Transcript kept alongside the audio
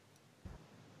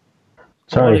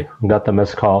Sorry, got the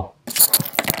missed call.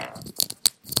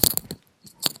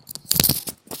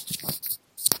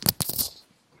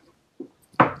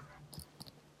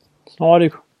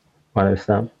 Assalamu What is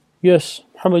that? Yes,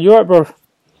 Muhammad, you alright, bro?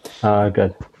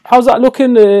 Good. How's that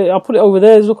looking? I'll put it over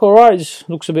there. Does it look alright? Just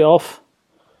looks a bit off.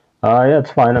 Yeah, it's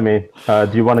fine. I mean,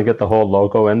 do you want to get the whole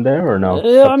logo in there or no?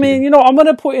 Yeah, I mean, I'm going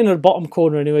to put it in the bottom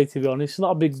corner anyway, to be honest. It's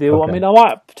not a big deal. Okay. I mean, I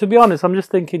might, to be honest, I'm just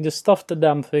thinking, just stuff the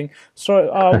damn thing. Sorry,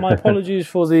 my apologies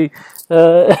for the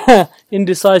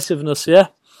indecisiveness, yeah?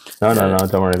 No,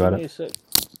 don't worry about it.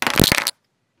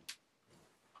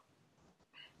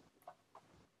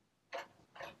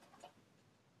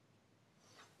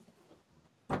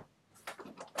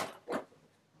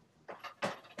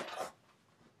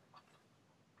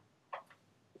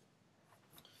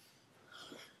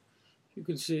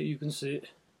 You can see it.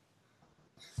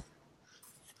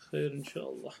 Khair,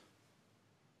 inshallah.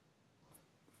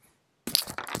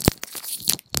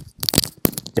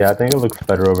 Yeah, I think it looks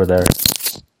better over there.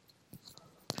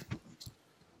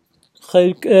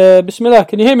 Khair, Bismillah,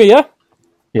 can you hear me, yeah?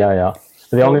 Yeah.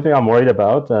 The only thing I'm worried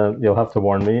about, you'll have to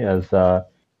warn me, is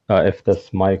if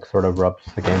this mic sort of rubs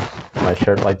against my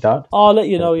shirt like that. I'll let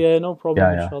you know, yeah, no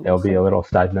problem. Yeah, it'll be a little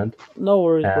stagnant. No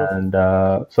worries, bro. And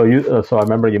so I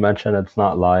remember you mentioned it's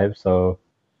not live, so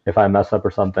if I mess up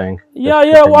or something.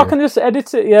 Yeah, well, I can just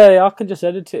edit it. Yeah, I can just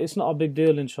edit it. It's not a big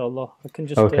deal, inshallah. I can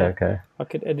just. Okay. I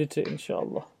can edit it,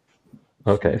 inshallah.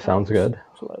 Okay, sounds good.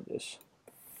 Like this.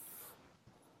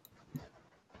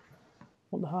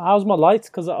 How's my light?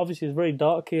 Because obviously it's very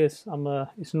dark here. It's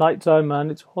night time,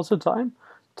 man. What's the time?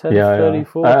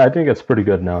 10:34. Yeah. I think it's pretty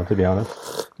good now, to be honest.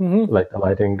 Mm-hmm. Like the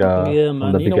lighting. Yeah,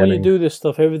 man. From the When you do this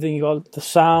stuff, everything, you got the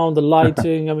sound, the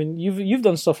lighting. I mean, you've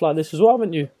done stuff like this as well,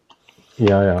 haven't you?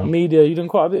 Yeah. Media. You've done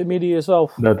quite a bit of media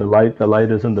yourself. No, the light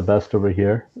isn't the best over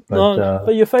here.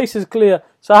 But your face is clear.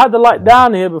 So I had the light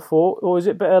down here before, or is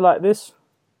it better like this?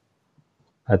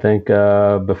 I think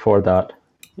before that.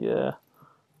 Yeah.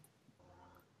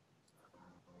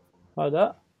 Like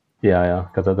that? Yeah,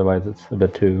 because otherwise it's a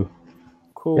bit too...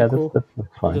 Cool, yeah, cool. That's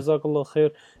fine. Jazakallah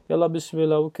khair. Yalla,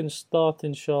 bismillah, we can start,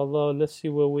 inshallah. Let's see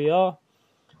where we are.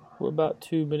 We're about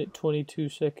 2 minutes, 22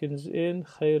 seconds in.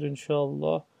 Khair,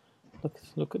 inshallah.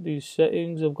 Look at these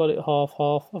settings. I've got it half.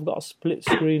 I've got a split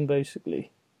screen, basically.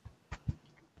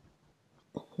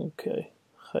 Okay,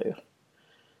 khair.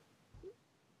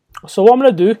 So what I'm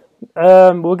going to do,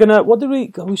 we're going to,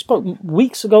 we spoke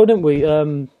weeks ago, didn't we?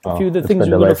 A few of the things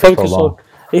we were going to focus on.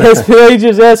 Yeah, it's been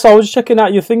ages, yeah. So I was checking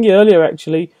out your thingy earlier,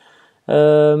 actually.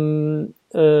 How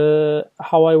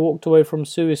I walked away from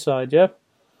suicide, yeah?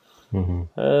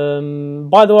 Mm-hmm.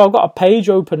 By the way, I've got a page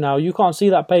open now. You can't see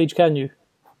that page, can you?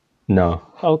 No.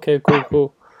 Okay,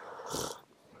 cool.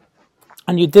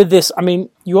 And you did this, I mean,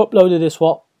 you uploaded this,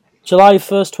 what? July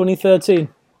 1st, 2013?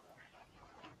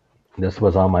 This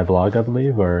was on my blog, I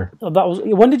believe, or...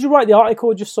 When did you write the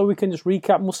article, just so we can just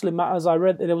recap Muslim Matters? I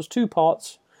read there was 2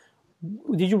 parts.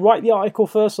 Did you write the article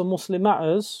first on Muslim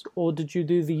Matters, or did you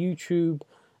do the YouTube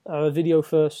video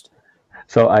first?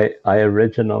 So I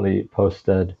originally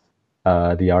posted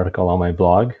the article on my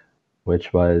blog,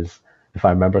 which was, if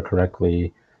I remember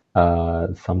correctly,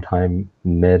 sometime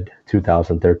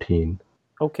mid-2013.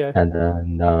 Okay. And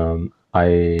then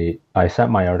I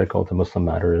sent my article to Muslim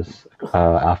Matters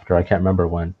after, I can't remember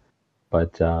when,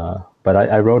 but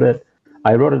I wrote it.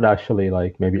 I wrote it actually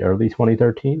like maybe early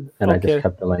 2013, and I just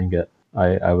kept delaying it.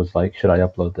 I was like, should I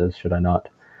upload this? Should I not?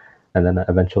 And then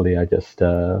eventually I just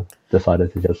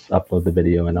decided to just upload the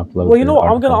video and upload. Well, you know what?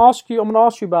 I'm going to ask you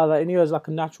about that anyway as like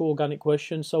a natural organic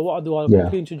question. So what I'll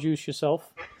quickly introduce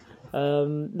yourself.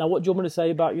 Now, what do you want me to say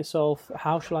about yourself?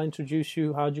 How shall I introduce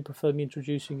you? How do you prefer me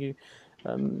introducing you?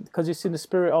 Because it's in the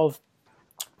spirit of,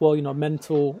 well,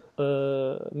 mental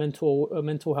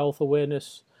health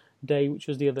awareness day, which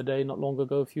was the other day, not long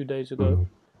ago, a few days ago.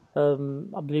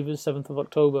 I believe it was 7th of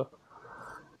October.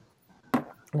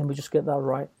 Let me just get that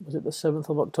right. Was it the 7th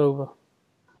of October?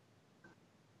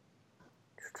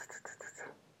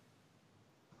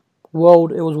 It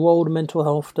was World Mental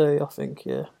Health Day, I think,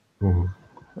 yeah. Mm-hmm.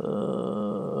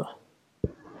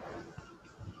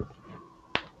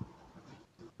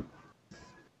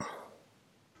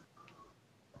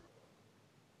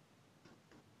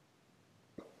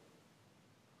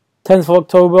 10th of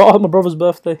October. Oh, my brother's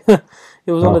birthday.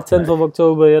 It was on the 10th of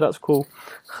October. Yeah, that's cool.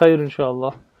 Khair,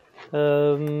 inshallah.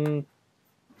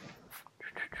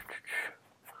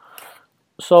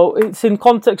 So it's in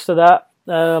context to that.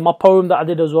 My poem that I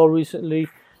did as well recently.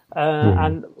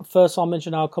 And first I'll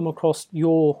mention how I come across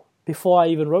before I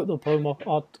even wrote the poem,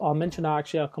 I'll mention how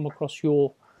actually I come across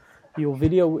your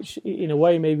video, which in a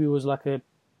way maybe was like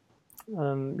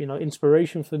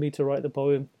inspiration for me to write the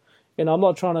poem. I'm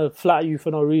not trying to flatter you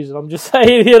for no reason. I'm just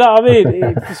saying, you know what I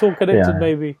mean? It's all connected,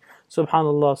 maybe.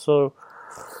 Subhanallah. So,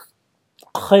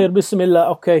 khair,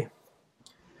 bismillah. Okay.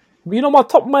 But my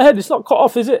top of my head, it's not cut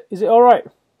off, is it? Is it all right?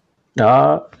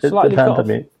 It depends on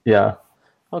me. Yeah.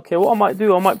 Okay, what I might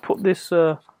do, I might put this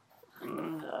up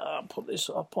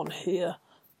on here.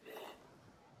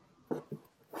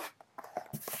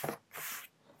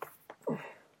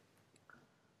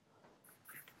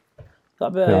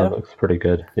 That better, yeah, looks pretty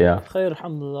good. Yeah. Khair,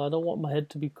 alhamdulillah. I don't want my head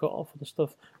to be cut off with the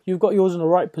stuff. You've got yours in the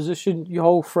right position. Your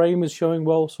whole frame is showing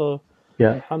well, so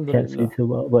yeah. Can't see too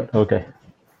well, but okay.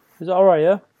 Is that all right?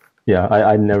 Yeah. Yeah,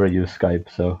 I never use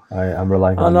Skype, so I'm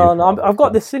relying on you. No, I've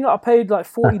got this thing that I paid like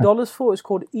 $40 for. It's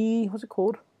called what's it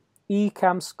called?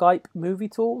 Ecamm Skype Movie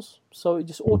Tools. So it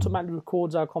just automatically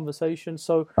records our conversation.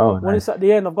 So when it's at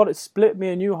the end, I've got it split, me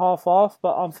and you half.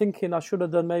 But I'm thinking I should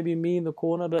have done maybe me in the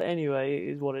corner. But anyway, it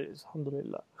is what it is.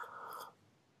 Alhamdulillah.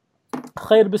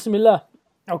 Khair, bismillah.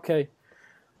 Okay.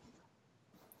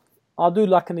 I'll do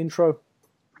like an intro.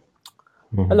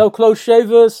 Hello, Close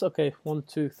Shavers. Okay, 1,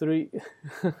 2, 3.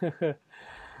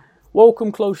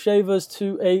 Welcome, Close Shavers,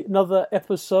 to another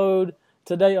episode.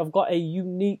 Today I've got a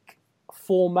unique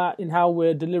format in how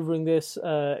we're delivering this.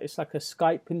 It's like a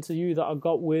Skype interview that I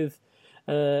got with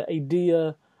a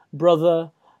dear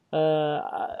brother.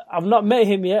 I've not met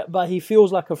him yet, but he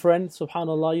feels like a friend.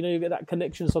 Subhanallah, you get that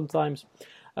connection sometimes.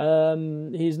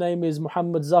 His name is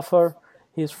Muhammad Zafar.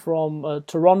 He's from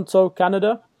Toronto,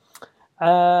 Canada.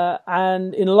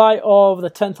 And in light of the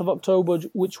 10th of October,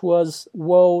 which was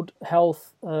World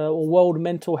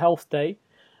Mental Health Day,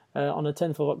 on the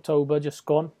 10th of October, just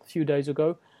gone, a few days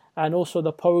ago, and also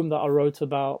the poem that I wrote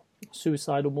about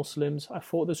suicidal Muslims, I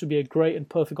thought this would be a great and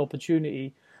perfect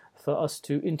opportunity for us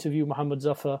to interview Muhammad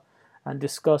Zafar and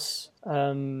discuss,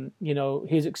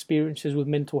 his experiences with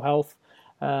mental health.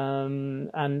 Before,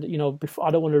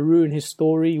 I don't want to ruin his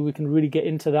story. We can really get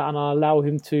into that, and I'll allow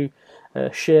him to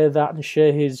share that and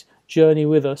share his journey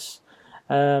with us.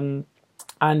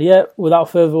 Without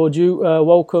further ado,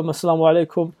 welcome, assalamu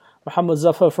alaikum, Muhammad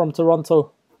Zafar from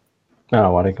Toronto. Wa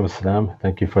alaikum assalam.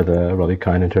 Thank you for the really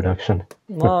kind introduction.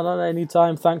 No,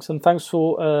 anytime. Thanks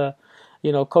for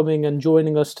coming and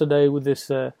joining us today with this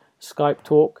Skype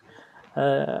talk.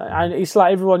 And it's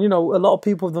like everyone, a lot of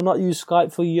people have not used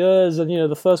Skype for years, and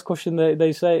the first question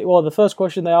they say, well, the first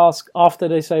question they ask after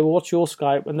they say, well, what's your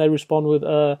Skype? And they respond with,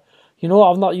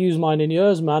 I've not used mine in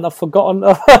years, man. I've forgotten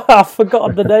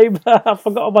the name. I've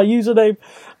forgotten my username.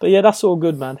 But yeah, that's all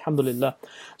good, man. Alhamdulillah.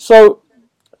 So,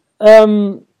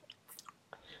 I'm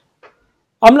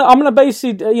gonna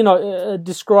basically,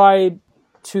 describe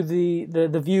to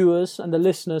the viewers and the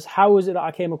listeners how is it that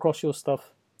I came across your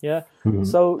stuff. Yeah. Mm-hmm.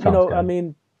 So,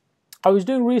 I was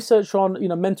doing research on,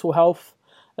 mental health,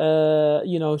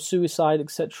 suicide,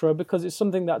 etc., because it's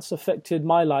something that's affected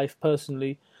my life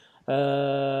personally,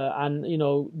 and,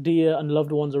 dear and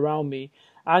loved ones around me.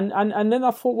 And then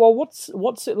I thought, well,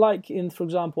 what's it like in, for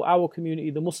example, our community,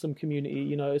 the Muslim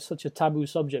community? It's such a taboo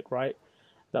subject, right?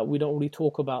 That we don't really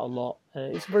talk about a lot.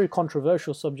 It's a very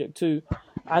controversial subject too.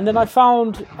 And then I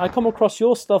come across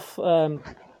your stuff,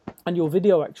 and your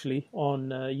video actually on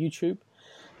YouTube,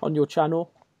 on your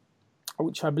channel,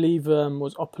 which I believe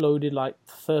was uploaded like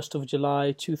 1st of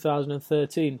July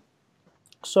 2013.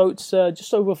 So it's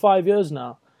just over 5 years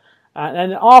now.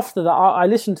 And after that, I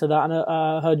listened to that and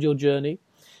I heard your journey.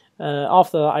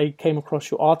 After that, I came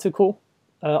across your article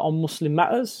on Muslim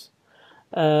Matters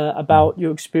about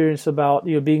your experience about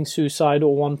being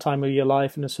suicidal one time of your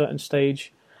life in a certain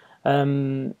stage.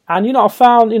 And I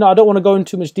found, I don't want to go into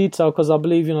too much detail because I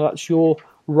believe that's your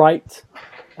right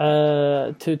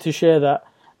to share that,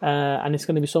 and it's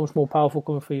going to be so much more powerful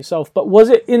coming for yourself. But was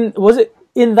it in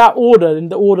that order, in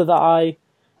the order that I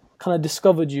kind of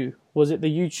discovered you? Was it the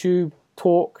YouTube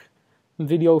talk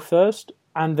video first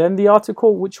and then the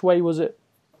article? Which way was it?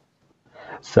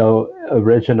 So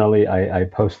originally I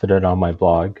posted it on my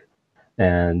blog,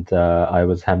 and I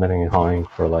was hemming and hawing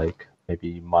for like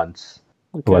maybe months.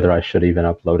 Okay. Whether I should even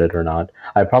upload it or not.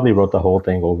 I probably wrote the whole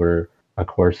thing over a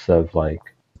course of like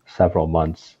several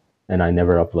months, and I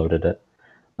never uploaded it.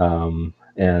 And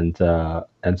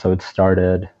so it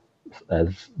started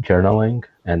as journaling,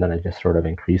 and then it just sort of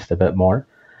increased a bit more.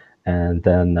 And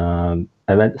then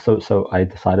so I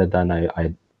decided then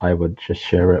I would just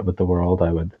share it with the world.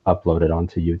 I would upload it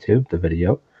onto YouTube, the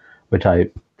video, which I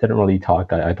didn't really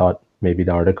talk. I thought maybe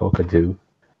the article could do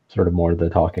sort of more of the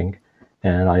talking.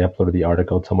 And I uploaded the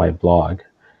article to my blog.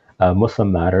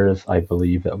 Muslim Matters, I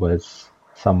believe it was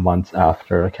some months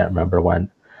after, I can't remember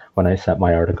when I sent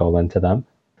my article into them.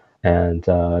 and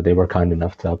they were kind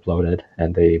enough to upload it,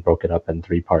 and they broke it up in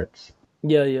 3 parts.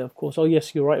 Yeah, yeah, of course. Oh,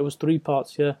 yes, you're right. It was 3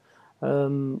 parts. Yeah.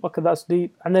 Okay, that's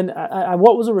deep. And then,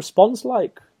 what was the response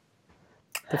like?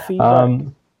 The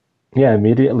feedback. Yeah,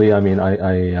 immediately. I mean,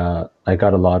 I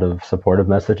got a lot of supportive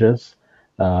messages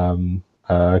coming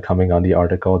on the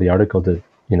article. The article did,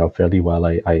 fairly well.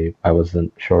 I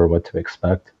wasn't sure what to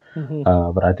expect,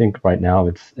 but I think right now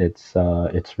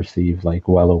it's received like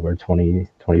well over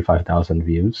 25,000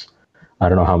 views. I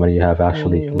don't know how many have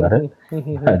actually read it,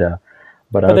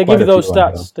 but they give quite you a those few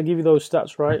I know. stats. They give you those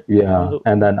stats, right? Yeah,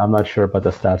 and then I'm not sure about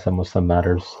the stats on Muslim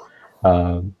Matters,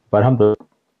 but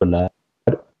alhamdulillah,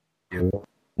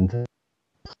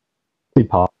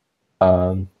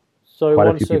 Sorry, quite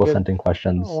a one few people second. sent in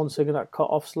questions. One second, that cut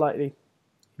off slightly.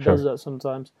 It does Sure. that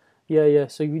sometimes. Yeah, yeah.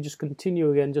 So you just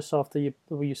continue again just after you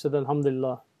said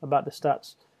Alhamdulillah about the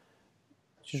stats.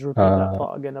 Just repeat that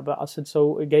part again. I said,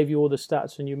 so it gave you all the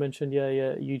stats, and you mentioned, yeah,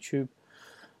 YouTube.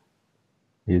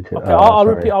 YouTube. Okay, I'll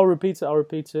repeat. I'll repeat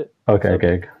it. Okay, So,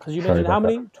 okay. because you mentioned how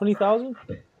many? 20,000.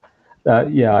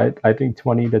 Yeah, I think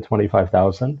 20 to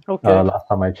 25,000. Okay. Last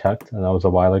time I checked, and that was a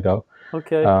while ago.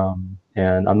 Okay.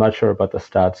 And I'm not sure about the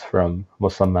stats from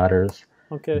Muslim Matters,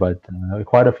 Okay. but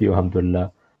quite a few,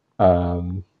 alhamdulillah.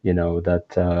 The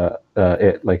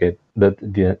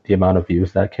amount of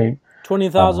views that came.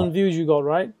 20,000 views you got,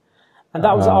 right? And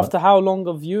that was after how long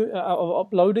of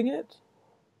uploading it?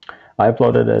 I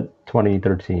uploaded it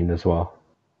 2013 as well.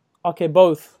 Okay,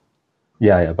 both.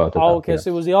 Yeah, both of them. Okay, yes.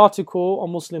 So it was the article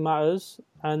on Muslim Matters,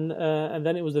 and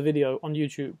then it was the video on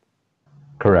YouTube.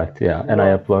 Correct. Yeah, and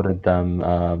I uploaded them.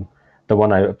 The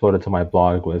one I uploaded to my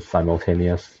blog was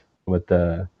simultaneous with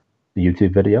the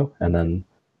YouTube video, and then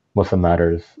Muslim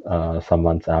Matters some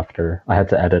months after. I had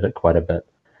to edit it quite a bit,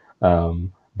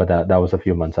 but that was a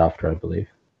few months after, I believe.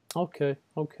 Okay.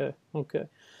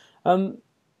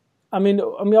 I mean,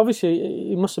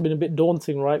 obviously, it must have been a bit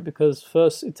daunting, right? Because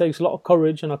first, it takes a lot of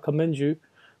courage, and I commend you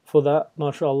for that,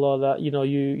 mashallah. That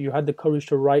you had the courage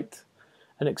to write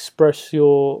and express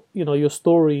your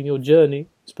story and your journey,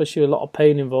 especially a lot of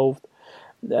pain involved.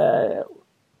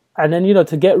 And then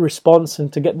to get response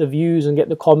and to get the views and get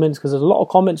the comments, because there's a lot of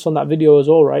comments on that video as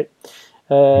well, right?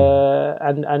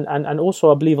 And also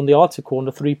I believe on the article, on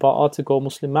the 3-part article,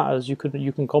 Muslim Matters, you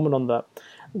can comment on that.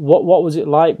 What was it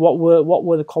like? What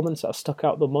were the comments that stuck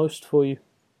out the most for you?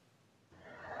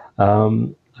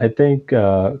 I think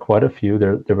quite a few.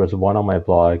 There was one on my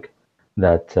blog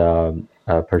that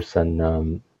a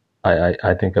person,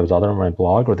 I think it was either on my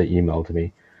blog or they emailed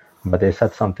me, but they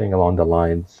said something along the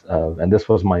lines of, and this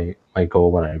was my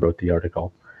goal when I wrote the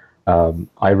article.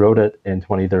 I wrote it in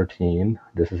 2013.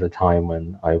 This is a time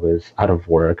when I was out of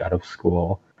work, out of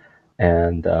school,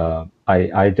 and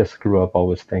I just grew up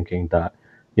always thinking that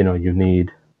you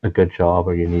need a good job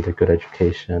or you need a good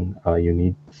education. You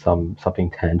need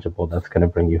something tangible that's going to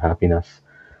bring you happiness.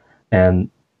 And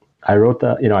I wrote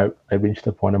that. I reached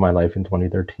a point in my life in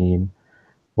 2013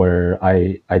 where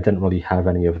I didn't really have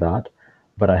any of that,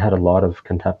 but I had a lot of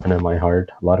contentment in my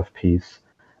heart, a lot of peace,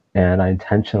 and I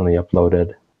intentionally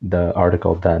uploaded the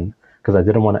article then because I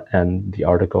didn't want to end the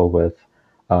article with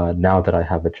now that I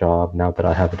have a job, now that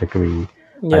I have a degree,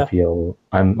 I feel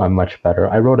I'm much better.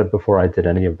 I wrote it before I did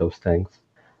any of those things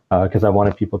because I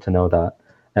wanted people to know that.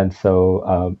 And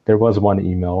so there was one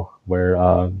email where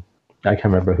I can't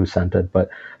remember who sent it, but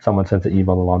someone sent an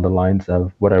email along the lines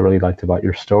of, what I really liked about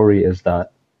your story is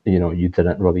that you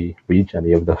didn't really reach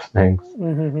any of those things,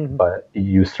 but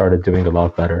you started doing a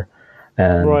lot better.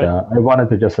 And I wanted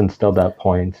to just instill that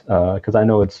point because I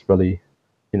know it's really,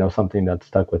 something that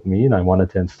stuck with me, and I wanted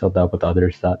to instill that with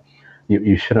others that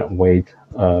you shouldn't wait,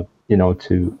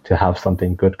 to have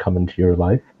something good come into your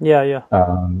life. Yeah.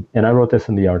 And I wrote this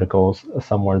in the articles,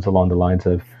 some words along the lines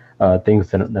of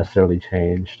things didn't necessarily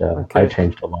change. I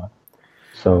changed a lot.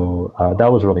 So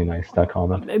that was really nice, that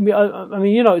comment. I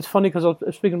mean, it's funny because I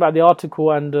was speaking about the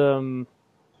article and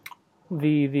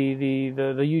the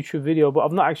YouTube video, but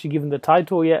I've not actually given the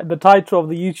title yet. The title of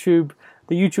the YouTube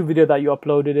video that you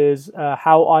uploaded is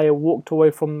how I walked away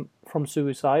from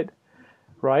suicide,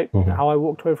 right? Mm-hmm. How I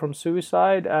walked away from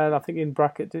suicide, and I think in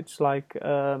brackets it's like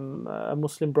a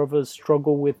Muslim brother's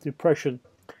struggle with depression.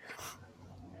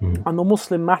 Mm-hmm. And the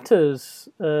Muslim Matters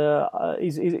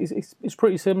is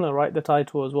pretty similar, right? The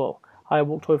title as well. How I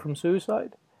walked away from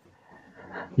suicide.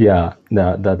 Yeah,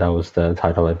 that was the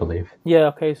title, I believe. Yeah,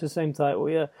 okay, it's the same title,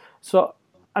 yeah. So,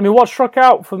 I mean, what struck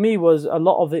out for me was a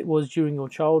lot of it was during your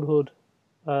childhood,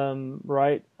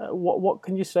 right? What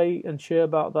can you say and share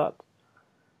about that?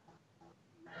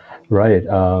 Right.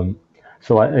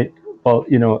 So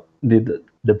the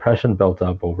depression built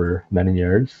up over many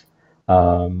years.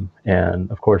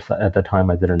 And of course, at the time,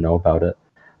 I didn't know about it.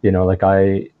 Like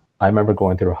I remember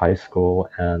going through high school,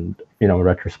 and in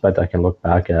retrospect, I can look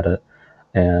back at it,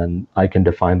 and I can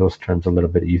define those terms a little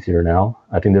bit easier now.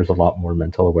 I think there's a lot more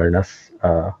mental awareness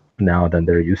now than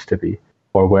there used to be,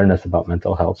 or awareness about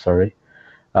mental health. Sorry.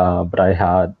 But I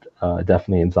had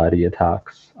definitely anxiety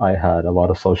attacks. I had a lot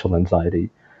of social anxiety.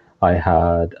 I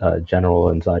had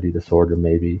general anxiety disorder,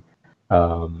 maybe.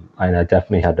 And I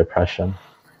definitely had depression.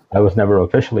 I was never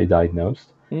officially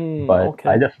diagnosed, but I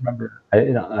Okay. just remember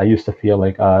I used to feel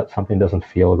like something doesn't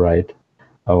feel right,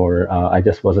 or I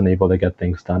just wasn't able to get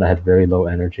things done. I had very low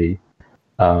energy.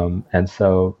 And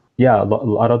so, yeah, a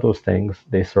lot of those things,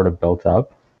 they sort of built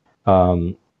up.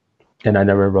 Um, and I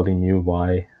never really knew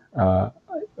why.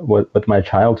 With my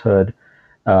childhood,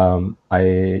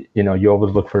 you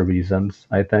always look for reasons,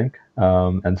 I think.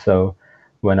 And so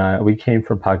we came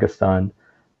from Pakistan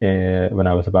when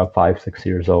I was about 5, 6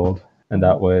 years old, and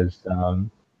that Hmm. was,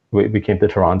 we came to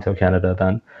Toronto, Canada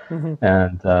then. Hmm.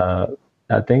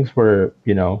 And things were,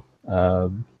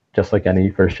 just like any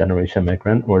first generation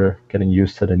migrant, we're getting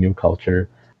used to the new culture,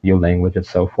 new language, and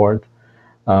so forth.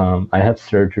 I had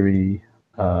surgery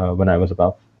when I was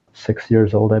about 6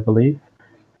 years old, I believe,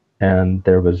 and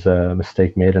there was a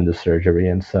mistake made in the surgery,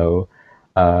 and so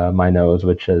my nose,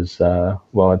 which is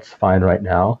well, it's fine right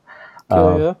now,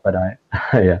 Okay, yeah. but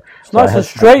yeah, It's so I nice and had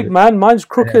straight, surgery. man. Mine's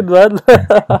crooked, man.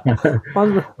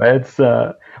 Mine's It's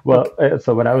okay.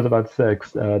 so when I was about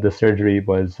 6, the surgery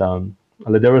was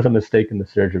there was a mistake in the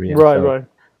surgery, and Right, so right.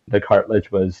 the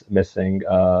cartilage was missing,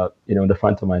 in the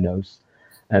front of my nose,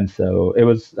 and so it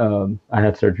was. I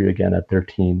had surgery again at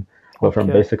 13, but from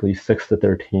Okay. basically 6 to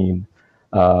 13,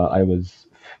 I was,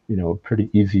 pretty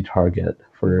easy target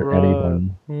for Right.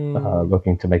 anyone Hmm.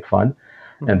 looking to make fun,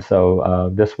 Hmm. and so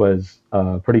this was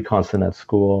pretty constant at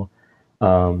school.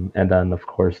 And then, of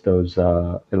course, those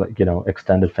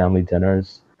extended family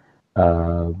dinners,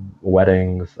 uh,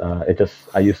 weddings.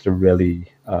 I used to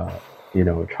really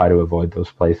try to avoid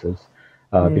those places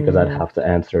because I'd Hmm. have to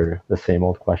answer the same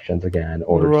old questions again,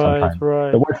 or Right, sometimes the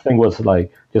right. worst thing was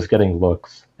like just getting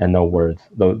looks and no words.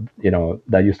 Though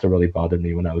that used to really bother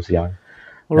me when I was young.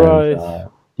 And Right.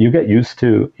 you get used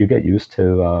to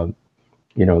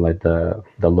like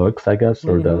the looks, I guess,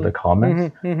 or the Hmm. the comments,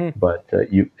 Hmm. Hmm. but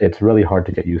it's really hard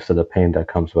to get used to the pain that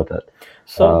comes with it.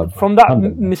 So But from that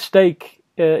alhamdulillah. mistake,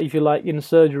 if you like, in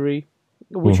surgery,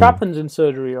 which Hmm. happens in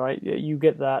surgery, right? You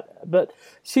get that. But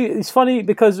see, it's funny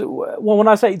because well, when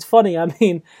I say it's funny, I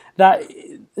mean that.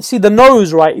 See, the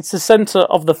nose, right? It's the center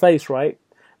of the face, right?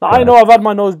 Now, I know Correct. I've had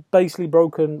my nose basically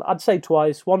broken. I'd say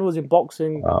twice. One was in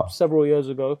boxing Wow. several years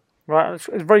ago. Right,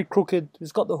 it's very crooked.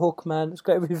 It's got the hook, man. It's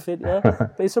got everything, yeah.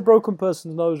 But it's a broken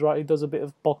person's nose, right? He does a bit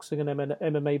of boxing and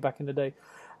MMA back in the day.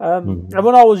 And Hmm.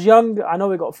 when I was young, I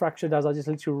know it got fractured as I just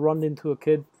literally run into a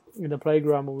kid in the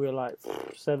playground when we were like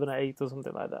 7 or 8 or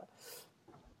something like that.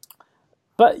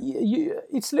 But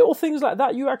it's little things like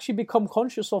that you actually become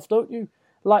conscious of, don't you?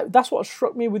 Like that's what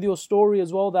struck me with your story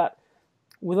as well. That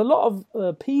with a lot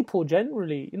of people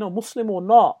generally, Muslim or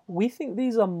not, we think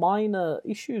these are minor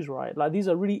issues, right? Like these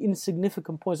are really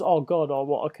insignificant points. Oh God, or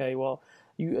what? Okay, well,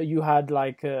 you had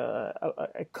like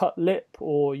a cut lip,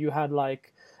 or you had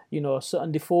like a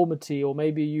certain deformity, or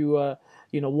maybe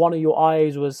one of your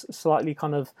eyes was slightly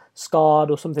kind of scarred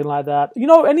or something like that.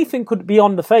 Anything could be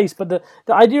on the face, but the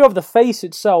idea of the face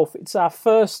itself, it's our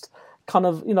first kind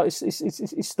of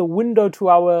it's the window to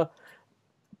our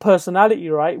personality,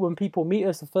 right? When people meet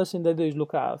us, the first thing they do is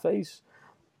look at our face.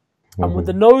 And with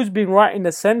the Hmm. nose being right in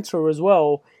the center as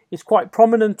well, it's quite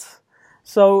prominent.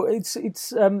 So it's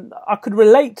I could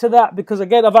relate to that because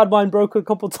again I've had mine broken a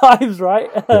couple of times, right?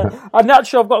 And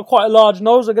naturally I've got quite a large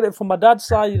nose. I get it from my dad's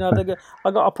side,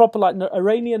 I got a proper like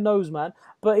Iranian nose, man.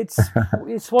 But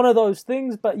it's one of those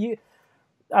things. But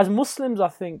as Muslims, I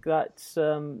think that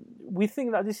we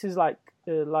think that this is like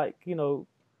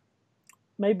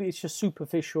maybe it's just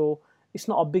superficial. It's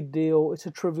not a big deal. It's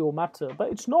a trivial matter,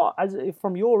 but it's not. As if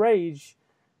from your age,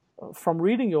 from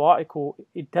reading your article,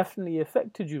 it definitely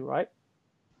affected you, right?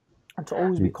 And to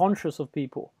always be conscious of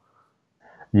people.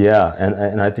 Yeah,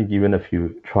 and I think even if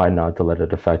you try not to let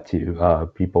it affect you,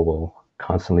 people will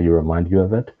constantly remind you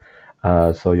of it.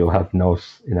 So you'll have no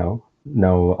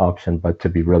option but to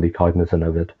be really cognizant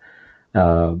of it.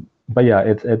 But yeah,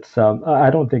 I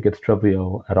don't think it's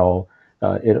trivial at all.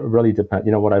 It really depends.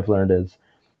 What I've learned is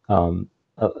um,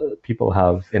 people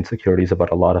have insecurities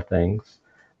about a lot of things,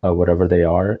 whatever they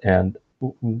are, and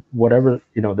whatever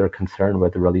they're concerned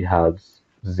with really has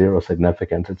zero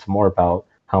significance. It's more about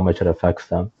how much it affects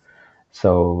them.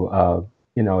 So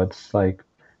it's like,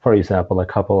 for example, a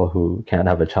couple who can't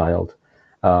have a child.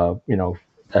 you know,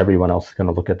 everyone else is going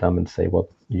to look at them and say, well,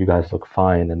 you guys look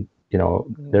fine. And, you know,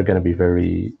 they're going to be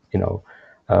very, you know,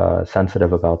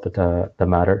 sensitive about the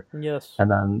matter. Yes.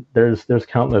 And then there's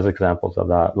countless examples of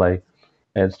that. Like,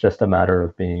 it's just a matter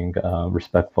of being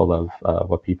respectful of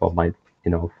what people might,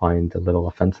 you know, find a little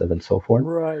offensive and so forth.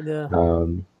 Right. Yeah.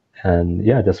 And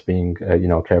yeah, just being, you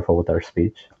know, careful with our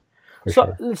speech.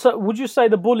 So would you say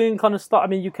the bullying kind of started? I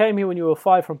mean, you came here when you were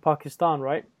 5 from Pakistan,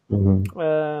 right?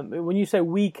 Mm-hmm. When you say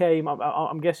we came,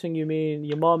 I'm guessing you mean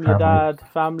your mom, your dad,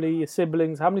 family, your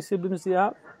siblings. How many siblings do you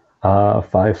have?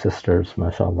 5 sisters,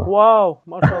 mashallah. Wow,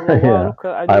 mashallah. Wow,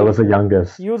 yeah. I was the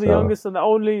youngest. You were the youngest and the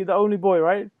only boy,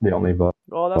 right? The only boy.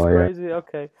 Oh, that's crazy. Yeah.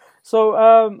 Okay. So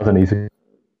it wasn't easy.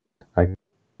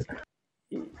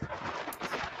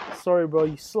 Sorry, bro,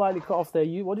 you slightly cut off there.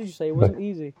 What did you say? It wasn't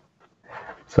easy.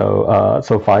 So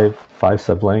five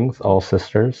siblings, all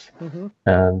sisters,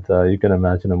 and you can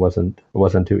imagine it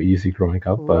wasn't too easy growing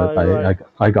up, but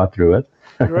I got through it.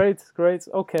 Great.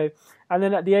 Okay. And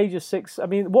then at the age of 6, I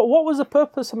mean, what was the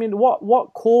purpose? I mean,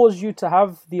 what caused you to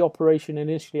have the operation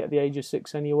initially at the age of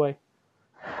 6 anyway?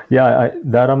 Yeah,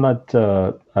 I'm not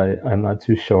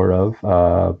too sure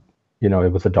of. You know,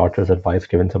 it was a doctor's advice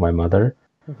given to my mother,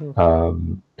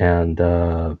 and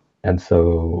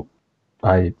so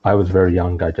I was very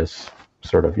young. I just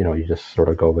sort of, you know, you just sort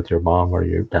of go with your mom or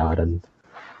your dad, and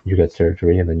you get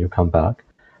surgery, and then you come back.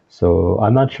 So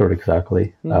I'm not sure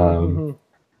exactly.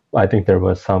 I think there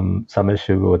was some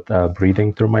issue with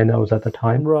breathing through my nose at the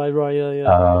time. Right,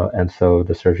 yeah. And so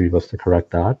the surgery was to correct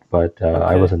that, but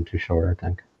I wasn't too sure, I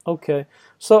think. Okay.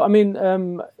 So, I mean,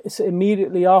 so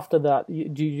immediately after that,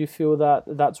 do you feel that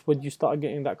that's when you start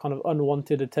getting that kind of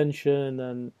unwanted attention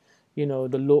and, you know,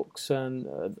 the looks and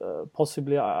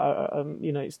possibly,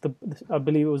 you know, I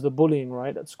believe it was the bullying,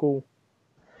 right, at school?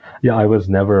 Yeah, I was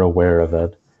never aware of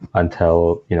it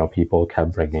until, you know, people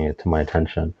kept bringing it to my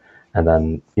attention. And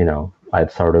then, you know,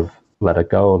 I'd sort of let it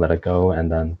go.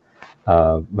 And then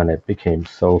when it became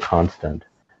so constant,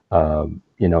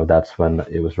 you know, that's when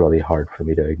it was really hard for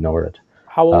me to ignore it.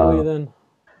 How old were you then?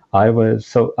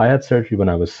 I had surgery when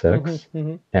I was 6,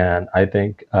 and I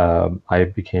think I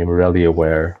became really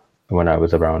aware when I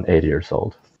was around 8 years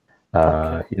old.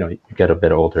 You know, you get a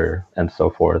bit older and so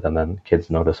forth, and then kids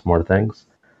notice more things.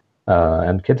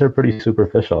 And kids are pretty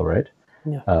superficial, right?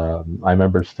 Yeah. I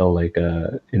remember still, like,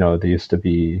 you know,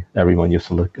 everyone used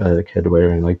to look at a kid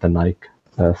wearing like the Nike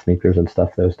sneakers and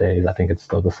stuff those days. I think it's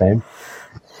still the same.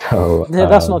 So yeah,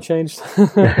 that's not changed.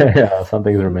 Yeah, some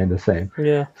things remain the same.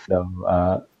 Yeah.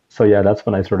 So yeah, that's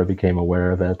when I sort of became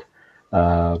aware of it.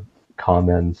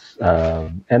 Comments,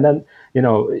 and then, you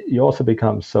know, you also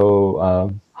become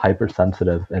so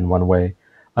hypersensitive in one way.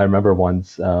 I remember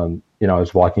once, you know, I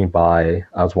was walking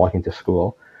to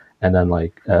school, and then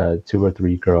like 2 or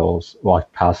 3 girls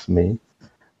walked past me,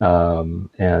 and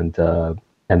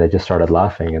they just started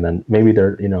laughing, and then maybe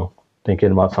they're, you know,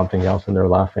 thinking about something else and they're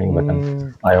laughing, but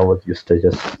then I always used to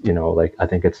just, you know, like, I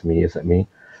think it's me, is it me?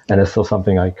 And it's still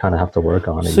something I kind of have to work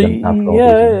on. So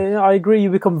yeah, I agree. You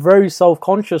become very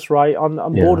self-conscious, right? I'm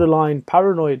borderline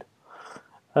paranoid,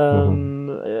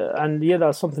 and yeah,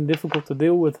 that's something difficult to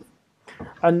deal with.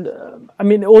 And I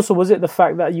mean, also, was it the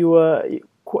fact that it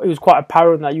was quite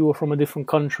apparent that you were from a different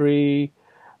country?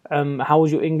 How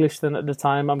was your English then at the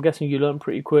time? I'm guessing you learned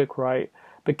pretty quick, right?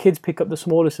 But kids pick up the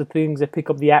smallest of things. They pick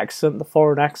up the accent, the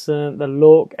foreign accent, the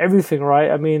look, everything, right?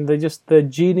 I mean, they're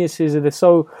geniuses. They're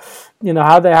so, you know,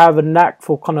 how they have a knack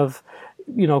for kind of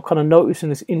noticing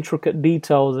this intricate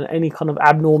details and any kind of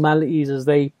abnormalities as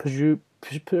they presume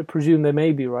they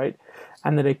may be, right?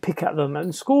 And then they pick at them.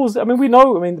 And schools, I mean, we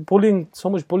know, I mean, so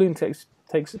much bullying takes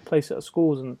place at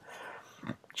schools, and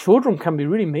children can be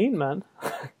really mean, man.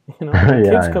 You know,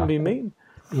 kids can be mean.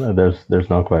 No, there's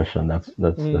no question.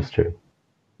 That's true.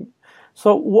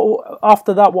 So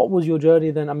after that, what was your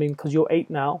journey then? I mean, because you're 8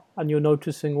 now, and you're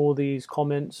noticing all these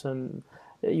comments, and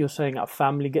you're saying at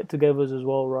family get-togethers as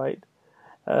well, right?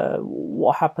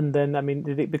 What happened then? I mean,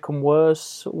 did it become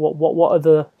worse? What are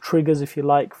the triggers, if you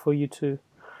like, for you to?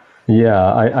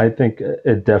 Yeah, I think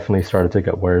it definitely started to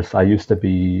get worse. I used to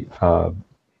be,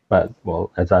 but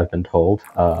well, as I've been told,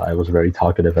 I was very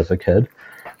talkative as a kid,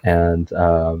 and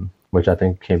which I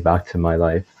think came back to my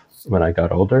life when I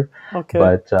got older. Okay.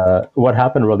 But what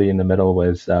happened really in the middle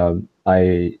was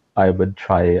I would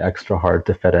try extra hard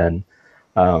to fit in.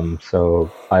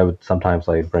 So I would sometimes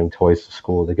like bring toys to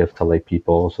school to give to like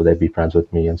people so they'd be friends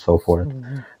with me and so forth.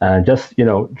 And just, you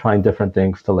know, trying different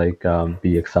things to like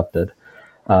be accepted.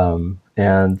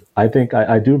 And I think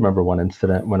I do remember one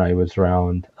incident when I was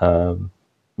around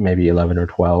maybe 11 or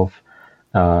 12.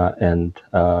 And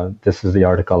this is the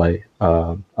article I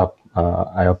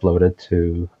I uploaded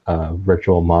to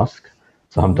Virtual Mosque.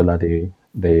 So alhamdulillah,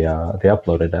 they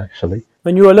uploaded actually.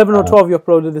 When you were 11 or 12, you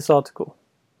uploaded this article.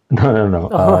 No.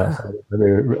 Sorry, let me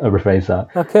rephrase that.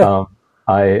 Okay.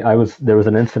 There was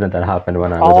an incident that happened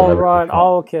when I was 11 or Right.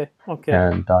 12. Okay.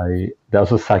 And that was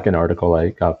the second article I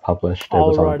got published.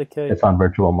 Okay. It's on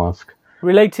Virtual Mosque.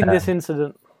 Relating this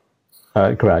incident.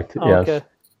 Correct. Yes. Okay.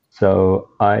 So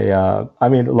I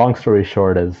mean, long story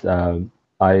short is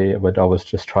I would always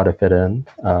just try to fit in,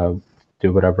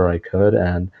 do whatever I could,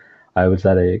 and I was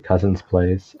at a cousin's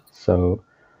place. So,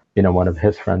 one of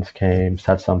his friends came,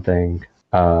 said something,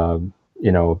 directing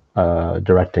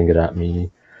it at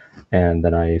me, and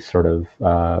then I sort of,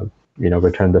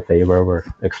 returned the favor. We're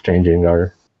exchanging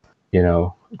our,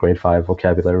 grade 5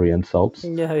 vocabulary insults.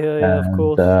 Yeah, and, of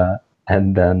course.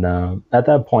 And then at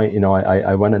that point,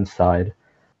 I went inside,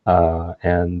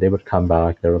 and they would come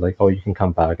back. They were like, "Oh, you can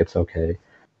come back. It's okay."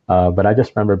 But I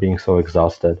just remember being so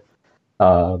exhausted,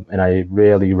 and I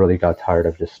really, really got tired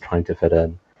of just trying to fit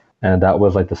in, and that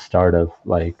was like the start of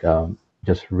like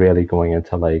just really going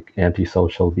into like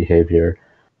antisocial behavior.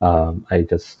 I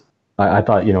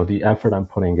thought, the effort I'm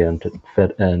putting in to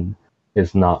fit in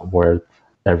is not worth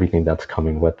everything that's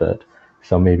coming with it.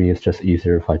 So maybe it's just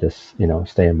easier if I just,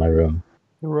 stay in my room.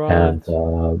 Right. And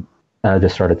I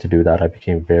just started to do that. I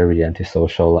became very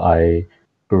antisocial. I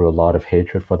grew a lot of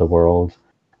hatred for the world,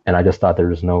 and I just thought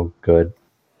there's nothing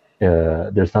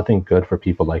good for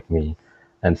people like me.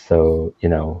 And so,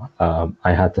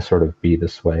 I had to sort of be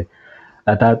this way.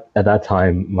 At that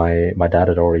time, my dad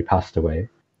had already passed away,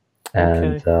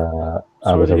 and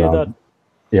I was around.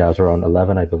 Yeah, I was around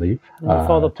 11, I believe. And your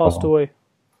father passed away.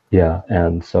 Yeah,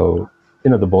 and so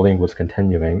the bullying was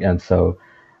continuing, and so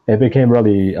it became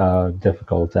really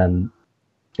difficult, and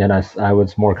I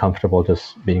was more comfortable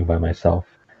just being by myself,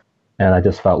 and I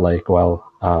just felt like, well,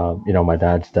 my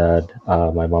dad's dead.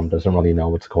 My mom doesn't really know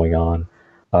what's going on.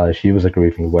 She was a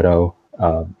grieving widow,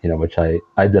 which I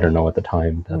didn't know at the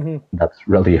time that that's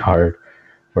really hard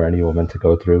for any woman to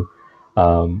go through.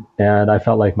 And I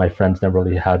felt like my friends never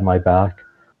really had my back.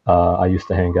 I used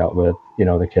to hang out with,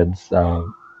 the kids,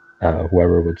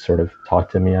 whoever would sort of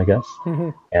talk to me, I guess.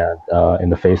 And in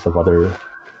the face of other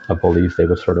bullies, they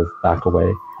would sort of back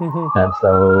away. And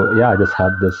so, yeah, I just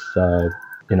had this,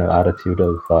 attitude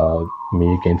of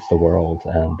me against the world.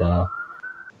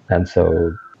 And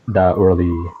so that really,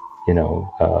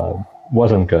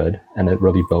 wasn't good, and it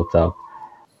really built up.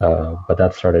 But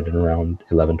that started in around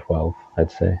 11, 12,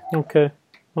 I'd say. Okay.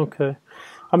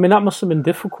 I mean, that must have been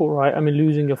difficult, right? I mean,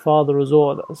 losing your father as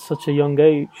well at such a young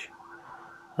age.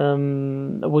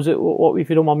 Was it, what, if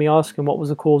you don't mind me asking, what was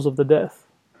the cause of the death?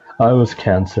 It was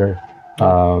cancer.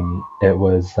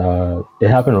 It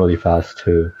happened really fast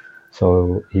too.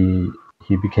 So he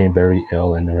became very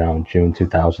ill in around June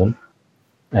 2000,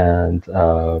 and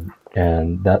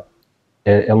that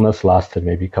illness lasted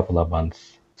maybe a couple of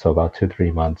months, so about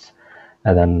 2-3 months,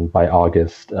 and then by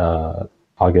August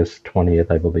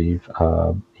 20th, I believe,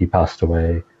 he passed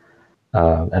away,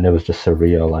 and it was just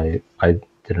surreal. I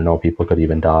didn't know people could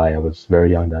even die. I was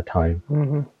very young that time,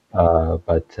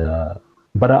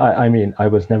 but I mean, I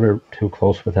was never too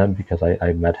close with him because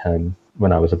I met him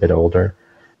when I was a bit older.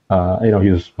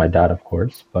 He was my dad, of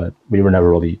course, but we were never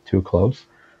really too close.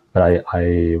 But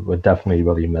I would definitely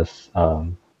really miss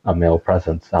a male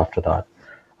presence after that,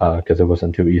 because it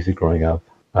wasn't too easy growing up,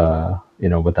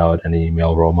 without any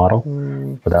male role model.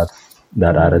 But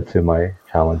that added to my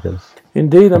challenges.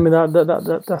 Indeed, I mean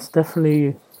that's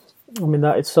definitely, I mean,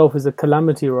 that itself is a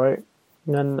calamity, right?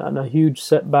 And a huge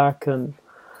setback, and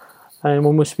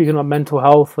when we're speaking about mental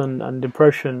health and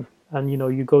depression, and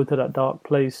you go to that dark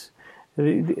place,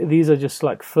 these are just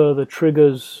like further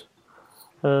triggers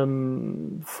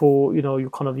for your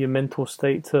kind of your mental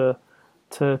state to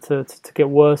get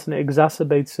worse, and it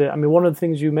exacerbates it. I mean, one of the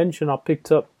things you mentioned, I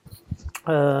picked up.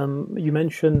 You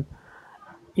mentioned,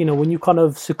 when you kind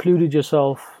of secluded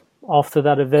yourself after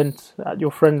that event at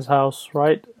your friend's house,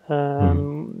 right?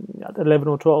 At 11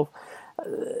 or 12,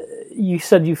 you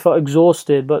said you felt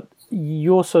exhausted, but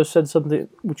you also said something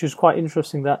which is quite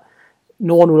interesting, that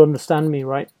no one will understand me,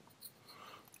 right?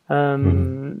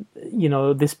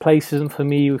 This place isn't for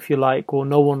me, if you like, or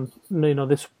no one,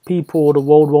 this people or the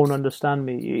world won't understand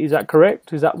me. Is that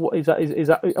correct? Is that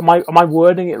am I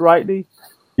wording it rightly?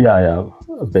 Yeah,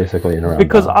 basically in around.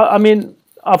 Because I mean,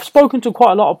 I've spoken to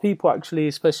quite a lot of people actually,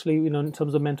 especially in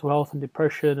terms of mental health and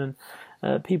depression,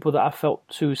 and people that have felt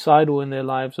suicidal in their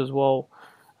lives as well,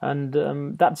 and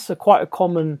that's quite a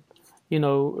common,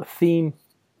 theme.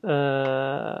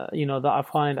 That I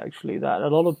find actually, that a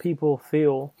lot of people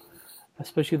feel,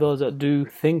 especially those that do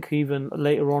think even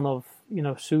later on of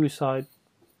suicide.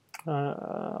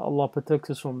 Allah protects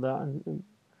us from that, and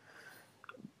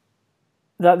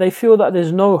that they feel that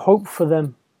there's no hope for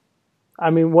them. I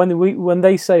mean, when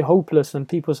they say hopeless and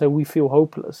people say we feel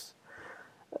hopeless,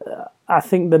 I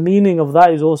think the meaning of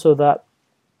that is also that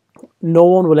no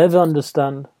one will ever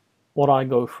understand what I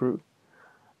go through.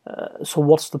 So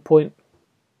what's the point?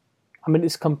 I mean,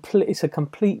 it's a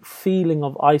complete feeling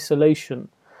of isolation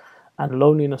and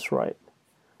loneliness, right?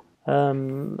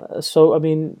 So I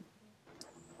mean,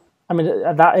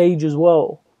 at that age as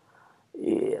well,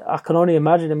 I can only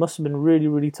imagine it must have been really,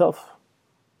 really tough.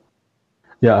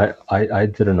 Yeah, I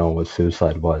didn't know what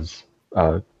suicide was,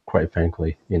 quite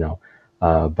frankly,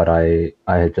 but I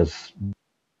had just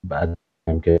bad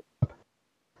time gave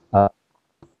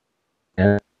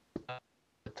and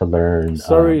to learn,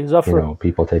 Sorry, Zafar.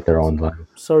 people take their own life.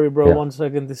 Sorry, bro. Yeah, 1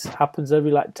 second. This happens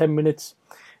every 10 minutes.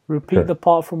 Repeat sure. the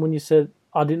part from when you said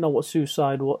I didn't know what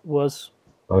suicide was.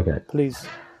 Okay. Please.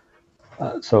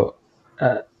 So,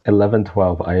 11,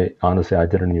 12, I honestly, I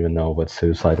didn't even know what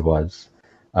suicide was.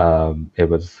 It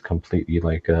was completely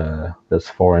like this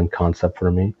foreign concept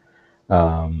for me.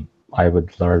 I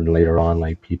would learn later on,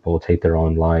 like people take their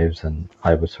own lives, and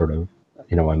I was sort of,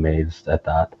 amazed at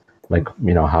that. Like,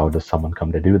 how does someone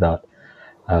come to do that?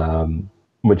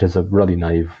 Which is a really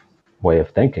naive way of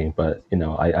thinking, but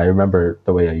I remember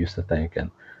the way I used to think,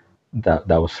 and that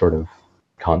was sort of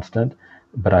constant.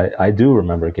 But I do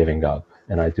remember giving up,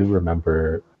 and I do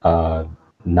remember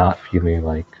not feeling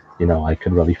like I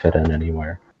could really fit in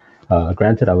anywhere.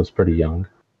 Granted, I was pretty young,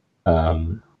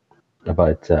 um,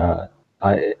 but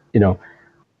I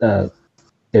uh,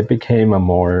 it became a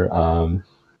more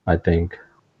I think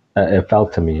it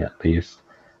felt to me at least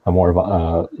a more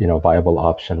viable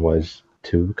option was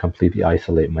to completely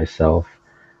isolate myself,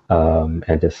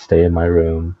 and just stay in my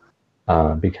room,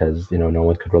 because no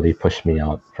one could really push me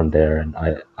out from there, and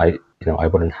I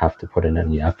wouldn't have to put in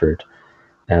any effort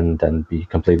and then be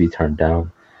completely turned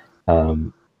down.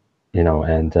 Um,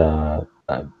 and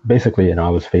basically, I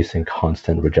was facing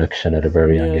constant rejection at a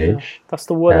very young Yeah. age, That's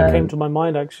the word that came and to my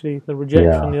mind, actually. The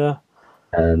rejection, yeah,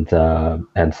 yeah.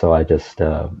 and so I just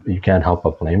you can't help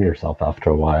but blame yourself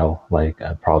after a while. Like,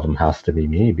 a problem has to be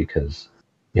me because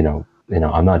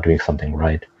I'm not doing something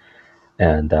right.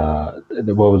 And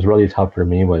what was really tough for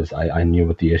me was I knew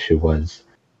what the issue was.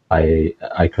 I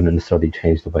couldn't necessarily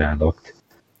change the way I looked,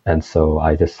 and so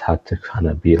I just had to kind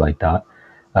of be like that.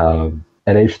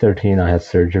 At age 13, I had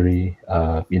surgery.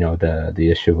 The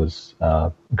issue was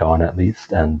gone at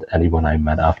least, and anyone I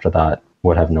met after that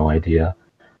would have no idea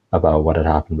about what had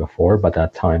happened before. But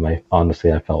that time, I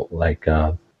felt like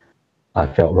I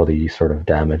felt really sort of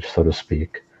damaged, so to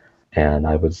speak, and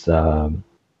I wasn't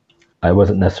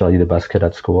necessarily the best kid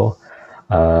at school.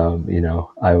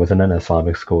 I was in an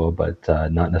Islamic school, but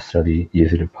not necessarily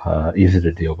easy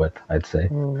to deal with, I'd say.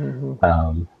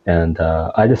 Mm-hmm. And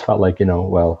I just felt like,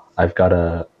 well, I've got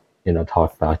to,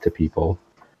 talk back to people,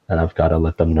 and I've got to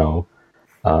let them know.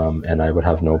 And I would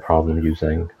have no problem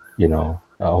using,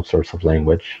 all sorts of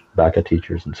language back at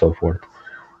teachers and so forth.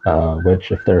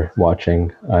 Which, if they're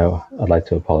watching, I'd like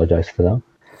to apologize to them.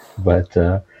 But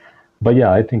but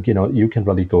yeah, I think you can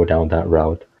really go down that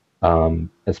route,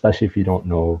 especially if you don't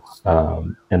know,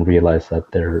 and realize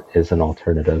that there is an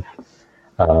alternative.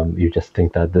 You just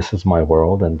think that this is my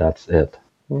world and that's it,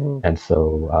 Mm-hmm. and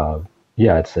so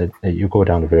yeah, you go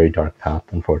down a very dark path,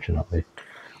 unfortunately.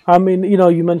 I mean,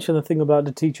 you mentioned the thing about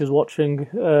the teachers watching,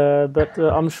 but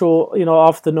I'm sure,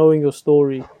 after knowing your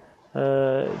story,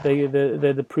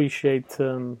 they'd appreciate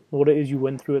what it is you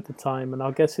went through at the time. And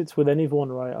I guess it's with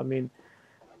anyone, right? I mean,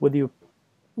 whether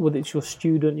it's your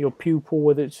student, your pupil,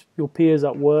 whether it's your peers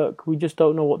at work, we just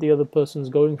don't know what the other person's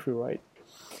going through, right?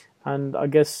 And I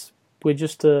guess we're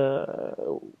just a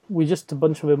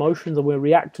bunch of emotions, and we're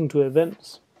reacting to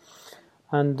events.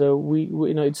 And we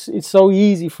it's so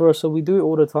easy for us, so we do it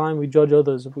all the time. We judge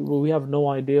others. We have no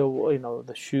idea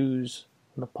the shoes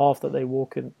and the path that they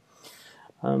walk in.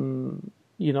 I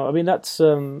mean,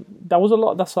 that was a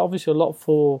lot. That's obviously a lot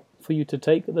for you to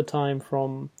take at the time,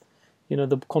 from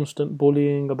the constant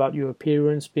bullying about your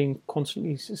appearance, being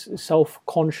constantly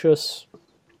self-conscious,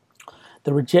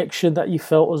 the rejection that you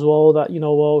felt as well, that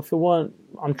well, if it weren't,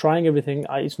 I'm trying everything,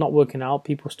 it's not working out,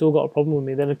 people still got a problem with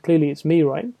me, then clearly it's me,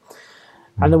 right?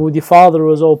 And then with your father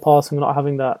as well passing, not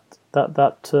having that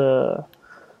that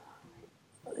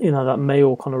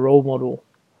male kind of role model.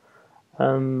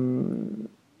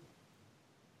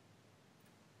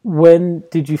 When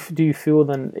do you feel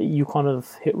then you kind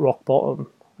of hit rock bottom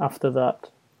after that?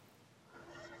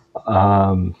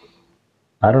 I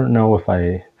don't know if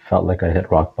I felt like I hit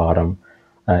rock bottom.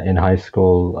 In high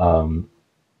school,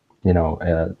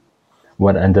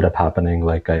 what ended up happening,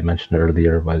 like I mentioned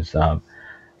earlier, was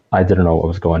I didn't know what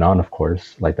was going on, of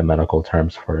course, like the medical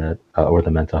terms for it or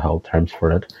the mental health terms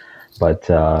for it. But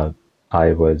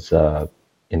I was,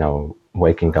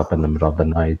 waking up in the middle of the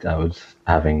night. I was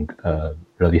having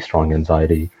really strong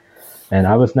anxiety. And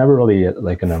I was never really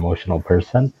like an emotional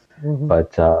person,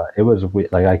 but it was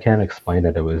like I can't explain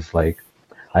it. It was like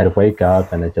I'd wake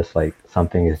up and it just like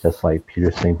something is just like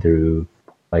piercing through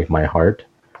like my heart,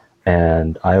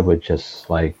 and I would just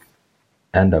like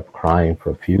end up crying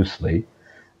profusely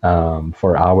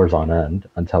for hours on end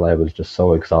until I was just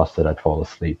so exhausted I'd fall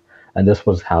asleep. And this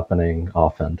was happening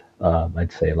often.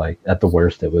 I'd say like at the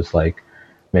worst it was like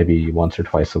maybe once or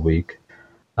twice a week,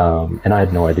 and I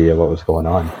had no idea what was going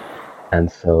on. And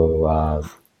so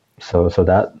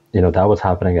that that was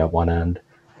happening at one end,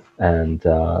 and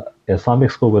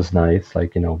Islamic school was nice.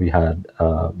 Like we had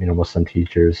Muslim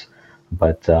teachers,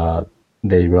 but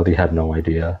they really had no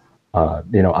idea.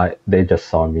 I they just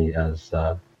saw me as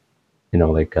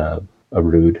like a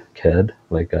rude kid,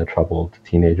 like a troubled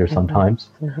teenager sometimes.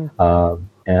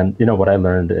 And what I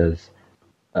learned is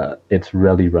it's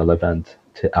really relevant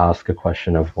to ask a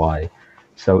question of why.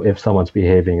 So if someone's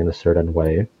behaving in a certain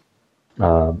way,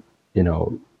 um, you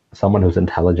know, someone who's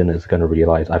intelligent is going to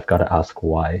realize I've got to ask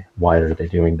why. Why are they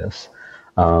doing this?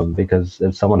 Because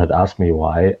if someone had asked me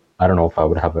why, I don't know if I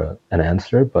would have an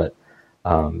answer, but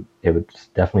it would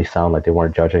definitely sound like they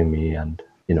weren't judging me, and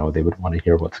they would want to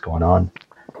hear what's going on.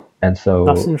 And That's so,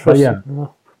 but interesting.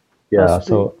 yeah. That's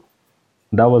the So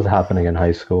that was happening in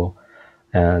high school,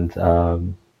 and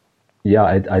yeah,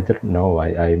 I didn't know.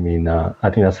 I mean, I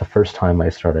think that's the first time I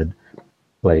started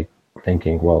like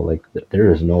thinking, well, like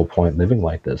there is no point living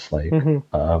like this. Like,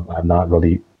 I'm not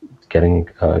really getting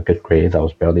good grades. I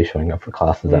was barely showing up for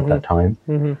classes at that time,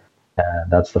 and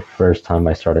that's the first time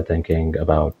I started thinking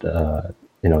about,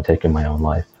 taking my own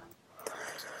life.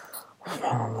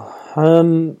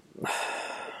 um.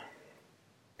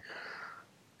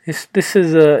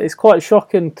 It's quite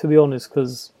shocking, to be honest,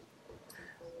 because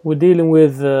we're dealing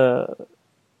with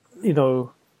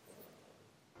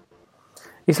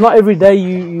it's not every day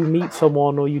you meet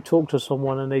someone or you talk to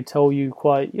someone and they tell you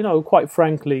quite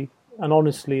frankly and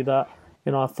honestly that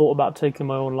I thought about taking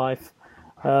my own life,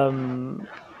 and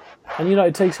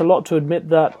it takes a lot to admit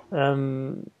that.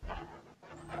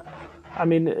 I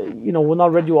mean, when I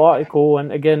read your article,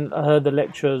 and again I heard the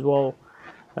lecture as well.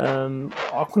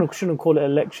 Shouldn't call it a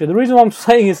lecture. The reason why I'm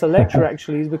saying it's a lecture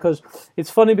actually is because it's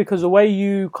funny, because the way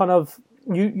you kind of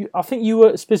I think you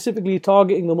were specifically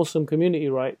targeting the Muslim community,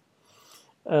 right?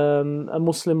 And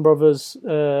Muslim brothers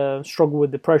struggle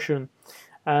with depression,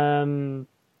 and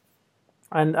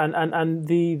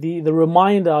the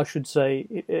reminder, I should say,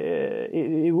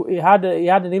 it had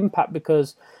an impact,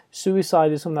 because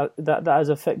suicide is something that has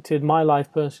affected my life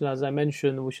personally, as I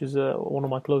mentioned, which is one of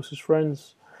my closest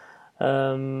friends.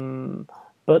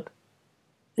 But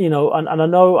and I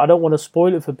know I don't want to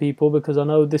spoil it for people, because I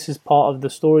know this is part of the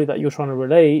story that you're trying to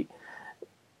relate.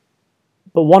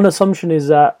 But one assumption is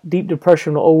that deep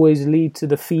depression will always lead to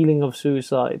the feeling of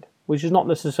suicide, which is not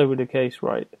necessarily the case,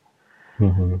 right?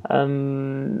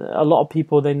 A lot of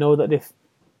people, they know that they're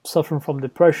suffering from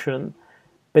depression,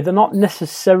 but they're not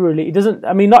necessarily. It doesn't.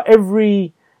 I mean, not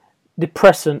every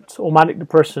depressant or manic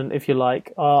depressant, if you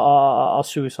like, are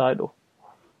suicidal.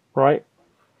 Right?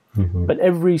 But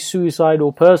every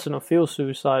suicidal person or feels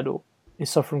suicidal is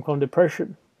suffering from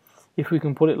depression, if we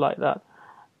can put it like that.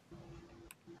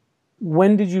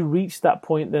 When did you reach that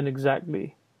point then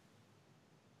exactly?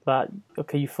 That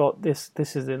okay, you thought this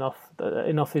is enough.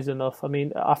 Enough is enough. I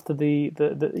mean, after the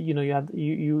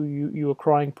you were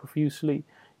crying profusely,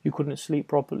 you couldn't sleep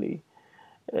properly.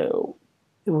 There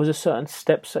was a certain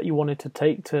steps that you wanted to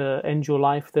take to end your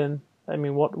life then. I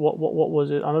mean, what was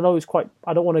it? And I know it's quite.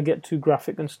 I don't want to get too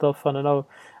graphic and stuff, and I know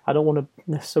I don't want to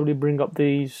necessarily bring up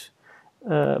these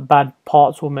bad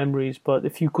parts or memories. But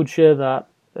if you could share that,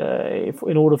 if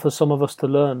in order for some of us to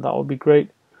learn, that would be great.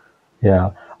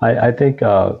 Yeah, I think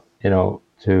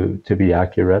to be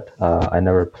accurate, I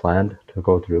never planned to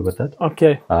go through with it.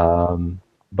 Okay.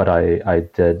 But I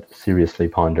did seriously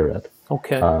ponder it.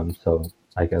 Okay. So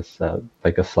I guess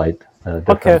like a slight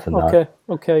difference in that.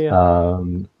 Okay, yeah.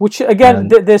 Which again,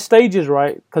 there's stages,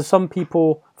 right? Because some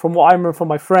people, from what I remember from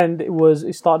my friend,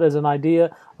 it started as an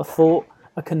idea, a thought,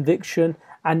 a conviction,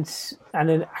 and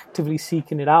then actively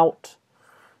seeking it out.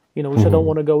 Which I don't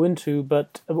want to go into,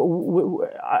 but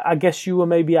I guess you were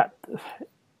maybe at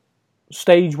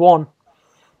stage one.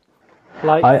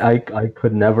 Like I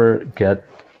could never get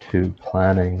to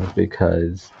planning,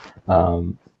 because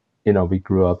we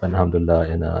grew up,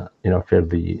 alhamdulillah, in a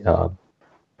fairly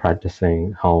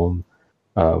practicing home.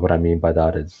 What I mean by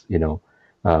that is,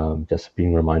 just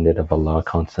being reminded of Allah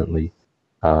constantly.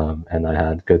 And I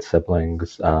had good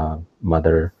siblings,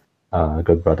 mother,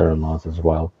 good brother-in-laws as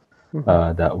well,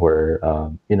 that were,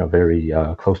 very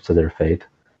close to their faith.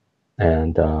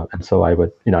 And so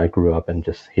I grew up and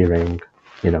just hearing,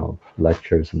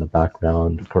 lectures in the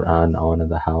background, Quran on in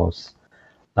the house,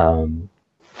 um,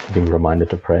 being reminded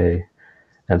to pray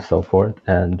and so forth.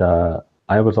 And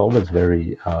I was always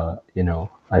very,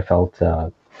 I felt,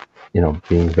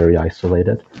 being very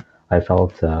isolated. I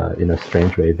felt, in a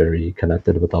strange way, very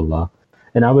connected with Allah.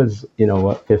 And I was,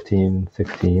 15,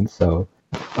 16, so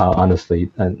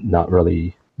honestly, not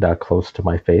really that close to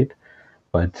my faith.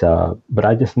 But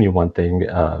I just knew one thing.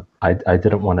 I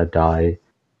didn't want to die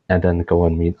and then go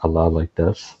and meet Allah like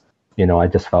this. I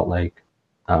just felt like,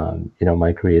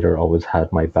 my Creator always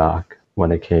had my back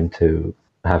when it came to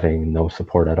having no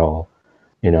support at all.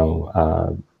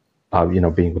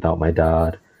 Being without my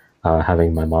dad,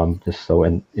 having my mom just so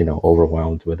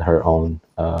overwhelmed with her own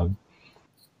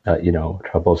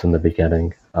troubles in the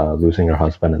beginning, losing her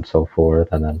husband and so forth,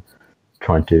 and then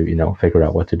trying to figure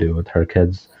out what to do with her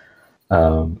kids,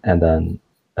 and then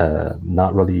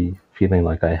not really feeling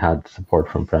like I had support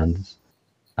from friends,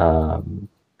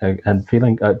 and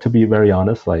feeling, to be very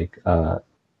honest, like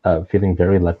feeling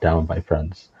very let down by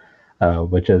friends,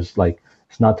 which is like,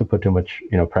 it's not to put too much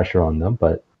pressure on them,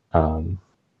 but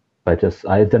just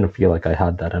I didn't feel like I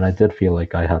had that, and I did feel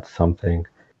like I had something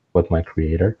with my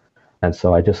Creator, and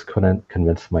so I just couldn't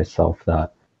convince myself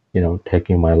that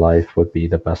taking my life would be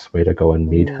the best way to go and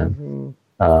meet Him.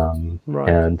 Right.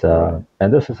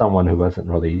 And this is someone who wasn't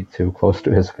really too close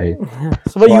to his faith.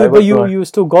 So, you were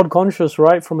still God conscious,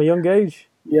 right, from a young age?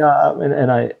 Yeah,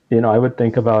 and I would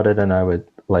think about it, and I would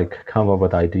like come up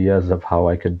with ideas of how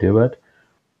I could do it,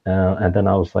 and then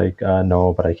I was like,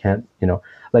 no, but I can't.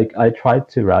 Like I tried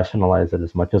to rationalize it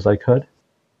as much as I could,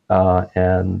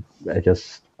 and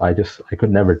I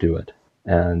could never do it,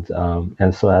 and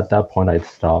so at that point I'd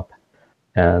stop,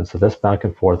 and so this back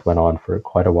and forth went on for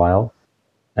quite a while.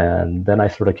 And then I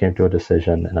sort of came to a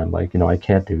decision, and I'm like, I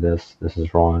can't do this. This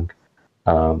is wrong.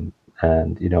 And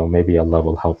maybe Allah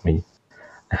will help me.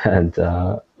 And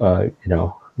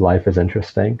life is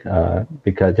interesting,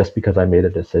 because I made a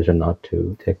decision not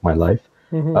to take my life.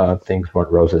 Things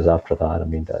weren't roses after that. I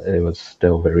mean, it was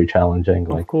still very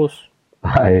challenging. Of course.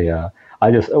 It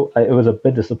was a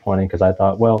bit disappointing because I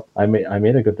thought, well, I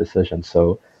made a good decision,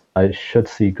 so I should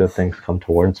see good things come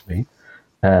towards me.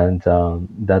 And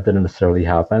that didn't necessarily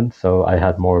happen. So I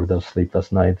had more of those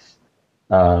sleepless nights.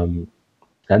 And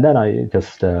then I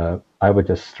would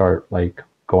just start like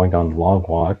going on long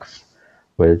walks,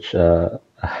 which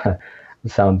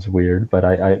sounds weird, but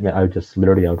I just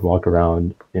literally, I would walk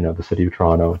around, the city of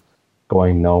Toronto,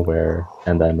 going nowhere.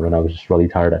 And then when I was just really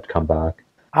tired, I'd come back.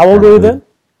 How old were you then?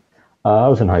 I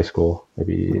was in high school,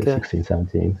 maybe 16,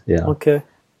 17. Yeah. Okay.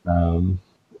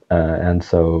 And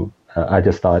so I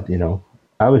just thought,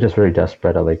 I was just very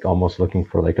desperate, like almost looking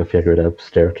for like a figurative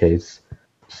staircase,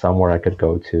 somewhere I could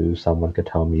go to, someone could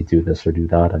tell me do this or do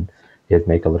that, and it'd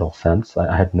make a little sense.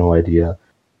 I had no idea,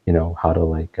 how to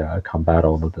like combat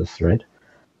all of this, right?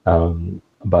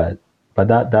 But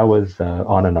that was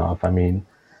on and off. I mean,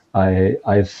 I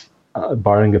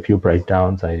barring a few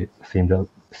breakdowns, I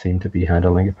seemed to be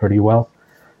handling it pretty well,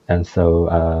 and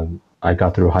so I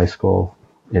got through high school,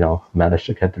 managed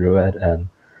to get through it, and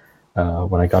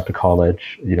when I got to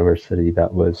college, university,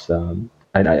 that was,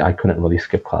 I couldn't really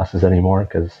skip classes anymore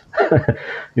because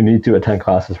you need to attend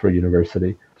classes for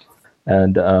university.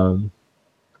 And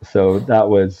so that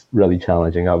was really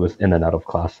challenging. I was in and out of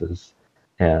classes,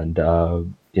 and,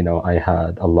 I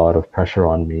had a lot of pressure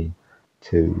on me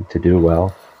to do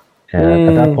well. And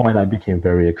at that point, I became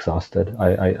very exhausted.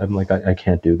 I'm like, I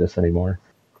can't do this anymore.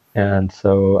 And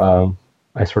so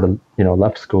I sort of,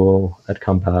 left school. I'd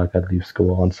come back. I'd leave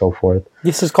school and so forth.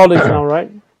 This is college now, right?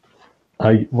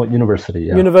 University?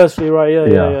 Yeah. University, right?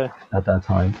 Yeah. At that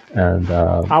time, and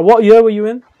what year were you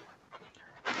in?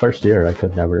 First year. I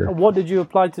could never. What did you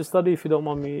apply to study, if you don't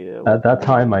mind me? At that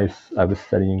time, I was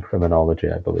studying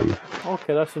criminology, I believe.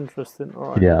 Okay, that's interesting. All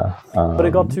right. Yeah. But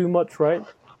it got too much, right?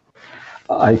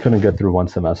 I couldn't get through one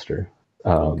semester,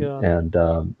 and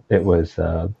it was.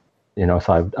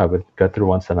 So I would get through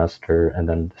one semester, and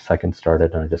then the second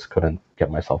started, and I just couldn't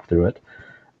get myself through it.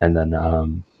 And then,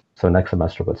 so next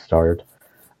semester would start.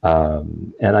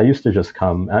 And I used to just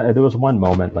come, there was one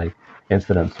moment,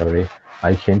 incident, sorry.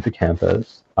 I came to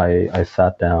campus, I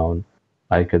sat down,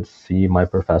 I could see my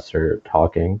professor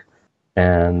talking,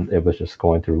 and it was just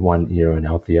going through one ear and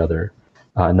out the other.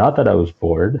 Not that I was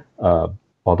bored,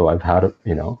 although I've had,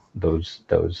 those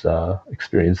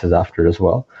experiences after as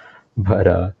well.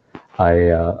 But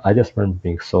I just remember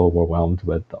being so overwhelmed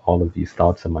with all of these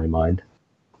thoughts in my mind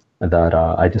that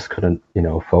I just couldn't,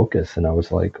 focus. And I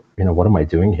was like, what am I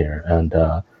doing here?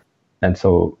 And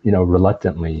so,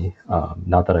 reluctantly,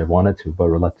 not that I wanted to, but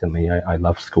reluctantly, I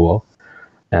left school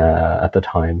at the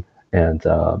time. And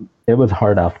it was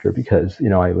hard after because,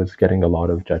 I was getting a lot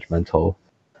of judgmental,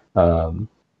 um,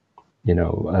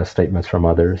 statements from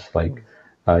others like,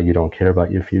 you don't care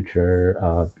about your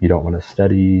future, you don't want to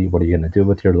study, what are you going to do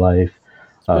with your life?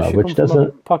 Especially Which come from a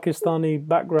doesn't, Pakistani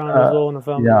background as well in a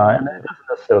family, yeah, right? and it doesn't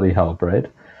necessarily help, right?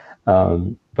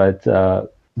 Um, but uh,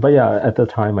 but yeah, at the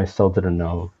time I still didn't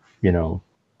know, you know,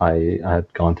 I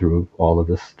had gone through all of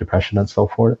this depression and so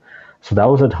forth. So that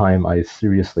was a time I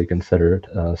seriously considered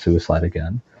suicide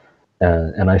again.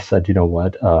 And I said, you know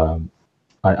what,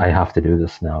 I have to do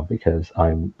this now because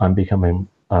I'm becoming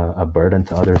a burden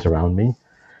to others around me.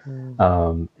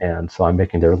 Mm, And so I'm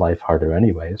making their life harder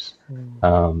anyways.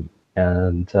 mm.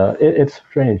 And it's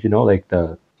strange, like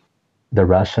the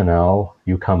rationale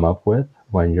you come up with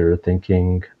when you're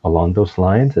thinking along those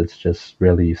lines, it's just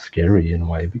really scary in a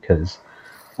way because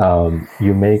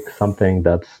you make something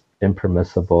that's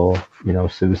impermissible,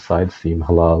 suicide seem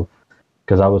halal.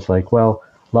 Because I was like, well,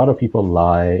 a lot of people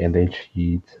lie and they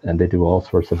cheat and they do all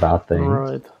sorts of bad things.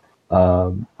 Right.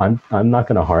 I'm not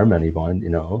gonna harm anyone,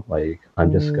 like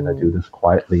I'm just gonna do Mm. this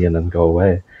quietly and then go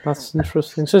away. That's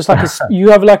interesting. So it's like you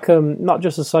have like not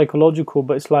just a psychological,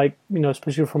 but it's like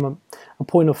especially from a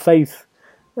point of faith,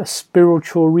 a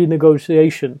spiritual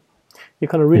renegotiation. You're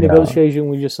kind of Yeah, renegotiating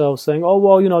with yourself, saying, "Oh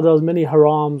well, there's many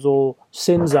harams or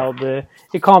sins out there.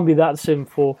 It can't be that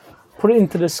sinful. Put it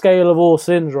into the scale of all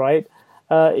sins, right?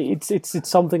 It's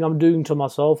something I'm doing to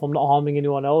myself. I'm not harming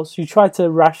anyone else. You try to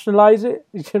rationalize it.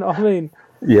 You know what I mean?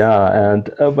 yeah, and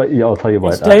but yeah, I'll tell you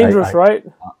It's what, dangerous, right?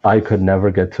 I could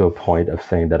never get to a point of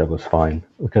saying that it was fine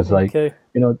because, like, Okay.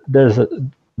 there's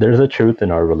a truth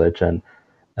in our religion,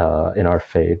 in our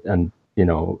faith, and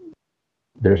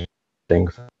there's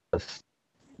things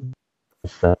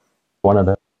that one of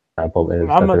the example is that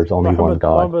Muhammad, there's only one Muhammad,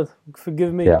 God. Muhammad,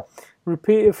 forgive me. Yeah,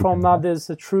 Repeat it from now. There's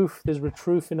the truth. There's the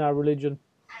truth in our religion.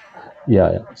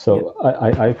 yeah, yeah. Yeah. So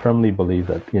I firmly believe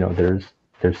that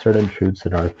there's certain truths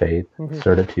in our faith, Hmm.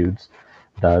 certitudes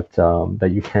that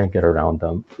you can't get around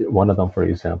them. One of them, for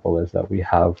example, is that we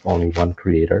have only one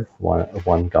Creator,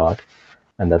 one God,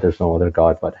 and that there's no other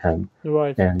God but Him.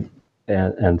 Right. And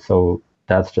and so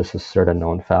that's just a certain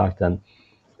known fact.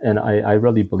 And I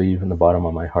really believe in the bottom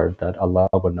of my heart that Allah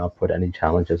would not put any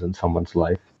challenges in someone's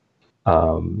life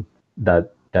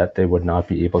that they would not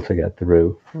be able to get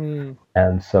through. Hmm.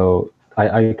 And so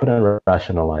I couldn't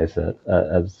rationalize it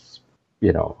as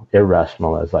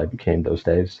irrational as I became those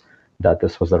days, that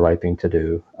this was the right thing to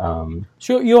do.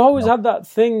 So you always had that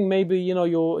thing, maybe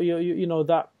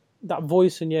that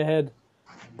voice in your head,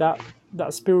 that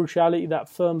that spirituality, that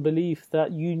firm belief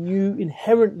that you knew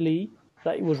inherently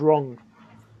that it was wrong,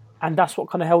 and that's what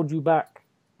kind of held you back.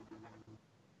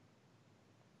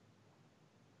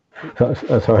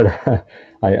 Sorry,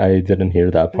 I didn't hear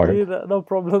that Did you part. hear that? No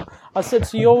problem. I said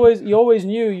so. You always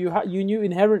knew you knew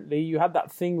inherently you had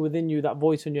that thing within you, that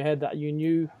voice in your head that you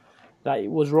knew that it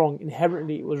was wrong.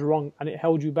 Inherently, it was wrong, and it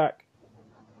held you back.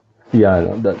 Yeah,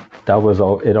 that was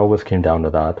all. It always came down to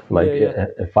that. Yeah, Like, yeah.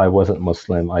 if I wasn't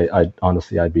Muslim, I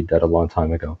honestly I'd be dead a long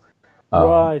time ago.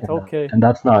 Right. And Okay. and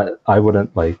that's not. I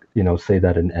wouldn't like say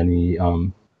that in any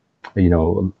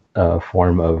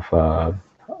form of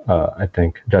I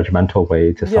think judgmental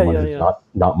way to Yeah, someone yeah, who's yeah.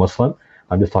 not Muslim.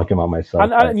 I'm just talking about myself.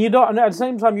 And Like, you don't, and at the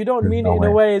same time, you don't there's mean it no in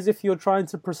a way. way as if you're trying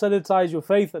to proselytize your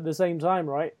faith at the same time,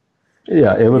 right?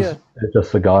 Yeah, it Yeah. was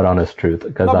just the God honest truth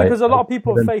because No, because a lot of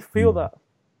people of couldn't faith feel that.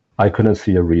 I couldn't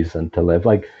see a reason to live.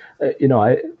 Like,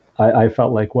 I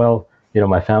felt like, well,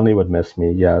 my family would miss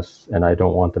me, yes, and I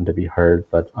don't want them to be hurt,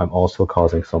 but I'm also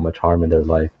causing so much harm in their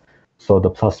life. So the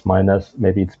plus minus,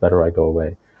 maybe it's better I go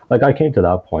away. Like, I came to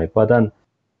that point, but then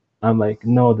I'm like,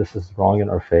 no, this is wrong in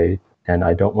our faith, and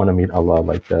I don't want to meet Allah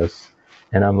like this.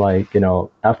 And I'm like,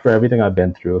 after everything I've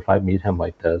been through, if I meet him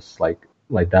like this, like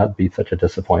that'd be such a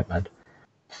disappointment.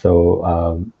 So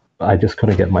I just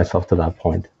couldn't get myself to that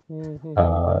point. Hmm.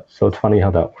 So it's funny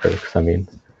how that works. I mean,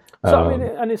 So I mean,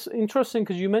 um, and it's interesting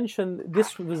because you mentioned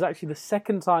this was actually the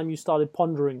second time you started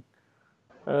pondering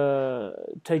uh,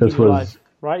 taking this your was life,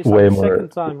 right? It's like way the more, second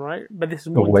time, right? But this is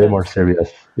more way more intense,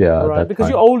 serious. Yeah, at right? that Because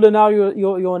you're time. older now.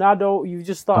 You're an adult. You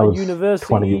just I started was university,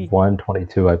 21,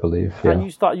 22, I believe. and Yeah.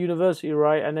 you start university,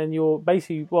 right? And then you're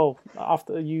basically well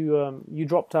after you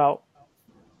dropped out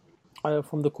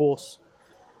from the course.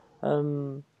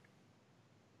 Um,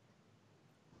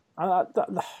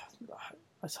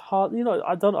 it's hard.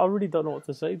 I really don't know what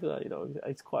to say to that.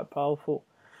 It's quite powerful.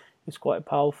 It's quite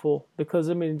powerful because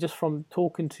I mean, just from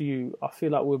talking to you, I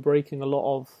feel like we're breaking a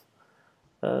lot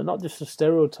of not just the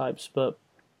stereotypes, but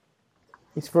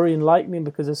it's very enlightening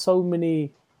because there's so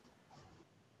many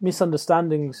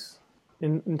misunderstandings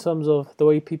in terms of the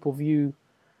way people view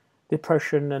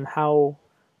depression and how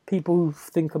people who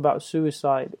think about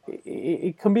suicide,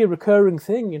 it can be a recurring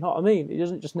thing. You know what I mean? It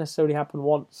doesn't just necessarily happen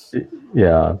once.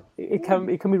 Yeah. It can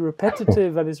be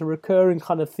repetitive, and it's a recurring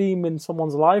kind of theme in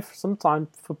someone's life. Sometimes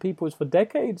for people, it's for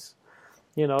decades.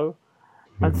 And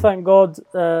thank God,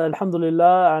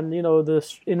 alhamdulillah, and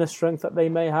the inner strength that they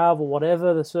may have, or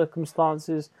whatever the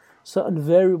circumstances, certain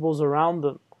variables around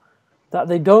them, that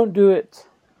they don't do it.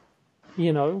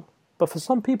 But for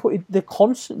some people, they're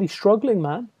constantly struggling,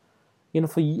 man.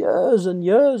 For years and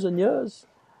years and years.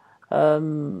 But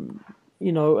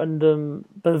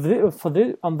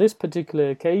on this particular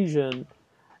occasion,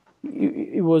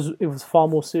 it was far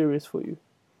more serious for you.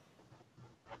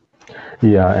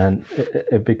 Yeah, and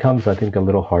it becomes, I think, a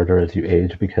little harder as you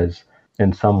age because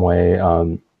in some way,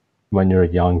 when you're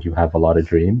young, you have a lot of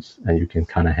dreams and you can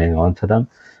kind of hang on to them.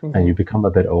 Mm-hmm. And you become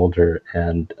a bit older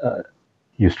and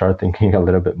you start thinking a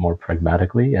little bit more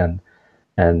pragmatically and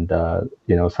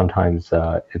sometimes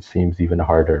it seems even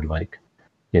harder, like,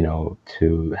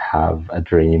 to have a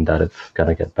dream that it's going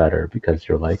to get better because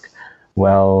you're like,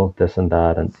 well, this and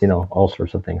that, and, all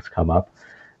sorts of things come up.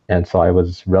 And so I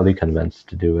was really convinced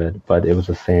to do it, but it was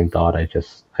the same thought. I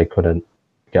couldn't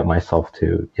get myself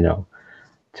to,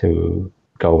 to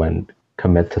go and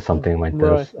commit to something like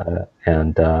this. Right.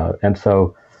 And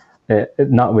so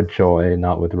not with joy,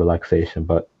 not with relaxation,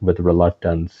 but with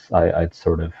reluctance, I'd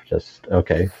sort of just,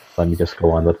 okay, let me just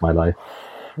go on with my life.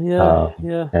 Yeah.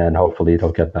 And hopefully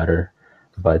it'll get better.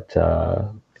 But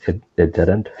it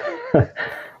didn't,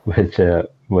 which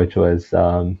was,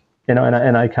 and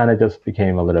I kind of just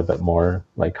became a little bit more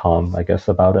like calm, I guess,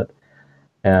 about it.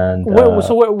 And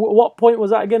what point was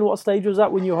that again? What stage was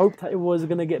that when you hoped that it was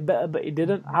going to get better, but it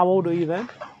didn't? How old were you then?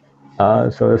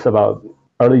 So it's about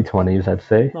early 20s, I'd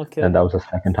say. Okay. And that was the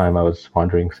second time I was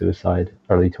pondering suicide,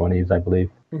 early 20s, I believe.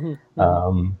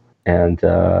 Mm-hmm.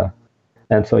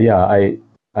 And so, yeah, I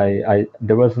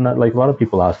there was not, like, a lot of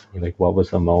people ask me, like, what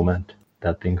was the moment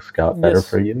that things got better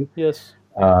for you? Yes.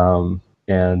 I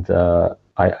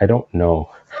don't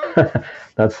know.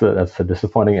 That's a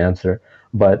disappointing answer.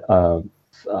 But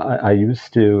I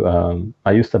used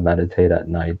to meditate at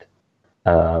night.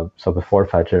 So before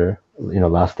Fajr,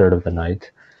 last third of the night,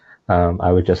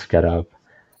 I would just get up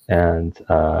and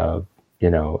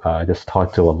just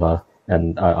talk to Allah.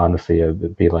 And honestly, it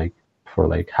would be like for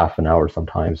like half an hour,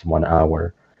 sometimes 1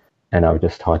 hour, and I would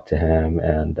just talk to Him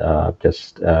and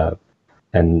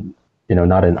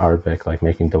not in Arabic, like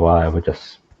making dua. I would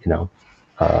just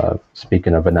speak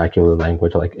in a vernacular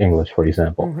language like English, for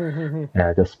example, and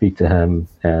I just speak to Him,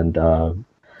 and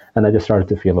I just started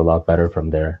to feel a lot better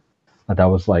from there. That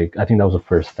was like, I think that was the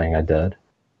first thing I did.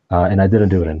 And I didn't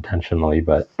do it intentionally,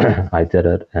 but I did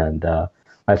it, and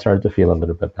I started to feel a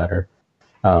little bit better.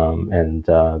 I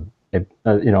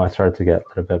started to get a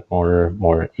little bit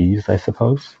more ease, I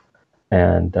suppose.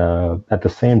 And at the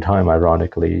same time,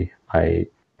 ironically,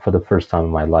 for the first time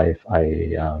in my life,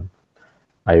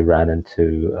 I ran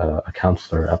into a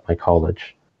counselor at my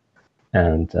college,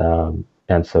 and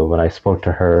so when I spoke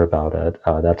to her about it,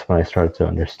 that's when I started to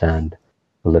understand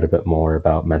a little bit more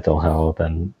about mental health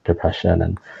and depression.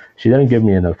 And she didn't give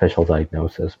me an official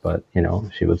diagnosis, but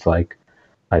she was like,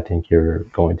 I think you're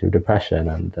going through depression,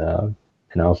 and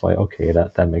I was like, okay,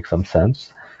 that makes some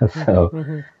sense.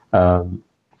 So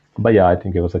but yeah, I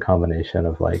think it was a combination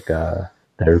of like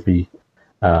therapy,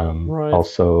 Right.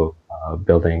 also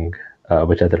building,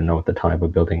 which I didn't know at the time,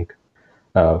 but building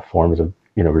forms of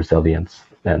resilience.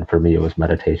 And for me, it was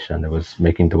meditation. It was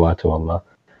making dua to Allah.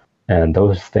 And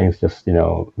those things just,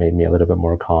 made me a little bit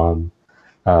more calm.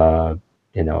 I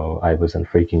wasn't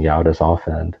freaking out as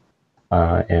often.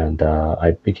 And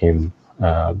I became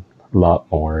a lot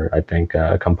more, I think,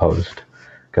 composed,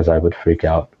 because I would freak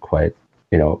out quite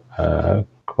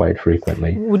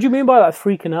frequently. What do you mean by that,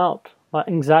 freaking out? Like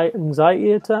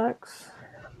anxiety attacks?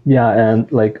 Yeah,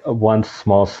 and like one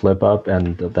small slip up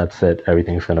and that's it.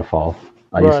 Everything's going to fall.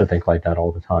 I used to think like that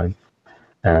all the time.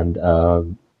 And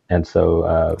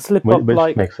so, slip up, which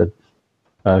like, makes it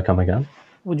come again.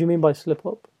 What do you mean by slip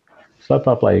up? Slip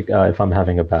up, like if I'm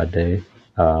having a bad day,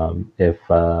 if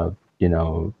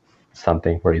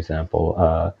something, for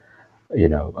example,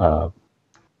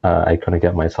 I couldn't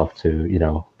get myself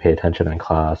to pay attention in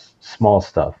class. Small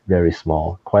stuff, very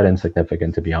small, quite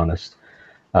insignificant, to be honest.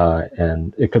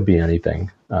 and it could be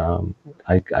anything.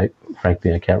 I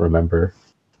frankly I can't remember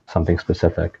something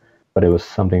specific, but it was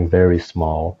something very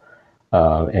small,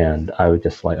 and I was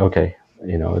just like, okay,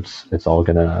 it's all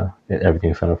gonna,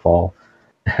 everything's gonna fall,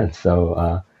 and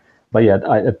so. But yeah,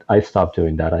 I stopped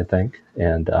doing that, I think,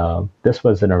 and this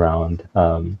was in around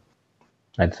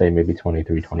I'd say maybe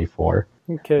 23, 24,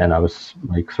 Okay. and I was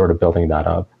like sort of building that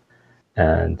up,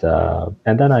 and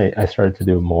then I started to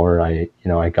do more. I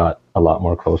got a lot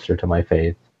more closer to my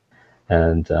faith,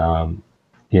 and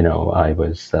I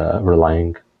was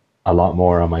relying a lot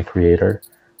more on my Creator,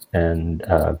 and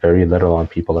very little on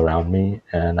people around me,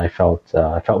 and I felt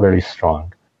very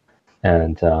strong.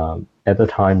 And at the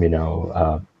time,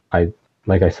 I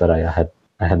like I said, I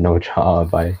had no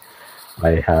job. I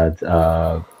had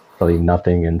really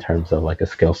nothing in terms of like a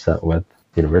skill set with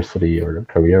university or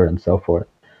career and so forth.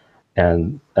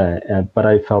 And but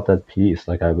I felt at peace.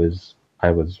 Like I was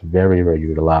very very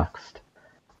relaxed,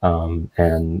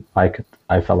 and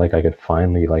I felt like I could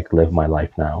finally like live my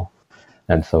life now.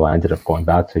 And so I ended up going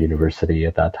back to university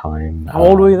at that time. How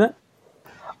old were you then?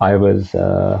 I was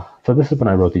so this is when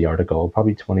I wrote the article,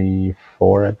 probably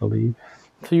 24, I believe.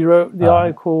 So you wrote the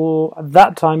article at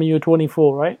that time and you were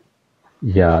 24, right?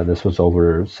 Yeah, this was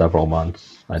over several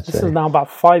months, I'd This say. is now about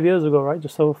 5 years ago, right?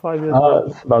 Just over 5 years ago.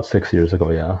 It's about 6 years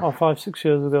ago, yeah, Oh, 5, 6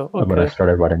 years ago. when I Okay.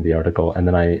 started writing the article. And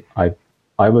then I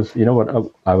was,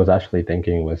 what I was actually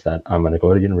thinking was that I'm going to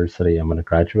go to university, I'm going to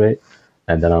graduate,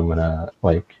 and then I'm going to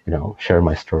like, share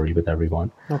my story with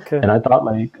everyone. Okay. And I thought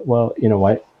like, well,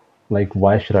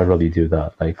 why should I really do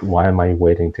that? Like, why am I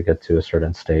waiting to get to a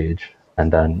certain stage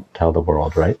and then tell the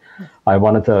world, right? I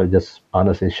wanted to just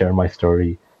honestly share my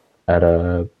story at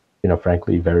a,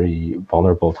 frankly, very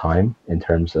vulnerable time in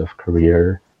terms of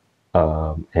career,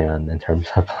 and in terms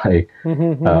of like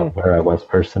where I was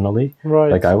personally.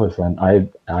 Right. Like I was when I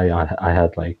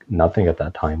had like nothing at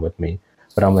that time with me,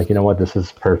 but I'm like, you know what, this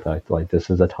is perfect. Like this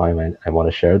is a time I want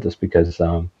to share this because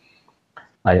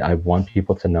I want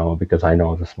people to know, because I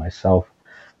know this myself,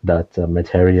 that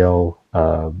material,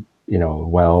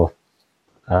 wealth,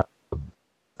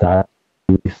 that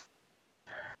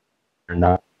or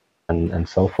not, and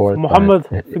so forth. But Muhammad,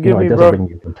 forgive it me, doesn't bro. bring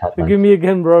you contentment. Forgive me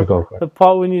again, So bro. go for it. The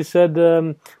part when you said,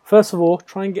 first of all,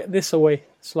 try and get this away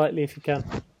slightly if you can.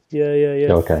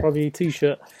 Yeah. Okay. From your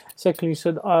t-shirt. Secondly, you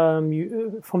said,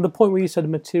 from the point where you said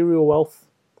material wealth,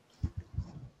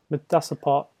 but that's the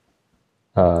part.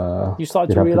 You started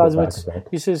You'd to have to go realize back a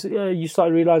bit. you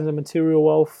started realizing that material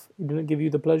wealth didn't give you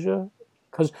the pleasure,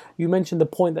 because you mentioned the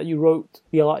point that you wrote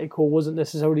the article wasn't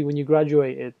necessarily when you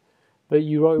graduated, but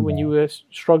you wrote it when you were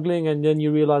struggling, and then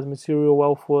you realized material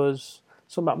wealth was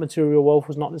something about material wealth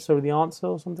was not necessarily the answer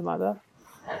or something like that.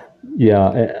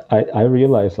 Yeah, I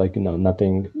realize like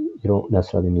nothing. You don't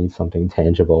necessarily need something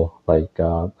tangible like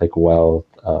wealth,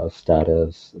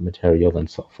 status, material, and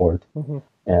so forth.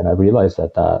 And I realized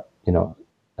that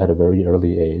at a very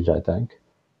early age, I think,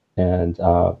 and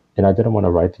I didn't want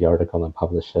to write the article and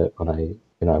publish it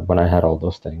when I had all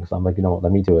those things. I'm like, what,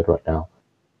 let me do it right now,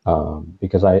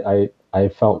 because I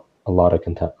felt a lot of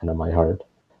contentment in my heart,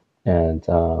 and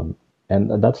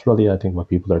that's really, I think, what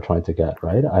people are trying to get,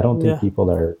 right? I don't think Yeah. people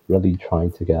are really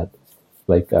trying to get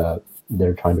like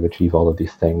they're trying to achieve all of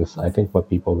these things. I think what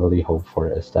people really hope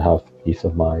for is to have peace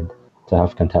of mind, to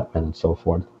have contentment, and so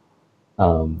forth.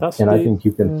 That's And I the think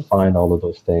you can find all of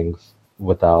those things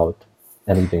without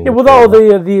anything Yeah, with all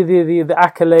material. the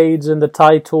accolades and the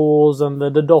titles and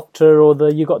the doctor or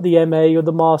you got the MA or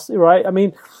the master, right? I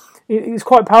mean, it's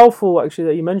quite powerful actually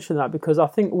that you mentioned that, because I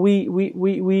think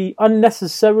we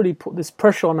unnecessarily put this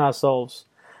pressure on ourselves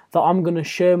that I'm going to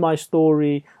share my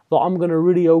story, that I'm going to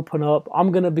really open up,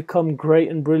 I'm going to become great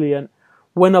and brilliant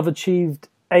when I've achieved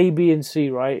A, B, and C,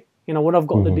 right? When I've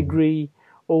got the degree,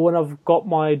 or when I've got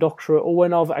my doctorate, or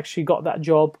when I've actually got that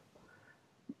job.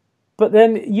 But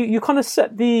then you kind of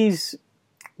set these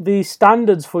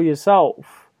standards for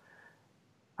yourself,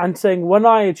 and saying, when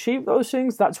I achieve those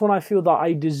things, that's when I feel that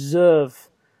I deserve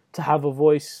to have a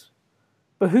voice.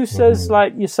 But who says,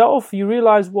 like yourself, you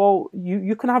realize, well,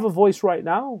 you can have a voice right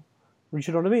now.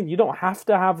 You know what I mean? You don't have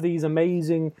to have these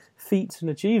amazing feats and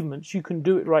achievements. You can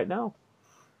do it right now.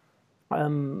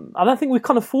 And I think we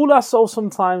kind of fool ourselves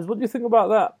sometimes. What do you think about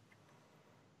that?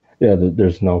 Yeah,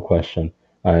 there's no question.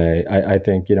 I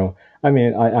think, I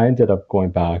mean, I ended up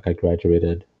going back. I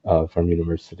graduated from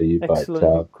university, but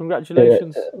Excellent.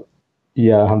 Congratulations.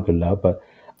 yeah, alhamdulillah. But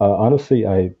honestly,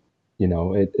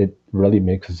 it really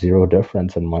makes zero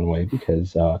difference in one way,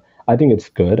 because I think it's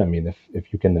good. I mean,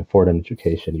 if you can afford an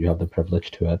education, you have the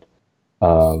privilege to it.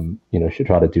 You should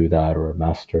try to do that, or a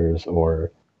master's,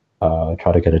 or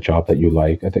try to get a job that you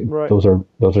like. I think Right. those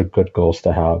are good goals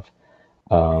to have.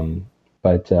 Um,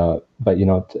 but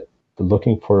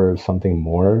looking for something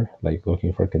more, like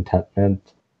looking for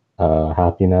contentment,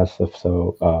 happiness, if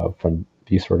so, from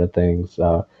these sort of things,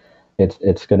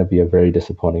 it's going to be a very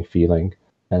disappointing feeling.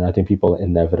 And I think people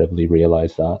inevitably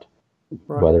realize that,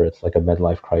 Right. whether it's like a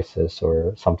midlife crisis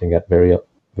or something at very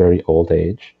old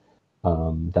age,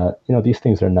 that these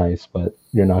things are nice, but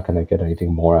you're not going to get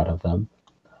anything more out of them.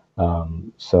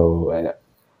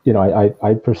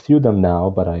 I pursue them now,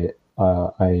 but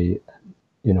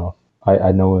you know,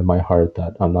 I know in my heart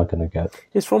that I'm not going to get.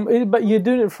 But you're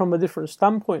doing it from a different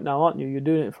standpoint now, aren't you? You're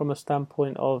doing it from a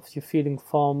standpoint of you're feeling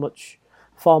far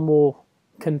more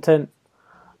content.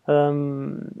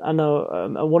 I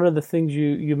know one of the things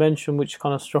you mentioned, which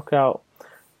kind of struck out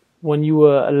when you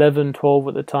were 11, 12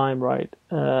 at the time, right?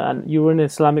 And you were in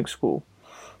Islamic school,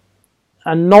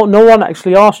 and no one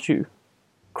actually asked you.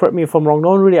 Correct me if I'm wrong. No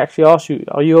one really actually asked you,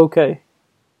 "Are you okay?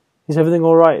 Is everything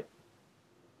all right?"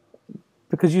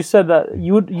 Because you said that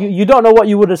you don't know what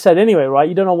you would have said anyway, right?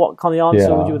 You don't know what kind of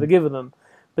answer you would have given them.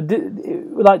 But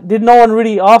did no one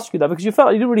really ask you that? Because you felt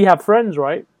like you didn't really have friends,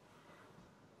 right?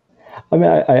 I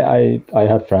mean, I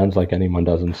had friends like anyone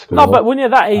does in school. No, but when you're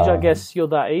that age, I guess you're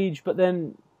that age. But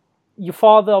then your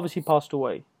father obviously passed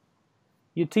away.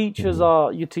 Your teachers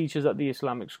are your teachers at the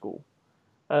Islamic school.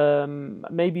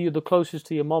 Maybe you're the closest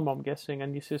to your mom, I'm guessing,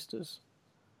 and your sisters.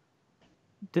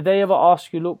 Did they ever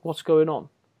ask you, "Look, what's going on"?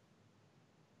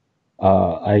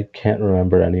 I can't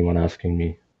remember anyone asking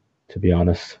me, to be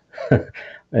honest,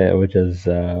 which is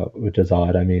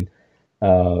odd. I mean,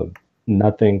 uh,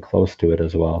 nothing close to it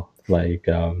as well. Like,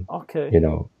 Okay.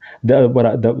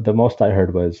 the most I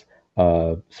heard was,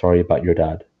 sorry about your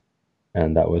dad,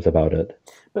 and that was about it.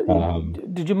 But Um,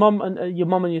 did your mum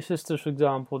and your sisters, for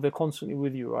example, they're constantly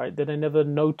with you, right? Did they never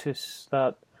notice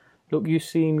that? Look,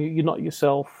 you're not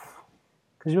yourself.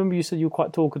 Because remember you said you were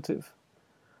quite talkative.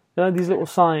 These little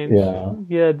signs. yeah,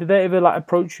 Yeah. Did they ever like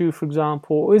approach you, for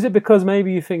example? Or is it because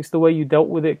maybe you think it's the way you dealt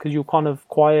with it because you're kind of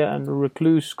quiet and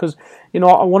recluse? Because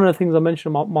one of the things I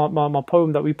mentioned in my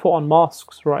poem that we put on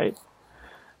masks, right?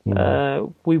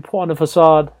 mhm, We put on a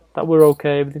facade that we're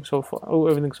okay, everything's so far, oh,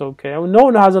 everything's okay. I mean, no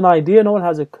one has an idea, no one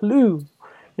has a clue,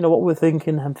 what we're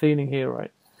thinking and feeling here,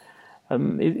 right?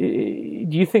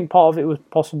 Do you think part of it was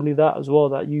possibly that as well,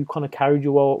 that you kind of carried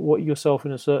yourself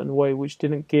in a certain way, which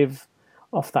didn't give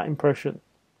off that impression?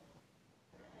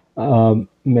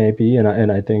 maybe,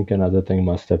 and I think another thing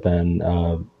must have been,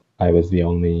 I was the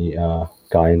only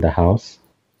guy in the house,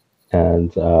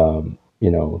 and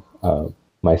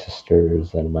my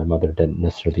sisters and my mother didn't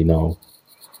necessarily know,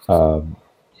 um,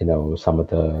 some of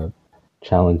the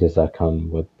challenges that come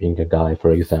with being a guy,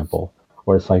 for example,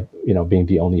 or it's like being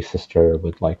the only sister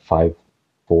with like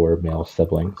four male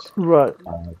siblings. Right.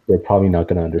 They're probably not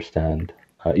going to understand,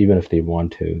 even if they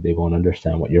want to, they won't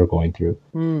understand what you're going through.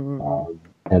 Mm-hmm.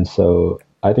 And so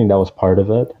I think that was part of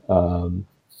it. Uh,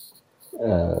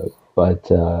 but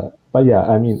yeah,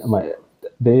 I mean,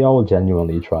 they all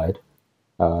genuinely tried.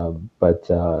 But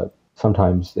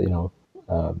sometimes,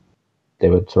 um, they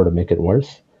would sort of make it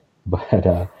worse. But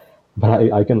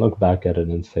I can look back at it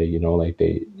and say, like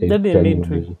they They didn't mean to.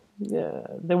 genuinely, Yeah,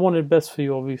 they wanted best for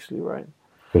you, obviously, right?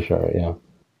 for sure, yeah.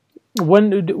 When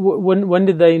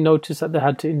did they notice that they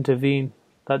had to intervene?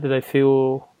 That did they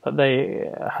feel that they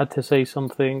had to say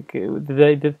something?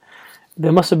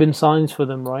 There must have been signs for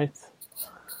them, right?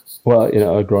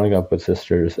 Well, growing up with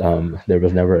sisters, there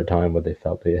was never a time where they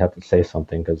felt they had to say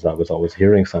something because I was always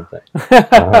hearing something.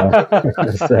 Uh,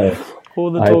 so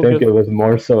All the I think talking. it was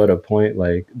more so at a point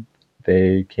like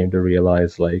they came to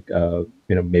realize like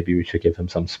maybe we should give him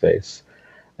some space,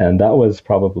 and that was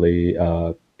probably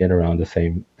in around the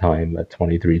same time at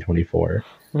 23, 24.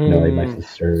 Like Hmm.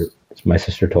 my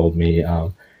sister told me,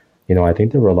 I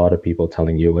think there were a lot of people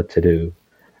telling you what to do,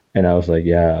 and I was like,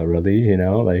 yeah, really,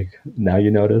 like now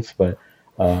you notice, but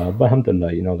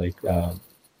alhamdulillah, like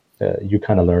you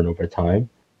kind of learn over time.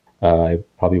 I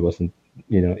probably wasn't,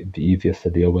 the easiest to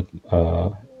deal with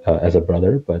as a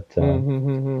brother,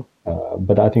 Hmm.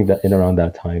 but I think that in around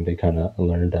that time they kind of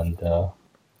learned, and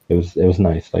it was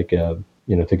nice, like to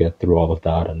get through all of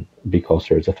that and be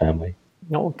closer as a family.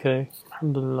 Okay,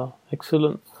 alhamdulillah,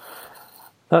 excellent.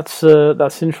 That's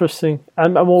interesting.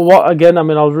 And well, what again? I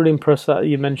mean, I was really impressed that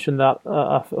you mentioned that.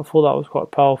 I thought that was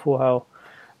quite powerful. How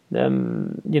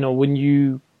when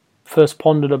you first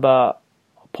pondered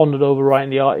over writing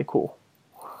the article,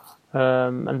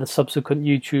 and the subsequent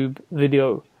YouTube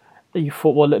video, you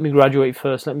thought, well, let me graduate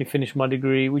first, let me finish my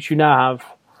degree, which you now have.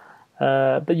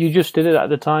 But you just did it at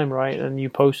the time, right? And you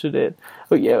posted it.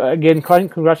 But yeah, again,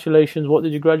 congratulations. What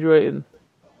did you graduate in?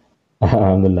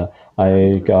 Alhamdulillah.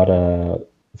 I got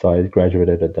so I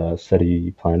graduated at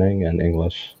city planning and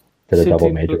English. Did a double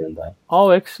City. major in that.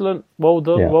 Oh, excellent. Well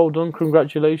done. Yeah. Well done.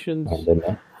 Congratulations.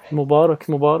 Alhamdulillah. Mubarak,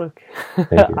 Mubarak.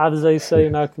 Thank you. As they say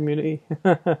in our community.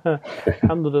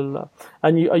 Alhamdulillah.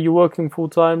 And are you working full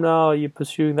time now? Are you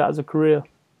pursuing that as a career?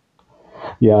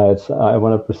 Yeah, I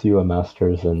want to pursue a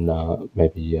master's in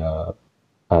maybe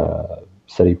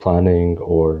city planning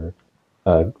or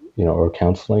or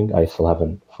counseling. I still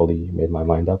haven't fully made my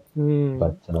mind up,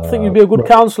 but I think you'd be a good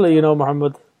counselor,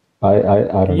 Muhammad. I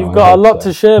don't know. You've got a lot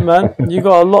to share, man. You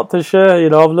got a lot to share.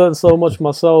 I've learned so much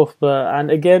myself.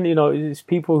 And again, it's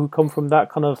people who come from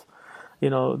that kind of,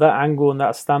 that angle and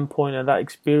that standpoint and that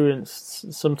experience.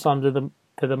 Sometimes they're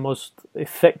the most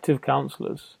effective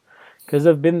counsellors because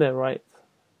they've been there, right?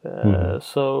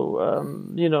 So,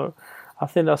 I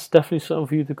think that's definitely something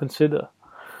for you to consider.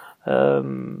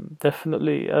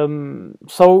 Definitely.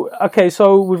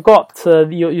 So we've got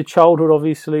your childhood,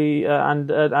 obviously, and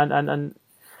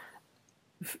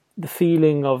the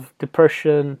feeling of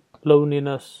depression,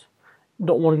 loneliness,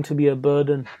 not wanting to be a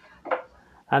burden,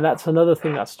 and that's another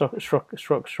thing that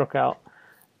struck out.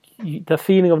 The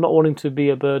feeling of not wanting to be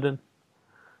a burden.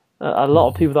 A lot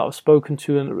of people that I've spoken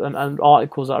to and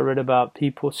articles that I read about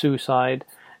people suicide,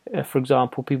 for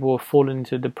example, people who are falling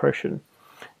into depression,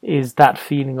 is that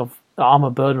feeling of I'm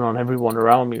a burden on everyone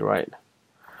around me, right?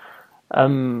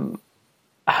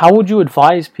 How would you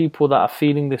advise people that are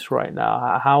feeling this right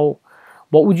now?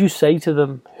 What would you say to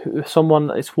them, if someone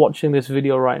that is watching this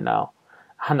video right now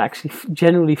and actually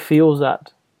genuinely feels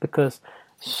that, because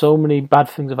so many bad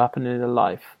things have happened in their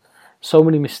life, so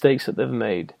many mistakes that they've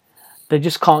made, they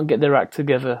just can't get their act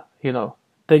together,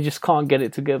 they just can't get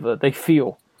it together, they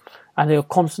feel, and they are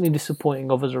constantly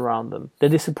disappointing others around them, they're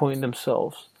disappointing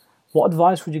themselves. What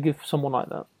advice would you give someone like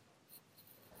that?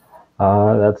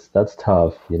 That's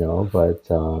tough,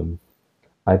 but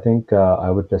I think I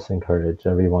would just encourage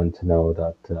everyone to know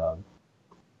that,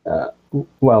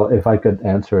 well, if I could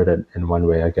answer it in one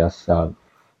way, I guess,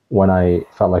 when I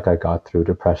felt like I got through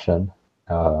depression,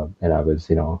 and I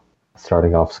was,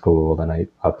 starting off school, and I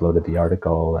uploaded the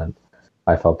article, and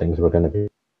I felt things were going to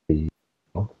be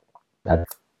bad.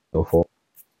 So forth.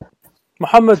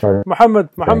 Muhammad, sorry,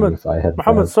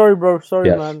 bro,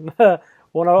 yes. Man.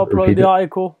 When I uploaded the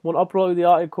article,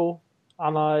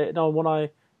 and when I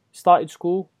started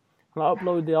school, and I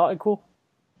uploaded the article.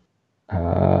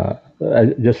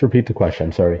 Just repeat the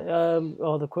question. Sorry.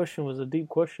 The question was a deep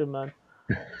question, man.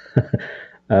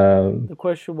 The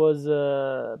question was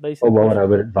basically. What would I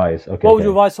would advise? Okay. What would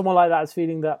you advise someone like that is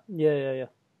feeling that? Yeah.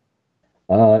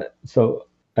 So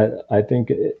I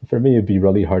think for me it'd be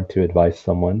really hard to advise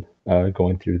someone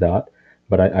going through that,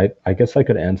 but I guess I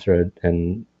could answer it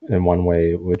in one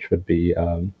way, which would be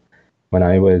when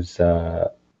I was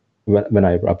when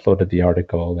I uploaded the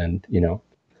article and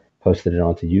posted it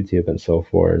onto YouTube and so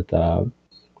forth.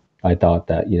 I thought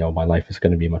that my life is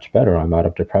going to be much better. I'm out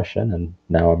of depression and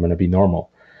now I'm going to be normal.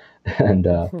 And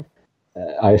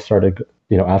I started,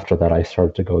 after that I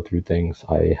started to go through things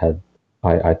I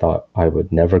thought I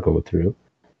would never go through.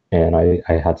 And I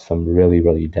had some really,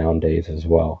 really down days as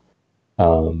well.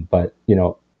 But,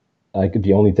 like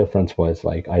the only difference was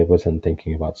like I wasn't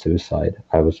thinking about suicide.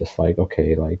 I was just like,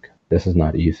 okay, like this is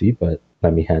not easy, but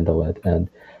let me handle it. And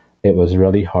it was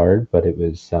really hard, but it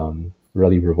was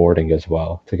really rewarding as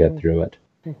well to get through it.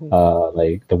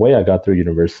 Like the way I got through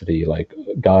university, like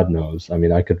God knows. I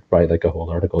mean, I could write like a whole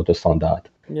article just on that.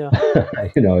 Yeah.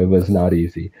 It was not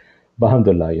easy. But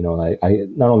alhamdulillah, I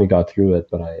not only got through it,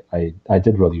 but I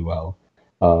did really well.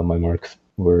 My marks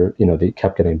were, they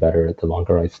kept getting better the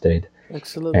longer I stayed.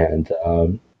 Excellent. And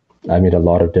I made a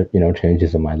lot of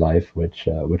changes in my life, which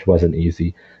wasn't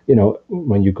easy.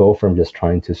 When you go from just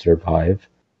trying to survive,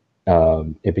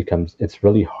 it's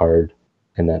really hard,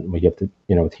 and then you have to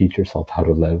teach yourself how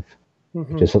to live,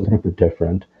 which is a little bit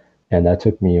different. And that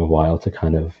took me a while to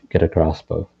kind of get a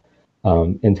grasp of.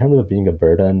 In terms of being a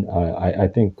burden, I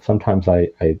think sometimes I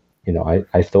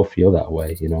still feel that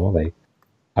way, like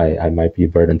I might be a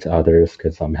burden to others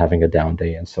because I'm having a down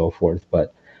day and so forth.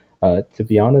 But to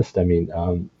be honest, I mean,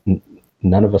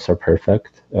 none of us are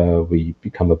perfect. We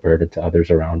become a burden to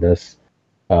others around us,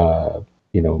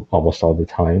 almost all the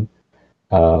time.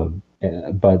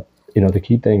 But the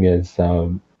key thing is, I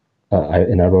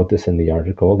wrote this in the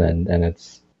article, and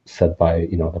it's said by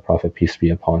the Prophet, peace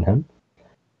be upon him,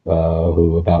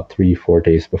 who about 3-4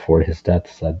 days before his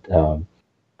death said,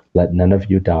 let none of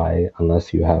you die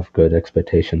unless you have good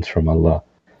expectations from Allah,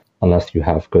 unless you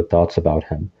have good thoughts about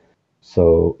him.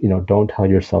 So, don't tell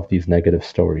yourself these negative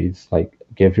stories. Like,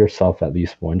 give yourself at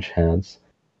least one chance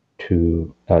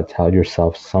to tell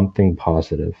yourself something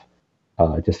positive.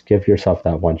 Just give yourself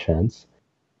that one chance.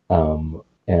 And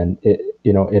That's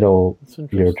your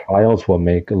interesting. trials will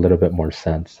make a little bit more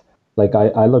sense. Like,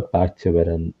 I look back to it,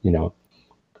 and,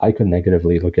 I could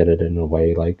negatively look at it in a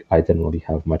way like I didn't really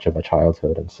have much of a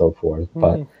childhood and so forth.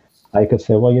 But Hmm. I could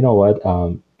say, well, you know what?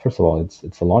 First of all,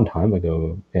 it's a long time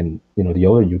ago, and the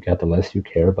older you get, the less you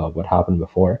care about what happened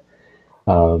before.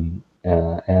 And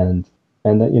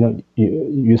then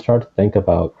you start to think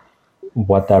about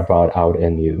what that brought out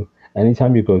in you.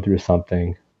 Anytime you go through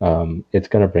something, it's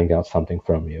gonna bring out something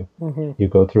from you. Hmm. You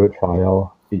go through a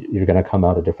trial, you're gonna come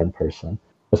out a different person,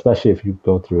 especially if you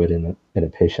go through it in a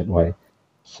patient way.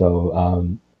 So,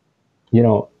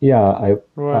 yeah,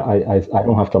 Right. I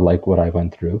don't have to like what I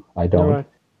went through. I All don't. right.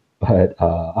 But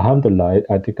alhamdulillah,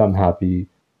 I think I'm happy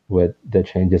with the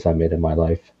changes I made in my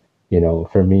life.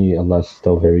 For me, Allah's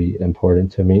still very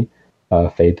important to me.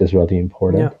 Faith is really Yeah.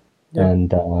 important, Yeah.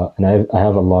 and I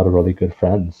have a lot of really good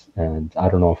friends, and I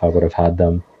don't know if I would have had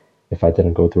them if I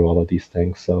didn't go through all of these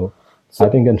things. So I So,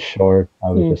 think, in short, I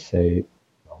would mm, just say,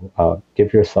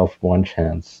 give yourself one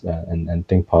chance, and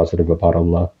think positive about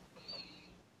Allah.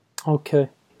 okay.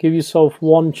 Give yourself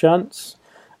one chance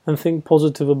and think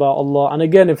positive about Allah. And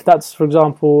again, if that's, for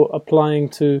example, applying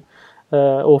to,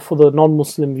 or for the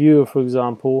non-Muslim viewer, for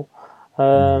example,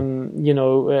 Mhm.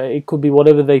 it could be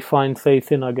whatever they find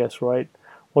faith in, I guess, right?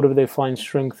 Whatever they find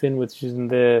strength in, which is in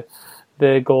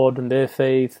their God and their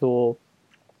faith, or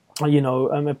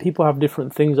people have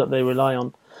different things that they rely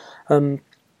on. Um,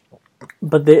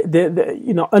 but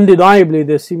undeniably,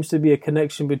 there seems to be a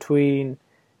connection between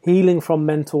healing from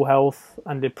mental health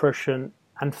and depression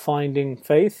and finding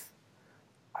faith.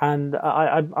 And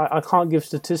I can't give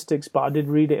statistics, but I did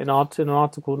read it in an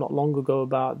article not long ago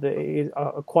about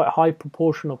a quite high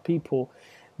proportion of people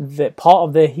that part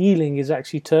of their healing is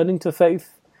actually turning to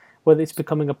faith, whether it's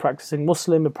becoming a practicing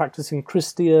Muslim, a practicing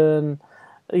Christian,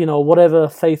 whatever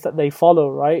faith that they follow,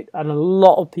 right? And a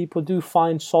lot of people do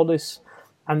find solace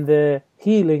and their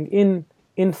healing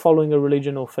in following a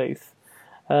religion or faith.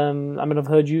 I've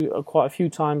heard you quite a few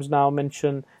times now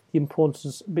mention the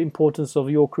importance of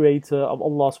your Creator, of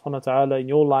Allah Subhanahu wa Taala in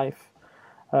your life.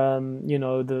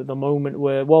 The moment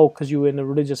where, well, because you were in a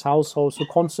religious household, so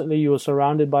constantly you were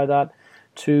surrounded by that,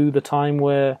 to the time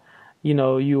where, you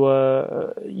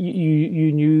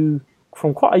knew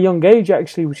from quite a young age,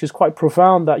 actually, which is quite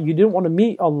profound, that you didn't want to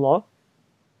meet Allah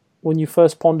when you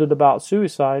first pondered about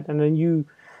suicide, and then you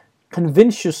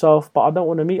convinced yourself, but I don't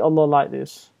want to meet Allah like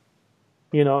this.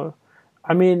 You know,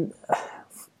 I mean,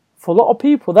 for a lot of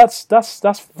people, that's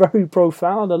very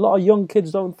profound. A lot of young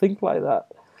kids don't think like that.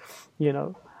 You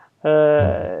know,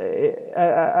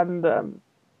 and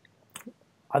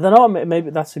I don't know. Maybe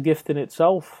that's a gift in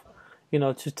itself.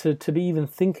 To be even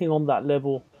thinking on that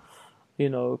level.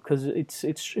 Because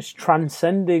it's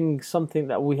transcending something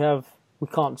that we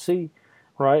can't see,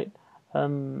 right?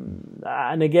 And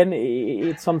again,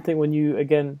 it's something when you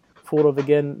again thought of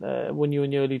again when you're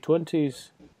in your early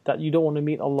 20s, that you don't want to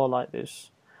meet Allah like this.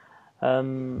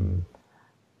 Um,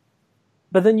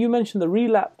 but then you mentioned the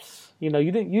relapse. You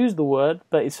didn't use the word,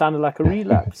 but it sounded like a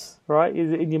relapse, right?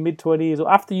 In your mid 20s, or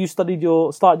after you started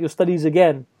your studies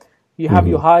again, you have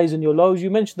your Mhm. highs and your lows.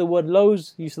 You mentioned the word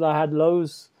lows. You said I had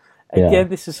lows. Yeah. Again,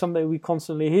 this is something we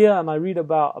constantly hear, and I read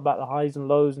about the highs and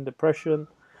lows and depression,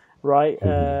 right?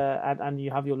 Mhm. And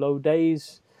you have your low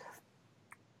days,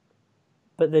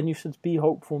 but then you should be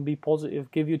hopeful and be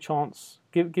positive. Give your chance.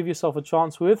 Give yourself a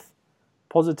chance with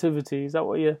positivity. Is that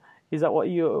what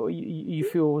you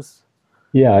feel was?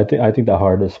 Yeah, I think the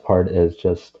hardest part is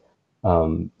just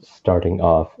starting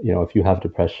off. If you have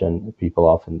depression, people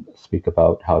often speak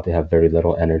about how they have very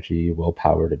little energy,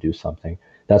 willpower to do something.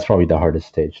 That's probably the hardest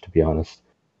stage, to be honest.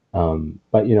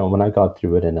 But when I got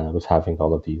through it and I was having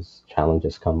all of these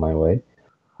challenges come my way,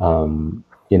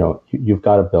 you've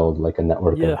got to build like a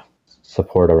network of Yeah.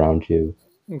 support around you.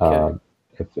 Okay. Uh,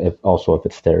 if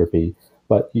it's therapy,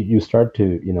 but you start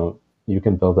to, you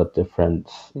can build up different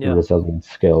Yeah. resilient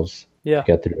skills to Yeah.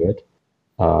 get through it.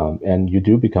 And you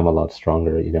do become a lot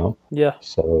stronger. Yeah.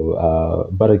 So,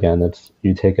 but again, it's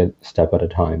you take a step at a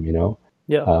time.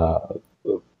 Yeah. Uh,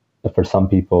 for some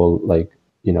people, like,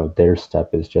 their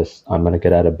step is just, I'm gonna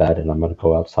get out of bed and I'm gonna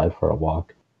go outside for a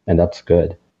walk, and that's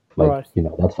good. Like, Right.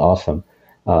 that's awesome.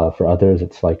 For others,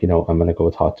 it's like, I'm gonna go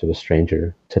talk to a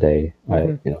stranger today,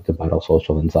 Hmm. to battle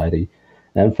social anxiety.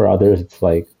 And for others, it's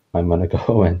like, I'm gonna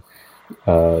go and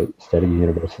study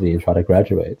university and try to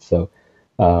graduate. So,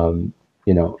 um,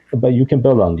 but you can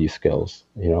build on these skills,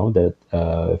 that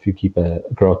if you keep a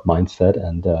growth mindset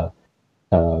and,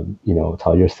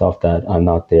 tell yourself that I'm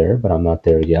not there, but I'm not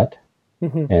there yet.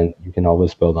 And you can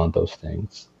always build on those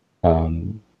things.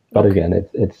 But again,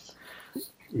 it's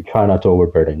you try not to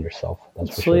overburden yourself.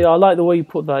 That's for sure. Yeah, I like the way you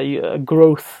put that, a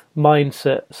growth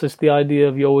mindset. So it's the idea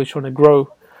of you're always trying to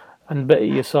grow and better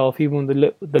yourself, even with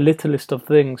the littlest of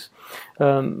things.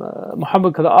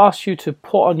 Muhammad, could I ask you to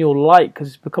put on your light because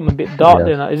it's become a bit dark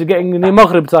there now? Is it getting near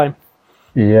Maghrib time?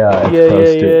 Yeah,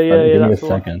 yeah. Give me a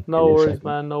second. No worries,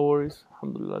 man. No worries.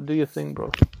 Alhamdulillah. Do your thing, bro.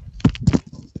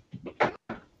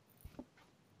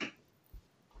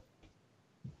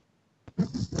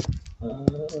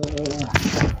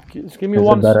 Just give me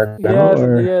one.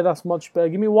 Yeah, that's much better.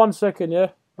 Give me 1 second, yeah?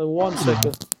 1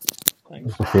 second.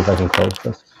 Thanks. Let's see if I can close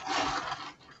this.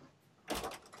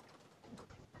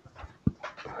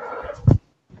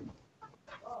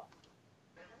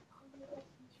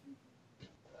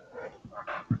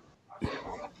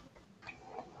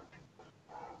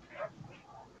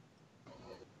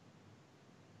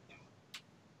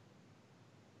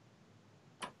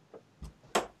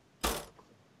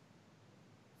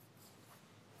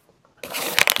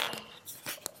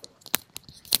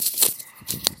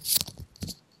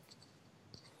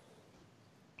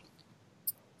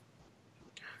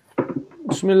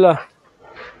 Bismillah.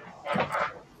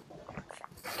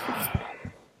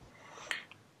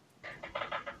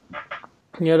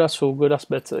 Yeah, that's all good. That's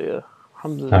better, yeah.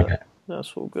 Alhamdulillah. Okay.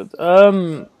 That's all good.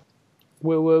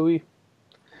 Where were we?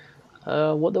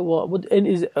 What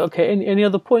is okay, any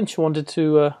other points you wanted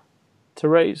to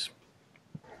raise?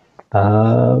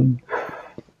 Top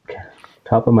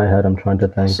of my head, I'm trying to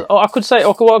think. So, I could say,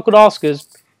 okay, what I could ask is,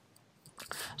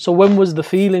 so when was the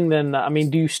feeling then? I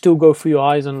mean, do you still go through your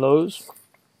highs and lows?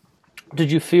 Did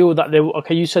you feel that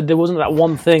you said there wasn't that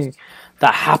one thing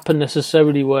that happened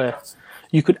necessarily where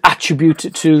you could attribute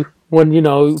it to when,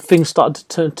 things started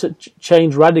to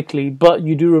change radically, but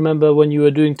you do remember when you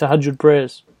were doing tahajjud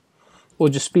prayers or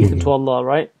just speaking to Allah,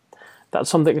 right? That's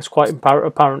something that's quite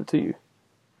apparent to you.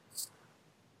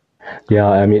 Yeah,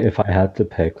 I mean, if I had to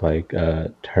pick like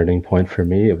a turning point for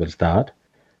me, it was that.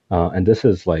 And this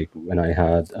is like when I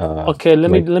had. Okay,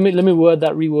 let me reword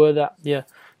that. Yeah.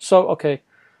 So okay.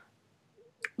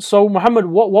 So Muhammad,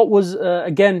 what was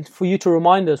again for you to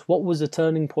remind us? What was the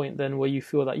turning point then, where you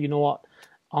feel that you know what,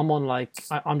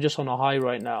 I'm just on a high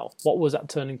right now? What was that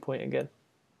turning point again?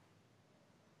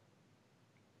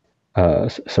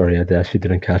 Sorry, I actually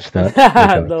didn't catch that.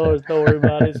 No, don't worry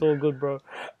about it. It's all good, bro.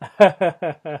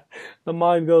 The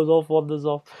mind goes off, wanders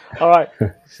off. All right.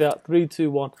 So 3, 2,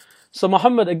 1. So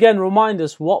Muhammad, again, remind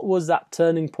us, what was that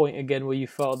turning point again where you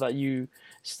felt that you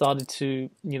started to,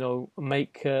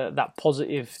 make that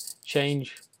positive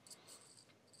change?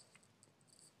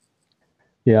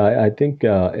 Yeah, I think,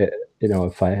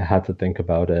 if I had to think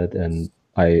about it and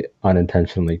I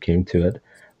unintentionally came to it,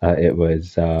 it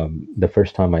was the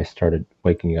first time I started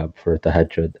waking up for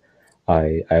tahajjud.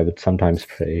 I would sometimes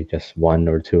pray just 1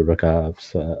 or 2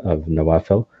 rak'ahs of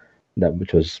nawafil,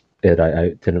 which was it. I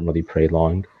didn't really pray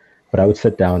long, but I would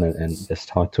sit down and just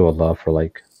talk to Allah for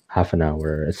like half an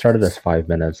hour. It started as 5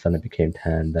 minutes, then it became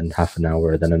 10, then half an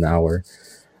hour, then an hour.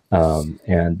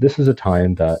 And this is a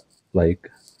time that,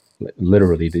 like,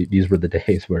 literally, these were the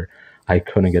days where I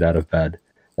couldn't get out of bed.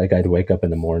 Like, I'd wake up in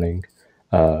the morning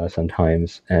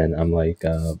sometimes, and I'm like,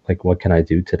 what can I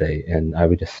do today? And I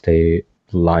would just stay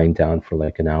lying down for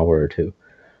like an hour or two.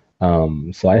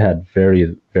 So I had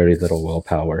very, very little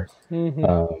willpower.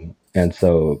 And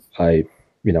so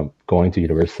going to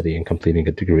university and completing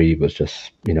a degree was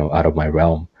just, out of my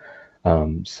realm.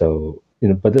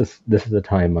 But this is the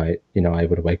time I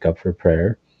would wake up for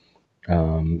prayer.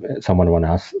 Someone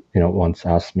once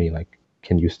asked me, like,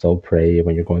 can you still pray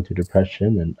when you're going through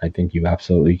depression? And I think you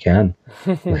absolutely can.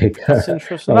 Like, that's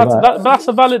interesting. That's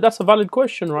a valid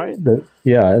question, right?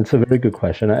 Yeah, it's a very good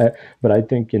question. But I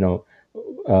think,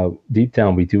 deep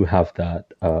down we do have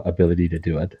that ability to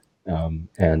do it.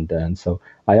 And so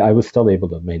I was still able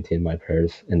to maintain my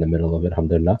prayers in the middle of it,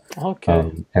 alhamdulillah.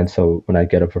 Okay. And so when I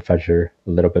get up for Fajr, a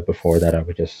little bit before that, I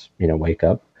would just, wake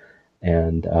up.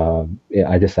 And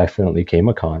I just accidentally came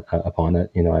upon it.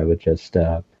 I would just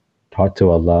talk to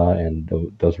Allah,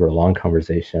 and those were long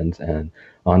conversations. And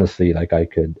honestly, like, I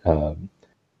could,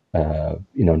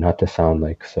 not to sound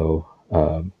like so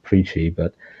preachy,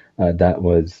 but that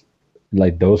was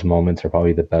like, those moments are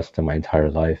probably the best in my entire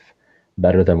life.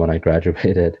 Better than when I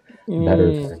graduated,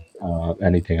 better than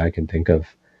anything I can think of.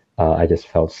 I just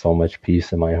felt so much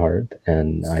peace in my heart,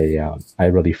 and I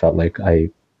really felt like I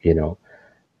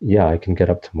can get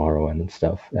up tomorrow and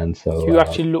stuff. And so you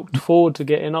actually looked forward to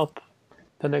getting up.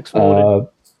 the next morning?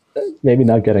 Maybe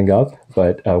not getting up,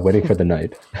 but waiting for the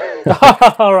night.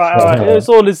 All right, all right. It's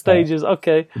all in stages.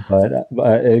 Okay.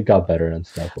 But it got better and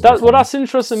stuff. That's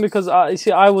interesting because you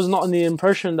see, I was not in the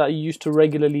impression that you used to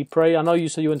regularly pray. I know you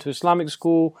said you went to Islamic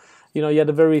school. You know, you had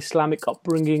a very Islamic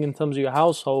upbringing in terms of your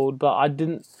household, but I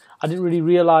didn't really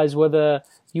realize whether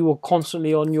you were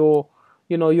constantly on your,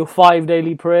 you know, your 5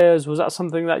 daily prayers. Was that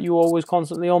something that you were always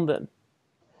constantly on then?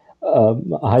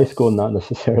 High school, not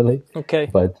necessarily. Okay.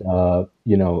 But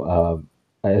you know,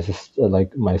 as just,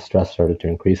 like my stress started to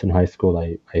increase in high school,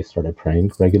 I started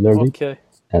praying regularly. Okay.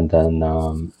 And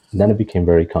then it became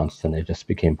very constant. It just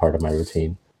became part of my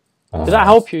routine. Did that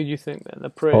help you? Do you think then the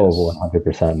prayers? Oh,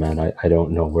 100%, man. I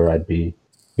don't know where I'd be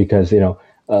because you know,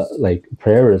 like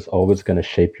prayer is always going to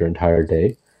shape your entire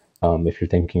day. If you're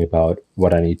thinking about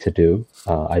what I need to do,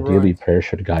 ideally prayer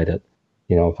should guide it.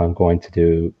 You know, if I'm going to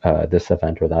do this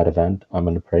event or that event, I'm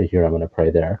going to pray here, I'm going to pray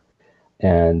there,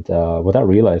 and without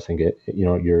realizing it, you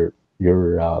know, you're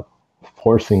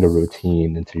forcing a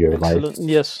routine into your life.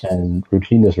 Yes. And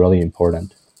routine is really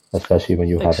important, especially when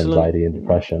you have anxiety and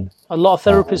depression. A lot of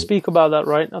therapists speak about that,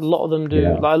 right? A lot of them do.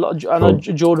 Yeah. Like I know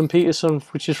Jordan Peterson,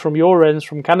 which is from your ends,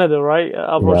 from Canada, right?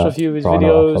 I've watched a few of his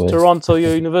videos. Toronto,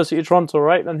 your University of Toronto,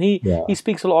 right? And he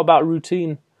speaks a lot about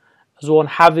routine as well, and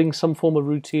having some form of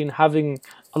routine, having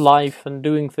a life and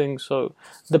doing things. So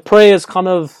the prayers kind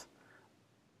of...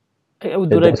 It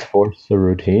does force a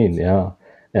routine, yeah.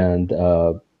 And,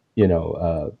 you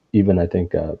know, even I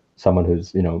think someone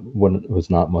who's, you know,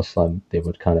 who's not Muslim, they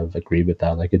would kind of agree with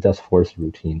that. Like, it does force a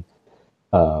routine.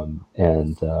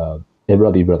 And it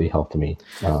really, really helped me.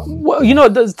 Well, you know,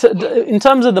 in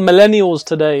terms of the millennials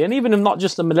today, and even if not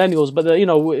just the millennials, but you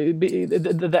know,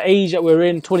 the age that we're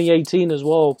in, 2018 as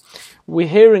well, we're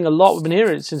hearing a lot. We've been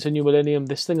hearing it since the new millennium.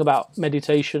 This thing about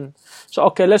meditation. So,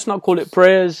 okay, let's not call it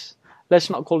prayers. Let's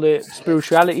not call it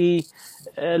spirituality.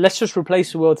 Let's just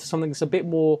replace the word to something that's a bit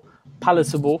more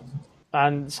palatable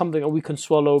and something that we can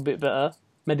swallow a bit better.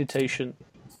 Meditation.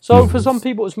 So for some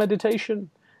people, it's meditation,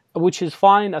 which is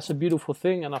fine. That's a beautiful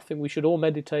thing, and I think we should all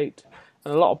meditate.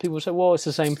 And a lot of people say, well, it's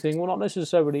the same thing. Well, not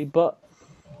necessarily, but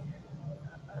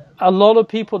a lot of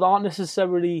people that aren't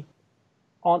necessarily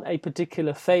on a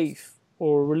particular faith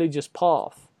or religious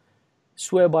path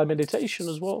swear by meditation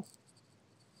as well.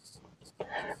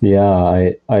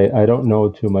 Yeah, I don't know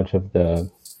too much of the,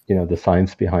 you know, the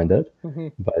science behind it,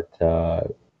 but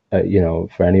you know,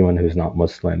 for anyone who's not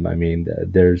Muslim, I mean,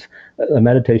 there's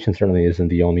meditation certainly isn't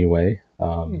the only way.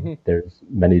 There's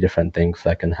many different things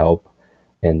that can help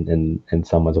in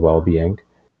someone's well-being.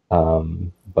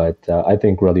 But I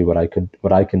think really what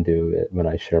I can do when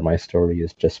I share my story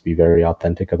is just be very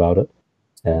authentic about it.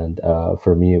 And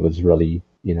for me, it was really,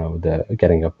 you know, the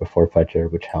getting up before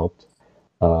Fajr, which helped.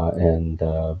 And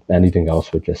anything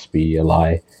else would just be a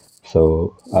lie.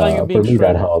 So for me,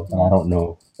 that helped. I don't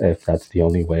know if that's the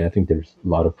only way. I think there's a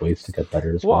lot of ways to get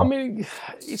better as well. Well, I mean,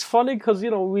 it's funny because,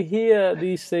 you know, we hear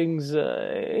these things,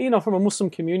 you know, from a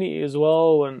Muslim community as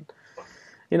well. And,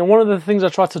 you know, one of the things I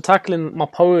try to tackle in my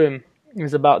poem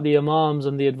is about the imams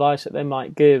and the advice that they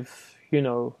might give, you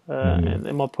know,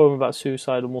 in my poem about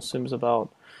suicidal Muslims,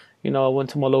 about, you know, I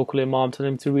went to my local imam,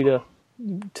 telling him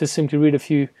to simply read a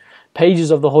few pages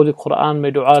of the Holy Quran,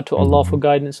 made dua to Allah for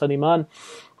guidance and iman.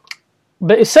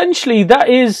 But essentially, that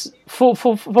is for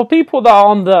people that are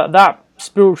on that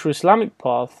spiritual Islamic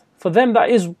path. For them, that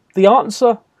is the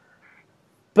answer.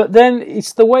 But then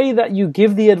it's the way that you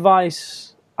give the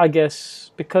advice, I guess,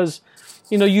 because,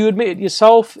 you know, you admit it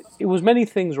yourself. It was many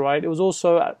things, right? It was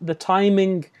also the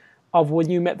timing of when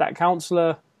you met that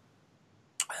counselor.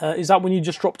 Is that when you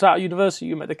just dropped out of university?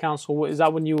 You met the counselor. Is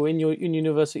that when you were in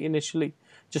university initially,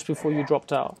 just before you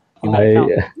dropped out? I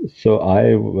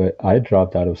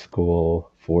dropped out of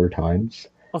school 4 times.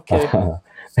 Okay.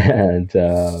 And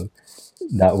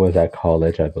that was at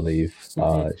college, I believe.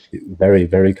 She, very,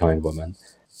 very kind woman.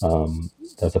 That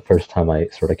was the first time I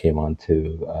sort of came on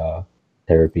to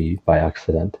therapy by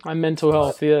accident. Mental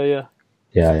health, yeah.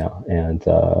 And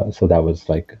so that was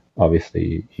like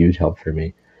obviously huge help for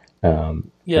me.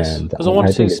 Yes, because I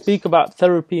wanted to speak about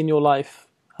therapy in your life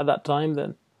at that time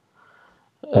then.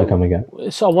 Come again?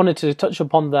 So I wanted to touch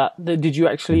upon that. Did you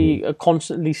actually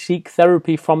constantly seek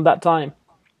therapy from that time?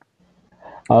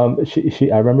 I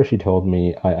remember she told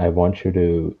me, I want you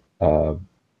to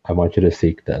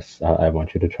seek this. I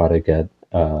want you to try to get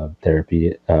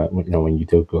therapy, you know, when you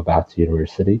do go back to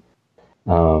university.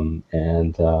 And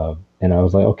I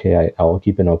was like, okay, I'll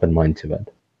keep an open mind to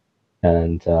it.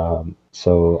 And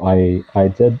so I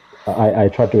did. I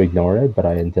tried to ignore it, but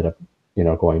I ended up, you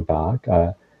know, going back.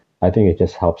 I think it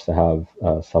just helps to have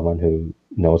someone who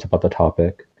knows about the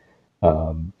topic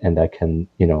and that can,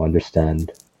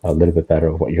 understand a little bit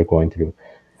better what you're going through.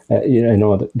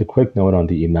 The quick note on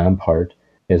the imam part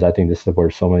is, I think this is where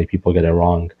so many people get it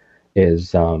wrong,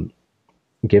 is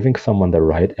giving someone the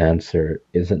right answer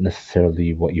isn't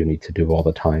necessarily what you need to do all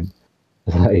the time.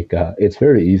 Like, it's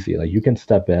very easy. Like, you can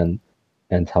step in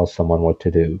and tell someone what to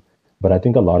do, but I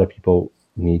think a lot of people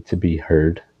need to be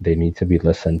heard. They need to be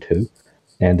listened to,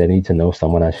 and they need to know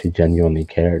someone actually genuinely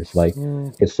cares. Like,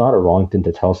 it's not a wrong thing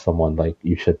to tell someone, like,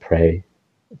 you should pray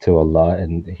to Allah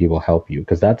and He will help you,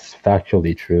 because that's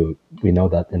factually true. We know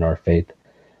that in our faith.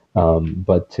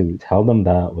 But to tell them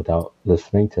that without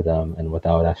listening to them and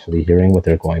without actually hearing what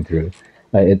they're going through,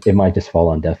 it might just fall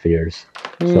on deaf ears.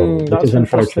 So, which is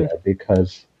unfortunate,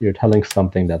 because you're telling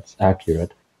something that's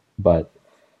accurate, but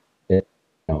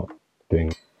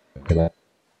doing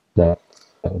that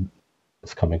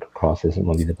is coming across isn't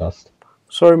really the best.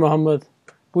 Sorry, Muhammad.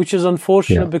 Which is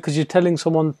unfortunate, because you're telling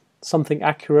someone something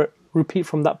accurate. Repeat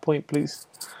from that point, please.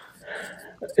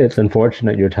 It's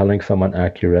unfortunate you're telling someone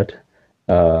accurate.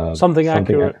 Something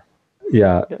accurate.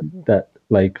 That,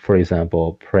 like, for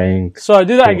example, praying. Sorry,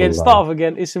 do that again. Start off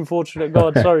again. It's unfortunate.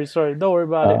 God, sorry. Don't worry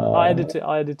about it.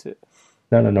 I edit it.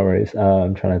 No worries.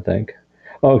 I'm trying to think.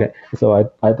 Okay,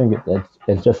 so I think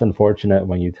it's just unfortunate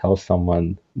when you tell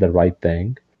someone the right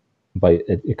thing, but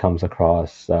it comes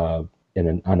across in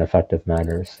an ineffective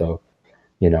manner. So,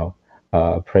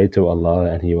 pray to Allah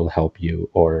and He will help you,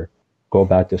 or go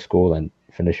back to school and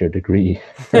finish your degree,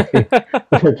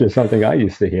 which is something I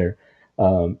used to hear.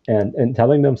 And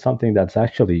telling them something that's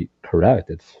actually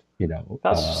correct. It's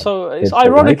it's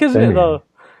ironic, right, isn't it? Though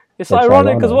it's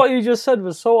ironic because what you just said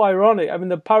was so ironic. I mean,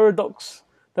 the paradox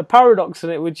in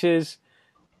it, which is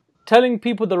telling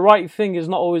people the right thing is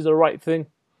not always the right thing.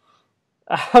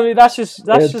 I mean, that's just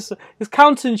it's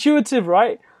counterintuitive,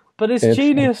 right? But it's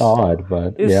genius. It's odd,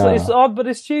 but it's odd, but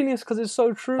it's genius because it's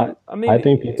so true. I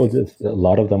think people a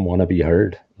lot of them want to be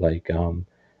heard, like, and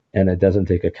it doesn't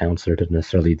take a counselor to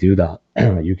necessarily do that.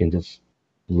 You can just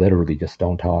literally just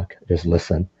don't talk, just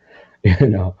listen.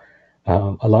 A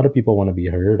lot of people want to be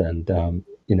heard, and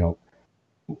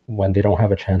when they don't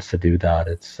have a chance to do that,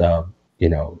 it's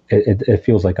it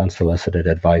feels like unsolicited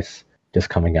advice just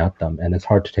coming at them, and it's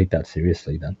hard to take that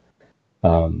seriously then.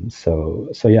 So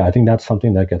yeah, I think that's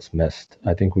something that gets missed.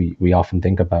 I think we often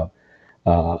think about,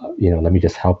 let me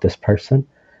just help this person,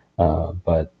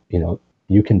 but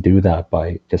you can do that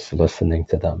by just listening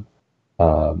to them,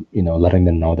 letting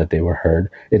them know that they were heard.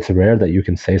 It's rare that you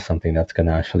can say something that's going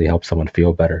to actually help someone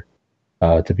feel better,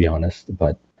 to be honest.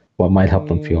 But what might help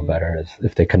them feel better is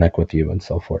if they connect with you and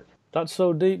so forth. That's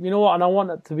so deep. You know what? And I want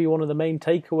that to be one of the main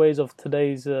takeaways of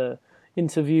today's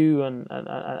interview and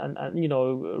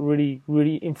really,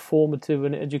 really informative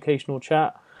and educational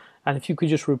chat. And if you could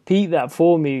just repeat that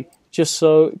for me, just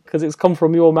so, because it's come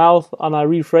from your mouth and I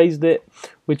rephrased it,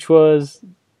 which was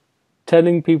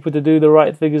telling people to do the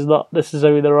right thing is not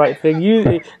necessarily the right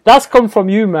thing. That's come from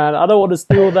you, man. I don't want to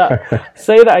steal that.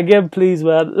 Say that again, please,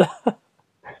 man.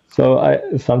 So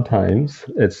sometimes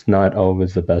it's not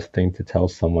always the best thing to tell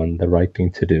someone the right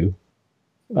thing to do.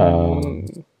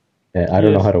 I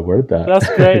don't know how to word that. That's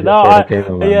great. No,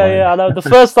 I know. The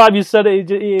first time you said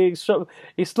it, it's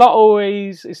not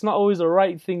always the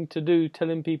right thing to do.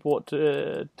 Telling people what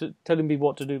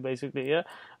to do, basically.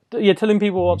 Yeah, telling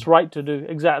people what's right to do.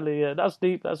 Exactly. Yeah, that's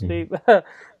deep. That's deep. But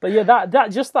yeah,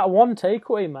 that just that one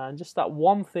takeaway, man. Just that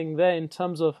one thing there in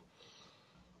terms of,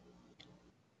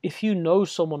 if you know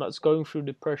someone that's going through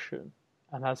depression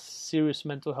and has serious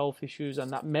mental health issues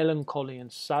and that melancholy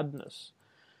and sadness,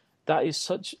 that is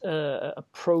such a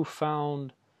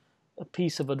profound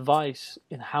piece of advice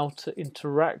in how to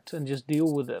interact and just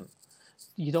deal with them.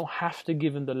 You don't have to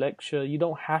give them the lecture. You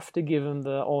don't have to give them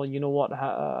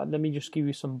let me just give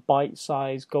you some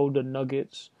bite-sized golden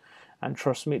nuggets. And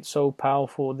trust me, it's so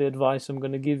powerful, the advice I'm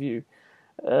going to give you.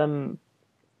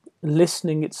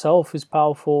 Listening itself is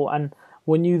powerful. And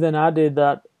when you then added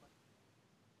that,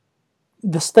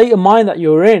 the state of mind that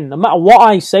you're in, no matter what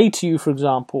I say to you, for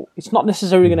example, it's not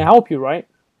necessarily going to help you, right?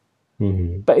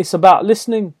 Mm-hmm. But it's about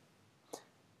listening.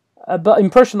 But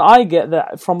impression I get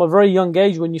that from a very young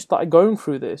age, when you started going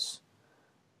through this,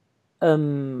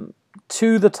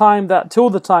 till the time,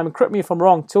 correct me if I'm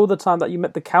wrong, till the time that you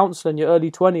met the counsellor in your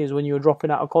early 20s when you were dropping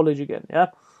out of college again, yeah?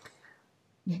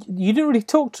 You didn't really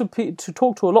talk to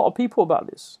a lot of people about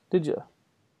this, did you?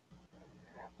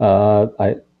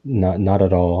 Not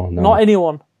at all. No. Not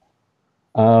anyone.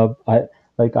 I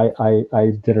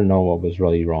didn't know what was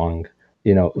really wrong.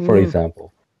 For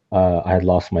example, I had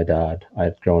lost my dad. I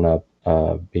had grown up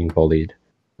being bullied,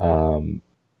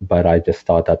 but I just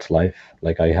thought that's life.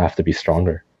 Like, I have to be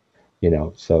stronger.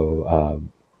 So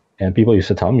and people used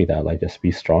to tell me that, like, just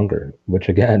be stronger, which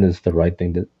again is the right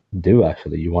thing to do.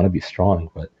 Actually, you want to be strong,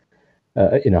 but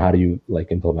how do you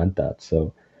like implement that?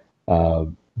 So,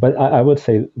 but I would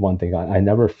say one thing: I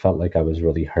never felt like I was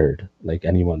really heard, like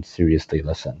anyone seriously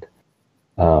listened.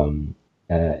 Um,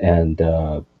 and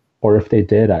or if they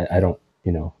did, I don't,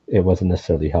 it wasn't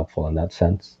necessarily helpful in that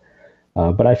sense.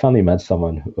 But I finally met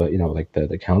someone who, like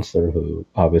the counselor who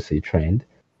obviously trained,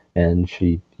 and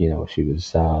she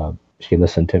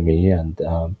listened to me, and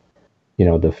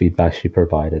the feedback she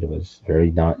provided was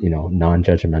very not,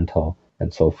 non-judgmental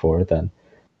and so forth, and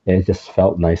it just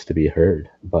felt nice to be heard.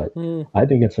 But Mm. I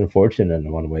think it's unfortunate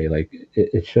in one way, like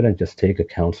it shouldn't just take a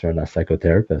counselor and a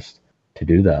psychotherapist to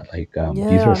do that. Like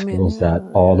these Yeah, are I mean, skills that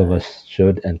yeah, all of yeah, us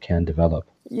should and can develop.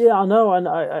 yeah. I know, and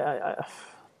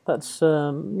that's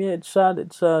yeah, it's sad.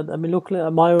 It's sad. I mean, looking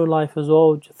at my own life as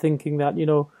well, just thinking that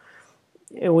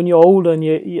when you're older and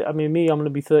I mean, me, I'm going to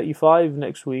be 35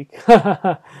 next week,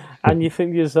 and you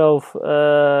think to yourself,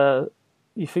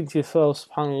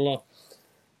 subhanallah,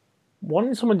 why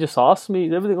didn't someone just ask me,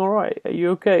 is everything all right? Are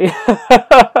you okay?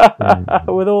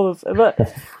 Mm. With all of, but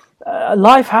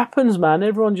life happens, man.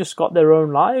 Everyone just got their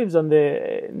own lives, and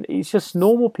it's just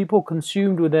normal people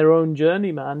consumed with their own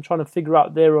journey, man, trying to figure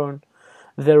out their own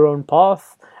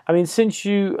path. I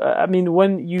mean,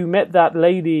 when you met that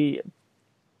lady,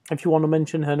 if you want to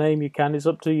mention her name, you can. It's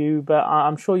up to you, but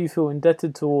I'm sure you feel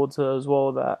indebted towards her as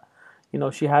well. That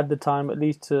she had the time at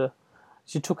least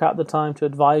she took out the time to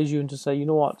advise you and to say, you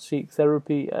know what, seek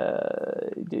therapy.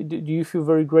 Do you feel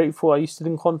very grateful? Are you still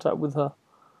in contact with her?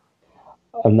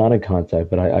 I'm not in contact,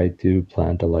 but I do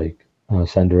plan to like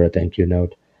send her a thank you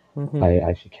note. Hmm. I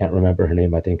actually can't remember her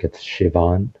name. I think it's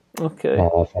Shivan, Okay,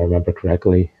 if I remember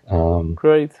correctly.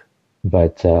 great.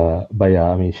 But yeah,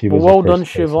 I mean, she Well, was the well done,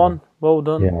 first person. Siobhan. Well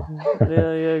done. Yeah,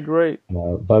 Yeah, yeah, great.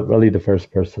 but really the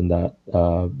first person that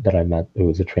I met who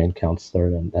was a trained counselor,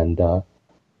 and that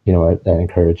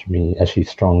encouraged me, as she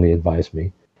strongly advised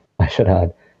me, I should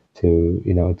add, to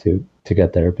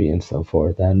get therapy and so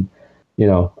forth. And you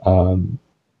know,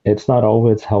 it's not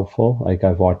always helpful. Like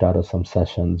I've walked out of some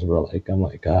sessions where I'm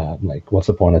like, what's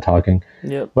the point of talking?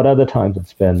 Yep. But other times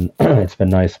it's been it's been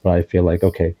nice. But I feel like,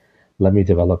 okay, let me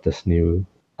develop this new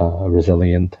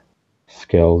resilient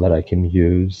skill that I can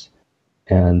use,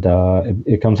 and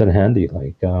it comes in handy.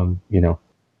 Like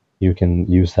you can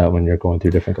use that when you're going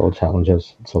through difficult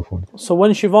challenges and so forth. So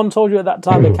when Siobhan told you at that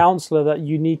time, the counselor, that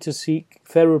you need to seek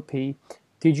therapy,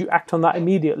 did you act on that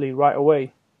immediately, right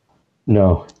away?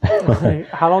 No,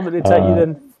 How long did it take you uh,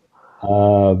 then?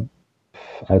 uh,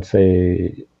 I'd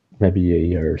say maybe a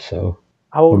year or so,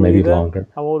 How or old were you maybe then? longer.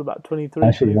 How old? About 23,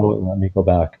 Actually, 24? let me go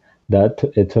back.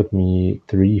 It took me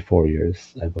 3, 4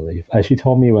 years, I believe. She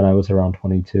told me when I was around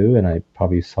 22, and I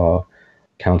probably saw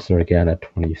counselor again at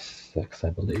 26, I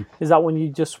believe. Is that when you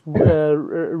just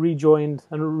rejoined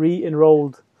and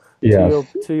re-enrolled Yes.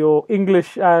 to your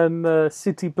English and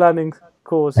city planning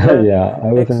course? Yeah, Yeah,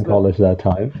 I was in excellent. college that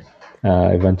time.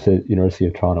 I went to University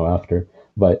of Toronto after,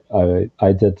 but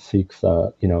I did seek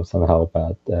some help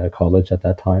at college at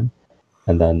that time,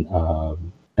 and then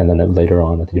later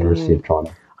on at the University Mm. of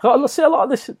Toronto. See, a lot of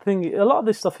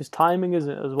this stuff is timing,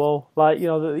 isn't it, as well? Like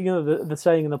the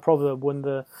saying in the proverb, when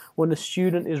the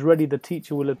student is ready, the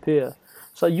teacher will appear.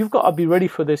 So you've got to be ready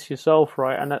for this yourself,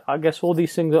 right? And I guess all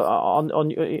these things are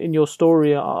on in your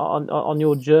story, on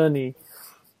your journey.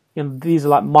 These are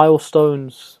like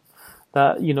milestones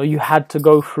that you had to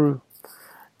go through,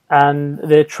 and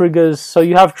they're triggers. So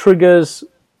you have triggers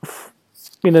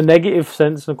in a negative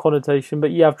sense and connotation,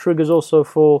 but you have triggers also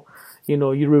for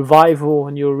your revival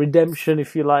and your redemption,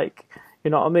 if you like. You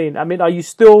know what I mean? I mean, are you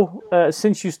still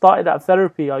since you started that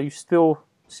therapy? Are you still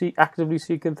actively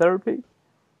seeking therapy?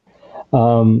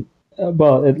 Um,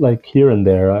 well, like here and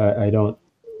there, I don't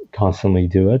constantly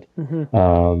do it.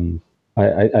 Hmm.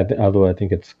 Although I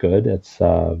think it's good,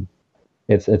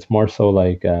 it's more so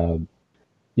like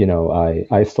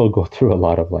I still go through a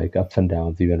lot of like ups and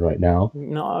downs even right now.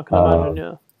 No, I can imagine. Um,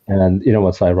 Yeah. and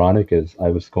what's ironic is I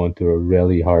was going through a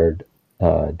really hard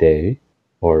day,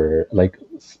 or like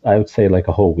I would say like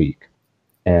a whole week,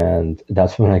 and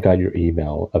that's when I got your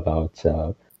email about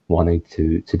wanting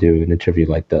to do an interview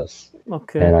like this.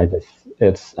 Okay. And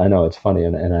I know it's funny,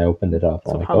 and I opened it up.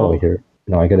 I'm like, oh, Subhanallah. here,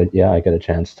 I get a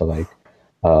chance to like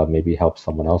maybe help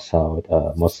someone else out,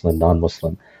 Muslim,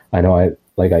 non-Muslim.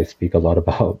 I speak a lot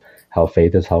about how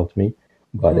faith has helped me,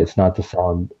 but Hmm. it's not to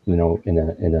sound, in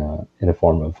a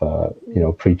form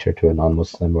of preacher to a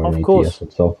non-Muslim or an Of atheist course.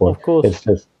 and so forth. Of course. It's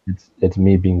just it's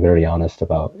me being very honest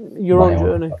about Your my own own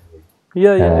journey. recovery,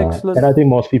 Yeah. Yeah. Excellent. and I think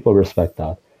most people respect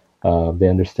that. They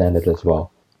understand it as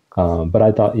well. But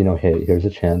I thought, hey, here's a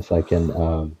chance I can,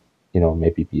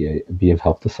 maybe be of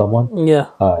help to someone. Yeah.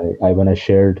 When I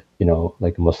shared,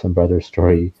 like a Muslim brother's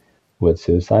story with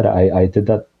suicide, I did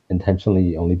that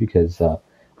intentionally only because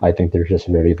I think there's just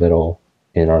very little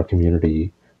in our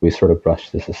community. We sort of brush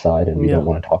this aside and we Yeah. don't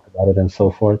want to talk about it and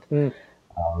so forth. Mm.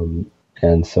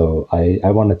 And so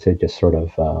I wanted to just sort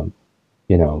of,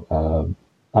 you know, um,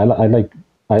 I like,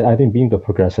 I think being a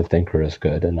progressive thinker is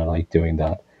good, and I like doing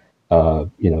that.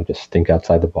 Just think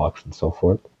outside the box and so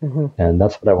forth. Hmm. And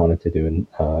that's what I wanted to do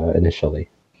initially.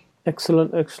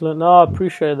 Excellent, excellent. No, I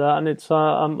appreciate that, and it's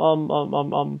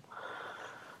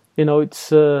you know,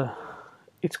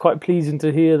 it's quite pleasing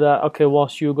to hear that. Okay,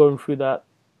 whilst you're going through that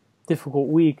difficult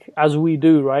week, as we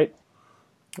do, right?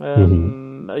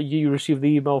 Hmm. You received the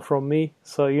email from me,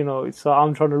 so it's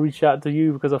I'm trying to reach out to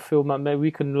you because I feel that maybe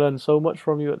we can learn so much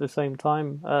from you at the same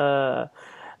time.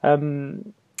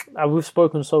 Um, we've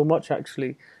spoken so much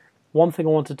actually. One thing I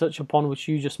want to touch upon, which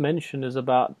you just mentioned, is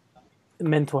about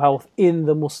mental health in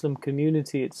the Muslim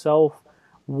community itself.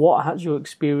 What has your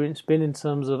experience been in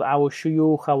terms of our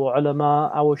shuyukh, our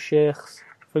ulama, our sheikhs,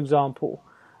 for example?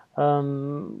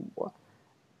 Um,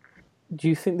 do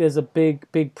you think there's a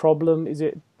big problem? Is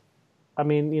it? I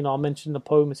mean, I mentioned the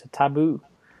poem. It's a taboo.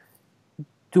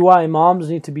 Do our imams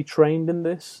need to be trained in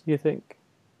this? Do you think?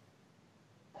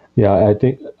 Yeah, I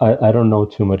think I don't know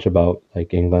too much about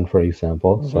like England, for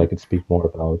example, so Hmm. I could speak more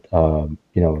about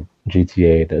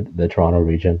GTA, the Toronto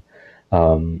region.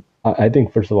 I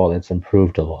think first of all, it's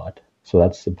improved a lot, so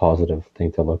that's a positive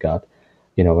thing to look at.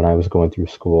 When I was going through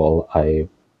school, I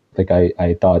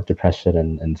thought depression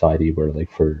and anxiety were like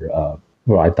for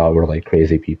well, I thought were like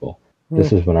crazy people.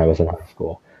 This Mm. is when I was in high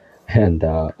school, and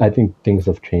I think things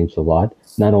have changed a lot,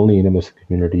 not only in the Muslim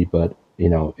community, but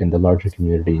in the larger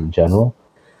community in general.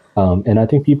 And I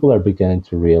think people are beginning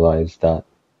to realize that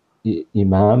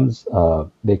imams,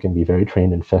 they can be very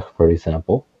trained in fiqh, for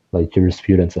example, like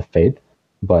jurisprudence of faith,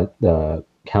 but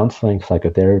counseling,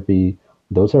 psychotherapy,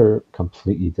 those are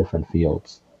completely different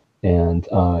fields. And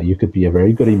you could be a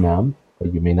very good imam,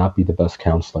 but you may not be the best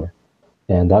counselor.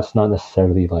 And that's not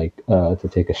necessarily like to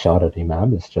take a shot at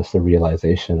imam. It's just a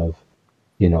realization of,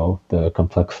 the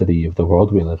complexity of the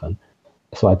world we live in.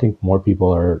 So I think more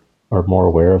people are more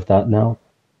aware of that now,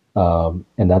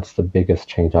 and that's the biggest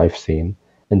change I've seen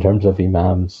in terms of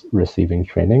imams receiving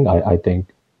training. I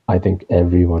think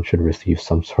everyone should receive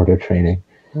some sort of training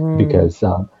Mm. because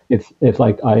it's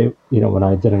like when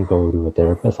I didn't go to a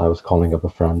therapist, I was calling up a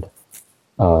friend,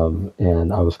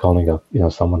 and I was calling up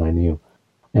someone I knew,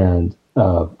 and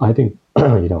I think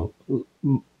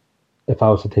if I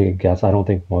was to take a guess, I don't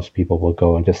think most people will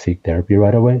go and just seek therapy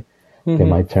right away. They Hmm.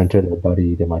 might turn to their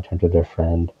buddy, they might turn to their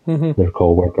friend, Hmm. their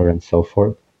coworker, and so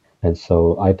forth. And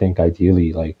so I think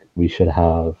ideally, like we should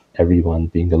have everyone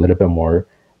being a little bit more,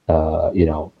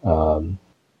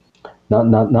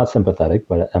 not sympathetic,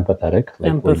 but empathetic,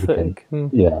 like where you can, Empathetic. Mm.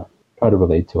 yeah, try to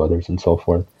relate to others and so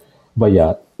forth. But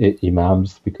yeah,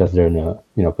 imams, because they're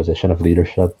in a position of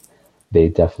leadership, they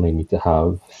definitely need to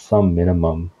have some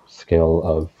minimum skill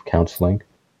of counseling,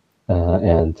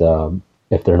 and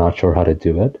if they're not sure how to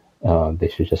do it, they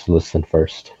should just listen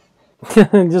first.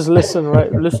 Just listen,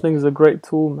 right? Listening is a great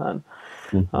tool, man.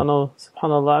 I Mhm. know,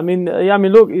 subhanallah. I mean, yeah, I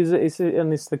mean, look,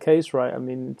 and it's the case, right? I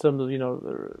mean, in terms of,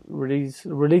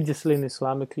 religiously and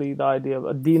Islamically, the idea of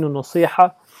ad-deen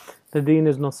nasiha, the deen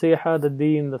is nasiha, the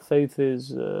deen, the faith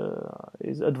is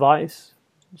advice,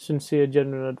 sincere,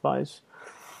 genuine advice.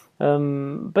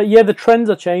 But yeah, the trends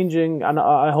are changing, and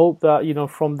I hope that,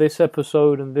 from this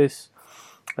episode and this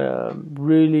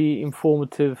really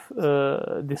informative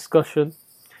discussion,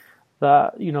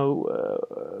 that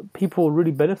people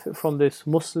really benefit from this.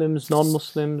 Muslims,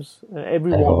 non-Muslims, I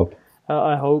everyone. hope.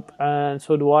 I hope, and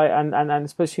so do I, and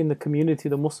especially in the community,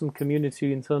 the Muslim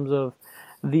community, in terms of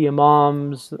the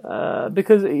imams,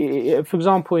 because, for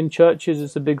example, in churches,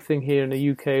 it's a big thing here in the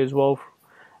UK as well.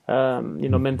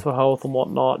 Mhm. Mental health and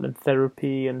whatnot, and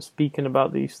therapy, and speaking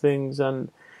about these things, and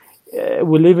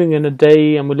we're living in a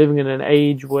day, and we're living in an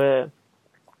age where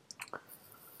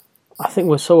I think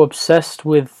we're so obsessed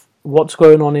with what's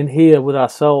going on in here with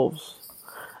ourselves,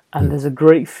 and there's a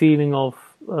great feeling of,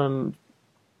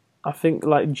 I think,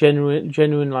 like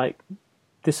genuine like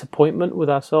disappointment with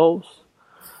ourselves.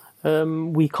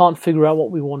 We can't figure out what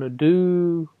we want to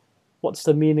do. What's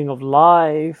the meaning of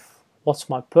life? What's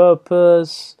my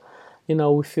purpose?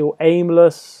 We feel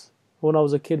aimless. When I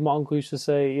was a kid, my uncle used to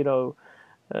say,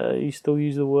 you still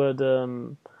use the word,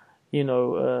 you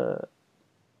know,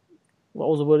 what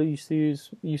was the word he used to use?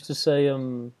 He used to say,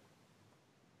 oh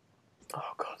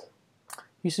God,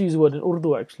 used to use the word in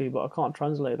Urdu actually, but I can't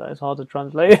translate that. It's hard to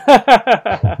translate.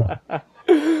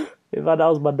 In fact, that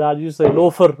was my dad. He used to say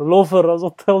loafer. Loafer. I was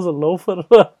like, that was a loafer.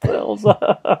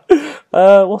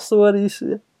 What's the word he used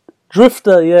to say?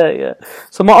 Drifter, yeah.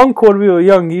 So my uncle, when we were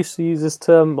young, he used to use this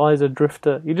term, "I was a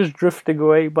drifter." You're just drifting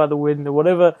away by the wind, or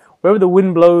wherever the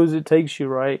wind blows, it takes you,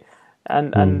 right?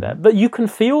 But you can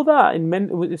feel that in men,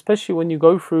 especially when you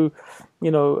go through,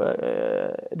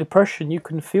 depression. You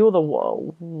can feel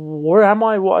where am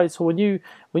I? So when you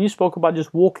spoke about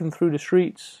just walking through the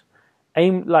streets,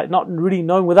 like not really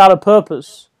knowing, without a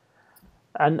purpose,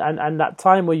 and that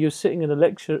time where you're sitting in a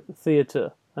lecture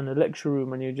theatre and a lecture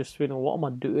room, and you're just feeling, what am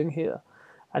I doing here?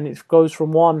 And it goes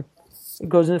from one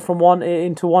ear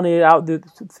into one ear, out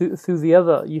through the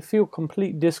other. You feel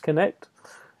complete disconnect.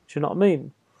 Do you know what I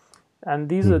mean? And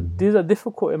these are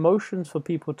difficult emotions for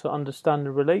people to understand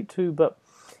and relate to. But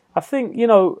I think,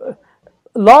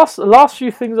 last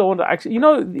few things I want to actually,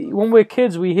 when we're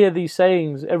kids, we hear these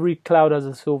sayings: every cloud has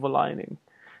a silver lining.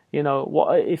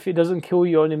 What if it doesn't kill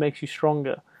you, it only makes you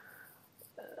stronger.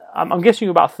 I'm guessing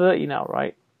you're about 30 now,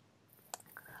 right?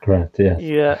 Correct. Yes.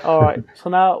 Yeah. All right. So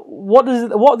now, what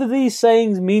do these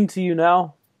sayings mean to you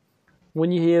now,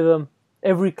 when you hear them?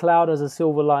 Every cloud has a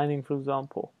silver lining, for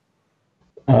example.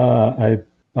 I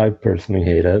personally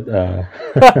hate it. Bad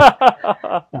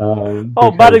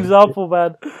example,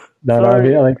 man. No, I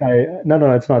mean,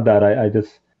 no, it's not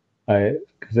that.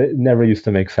 Because it never used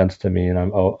to make sense to me, and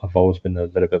I've always been a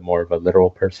little bit more of a literal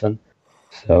person.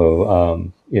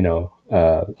 So,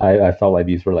 I felt like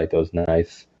these were like those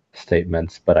nice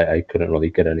statements, but I couldn't really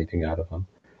get anything out of them.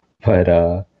 But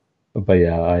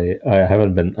yeah, I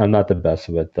haven't been. I'm not the best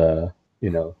with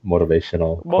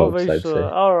motivational quotes, I'd say.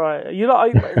 All right.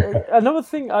 Another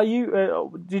thing.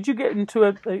 Did you get into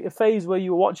a phase where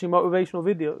you were watching motivational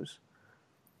videos?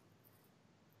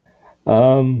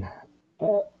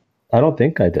 I don't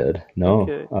think I did. No.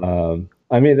 Okay.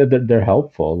 I mean, they're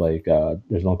helpful. Like,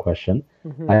 there's no question.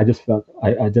 Mm-hmm. I just felt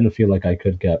I didn't feel like I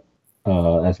could get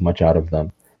as much out of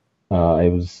them. I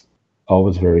was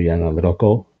always very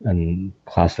analytical and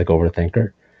classic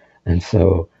overthinker, and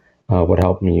so what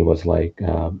helped me was like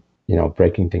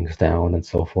breaking things down and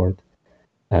so forth.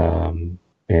 And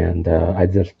I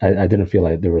didn't feel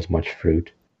like there was much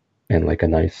fruit in like a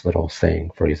nice little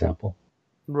saying, for example.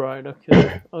 Right.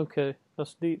 Okay. Okay.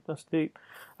 That's deep. That's deep.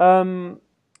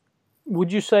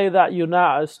 Would you say that you're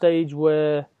now at a stage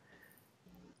where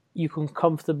you can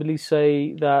comfortably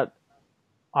say that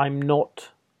I'm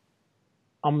not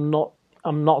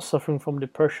suffering from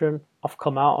depression. I've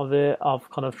come out of it.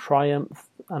 I've kind of triumphed,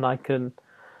 and I can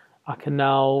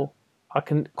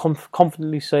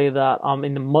confidently say that I'm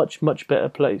in a much, much better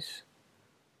place.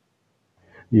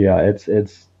 Yeah, it's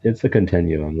a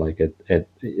continuum. Like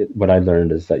what I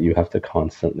learned is that you have to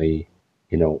constantly,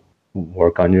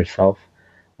 work on yourself.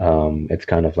 It's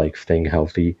kind of like staying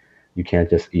healthy. You can't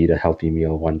just eat a healthy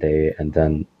meal one day and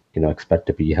then, expect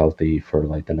to be healthy for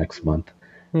like the next month.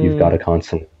 You've got to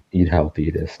constantly eat healthy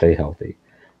to stay healthy.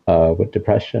 With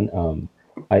depression,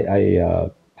 I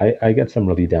get some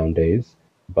really down days,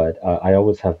 but I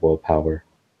always have willpower,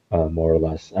 more or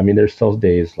less. I mean, there's still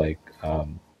days like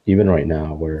even right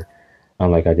now where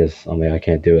I'm like I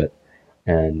can't do it,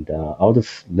 and I'll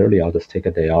just take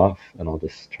a day off and I'll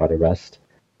just try to rest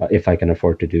if I can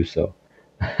afford to do so.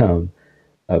 um,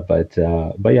 but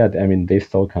yeah, I mean, they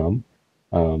still come.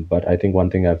 But I think one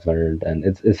thing I've learned, and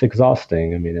it's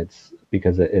exhausting. I mean, it's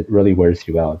because it really wears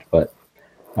you out. But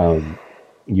um,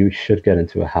 you should get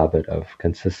into a habit of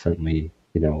consistently,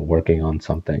 working on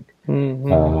something,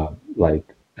 like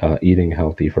eating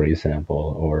healthy, for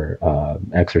example, or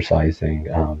exercising.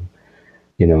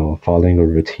 Following a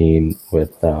routine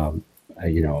with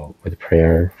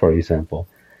prayer, for example.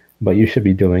 But you should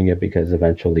be doing it because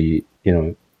eventually,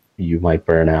 you might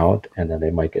burn out, and then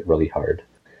it might get really hard.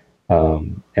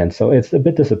 And so it's a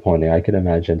bit disappointing. I can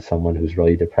imagine someone who's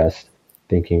really depressed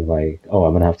thinking like, "Oh,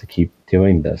 I'm gonna have to keep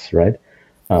doing this," right?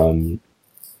 Um,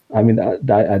 I mean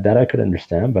that I could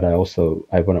understand, but I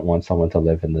wouldn't want someone to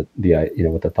live in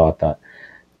with the thought that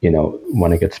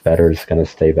when it gets better, it's gonna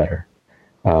stay better.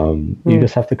 You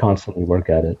just have to constantly work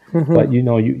at it, but you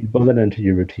build it into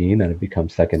your routine, and it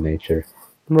becomes second nature.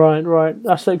 Right, right.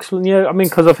 That's excellent. Yeah, I mean,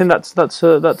 because I think that's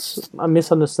a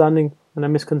misunderstanding and a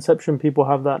misconception people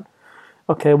have that.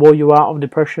 Okay, well, you're out of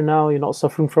depression now. You're not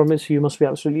suffering from it, so you must be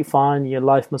absolutely fine. Your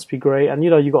life must be great, and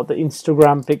you got the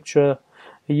Instagram picture,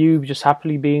 you just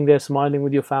happily being there, smiling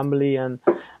with your family, and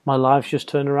my life's just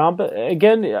turned around. But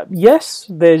again, yes,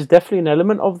 there's definitely an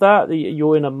element of that.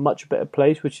 You're in a much better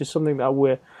place, which is something that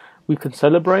we we can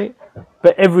celebrate.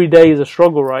 But every day is a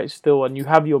struggle, right? Still, and you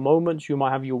have your moments, you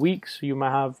might have your weeks, you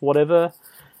might have whatever,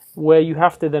 where you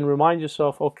have to then remind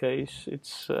yourself, okay,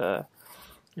 it's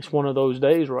one of those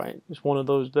days, right? It's one of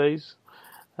those days.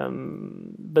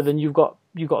 But then you've got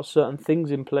certain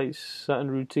things in place, certain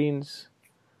routines,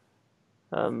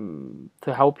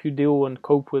 to help you deal and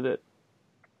cope with it.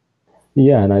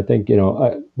 Yeah, and I think,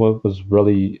 what was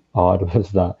really odd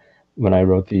was that when I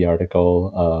wrote the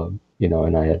article,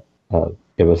 and I had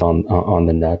it was on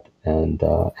the net,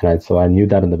 so I knew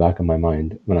that in the back of my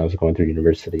mind when I was going through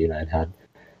university, and I'd had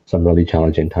some really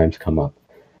challenging times come up,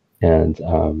 and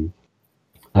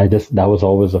I just that was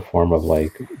always a form of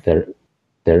like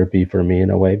therapy for me in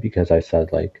a way, because I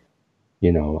said, like,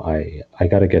 I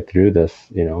got to get through this,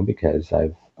 because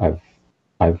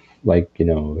I've like,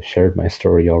 shared my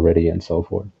story already and so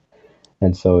forth.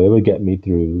 And so it would get me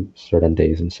through certain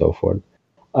days and so forth.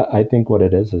 I think what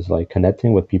it is like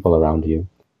connecting with people around you.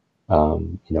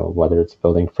 Whether it's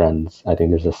building friends. I think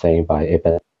there's a saying by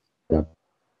Ibn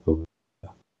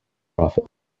Prophet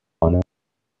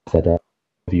said,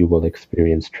 you will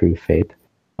experience true faith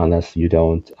unless you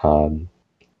don't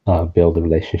build a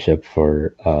relationship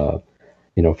for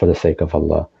the sake of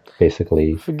Allah,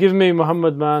 basically. Forgive me,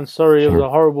 Muhammad, man. Sorry, Sure. It was a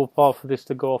horrible part for this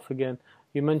to go off again.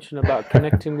 You mentioned about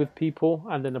connecting with people,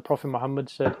 and then the Prophet Muhammad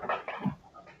said...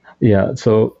 Yeah,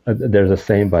 so there's a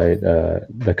saying by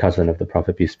the cousin of the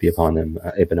Prophet, peace be upon him,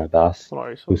 Ibn Abbas,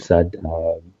 who said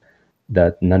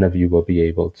that none of you will be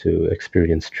able to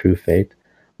experience true faith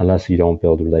unless you don't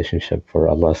build a relationship for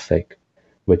Allah's sake,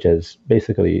 which is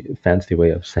basically a fancy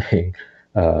way of saying,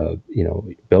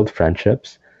 build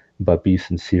friendships, but be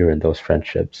sincere in those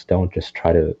friendships. Don't just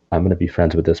try to, I'm going to be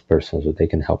friends with this person so they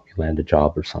can help you land a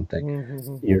job or something.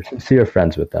 Mm-hmm. You're sincere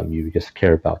friends with them. You just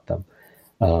care about them.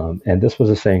 And this was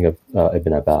a saying of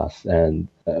Ibn Abbas. And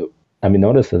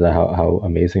notice that how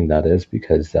amazing that is,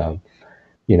 because,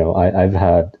 I've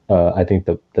had, I think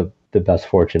the best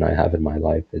fortune I have in my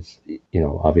life is,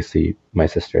 obviously my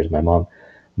sister is my mom,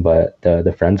 but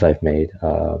the friends I've made,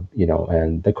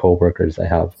 and the co-workers I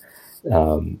have,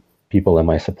 people in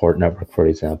my support network, for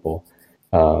example,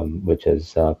 which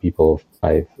is people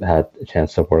I've had a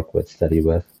chance to work with, study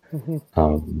with.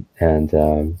 Mm-hmm.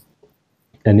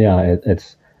 And yeah,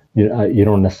 it's you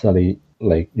don't necessarily,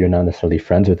 like, you're not necessarily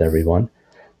friends with everyone,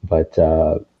 but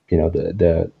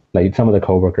the like some of the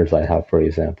coworkers I have, for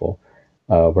example,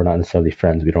 we're not necessarily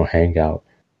friends. We don't hang out,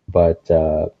 but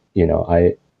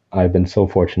I've been so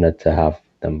fortunate to have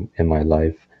them in my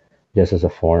life, just as a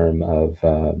form of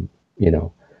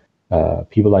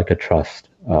people I could trust,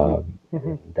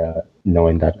 mm-hmm. and,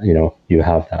 knowing that you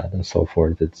have that and so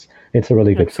forth. It's a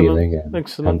really good Excellent. Feeling. And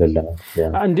Excellent.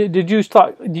 Yeah. And did you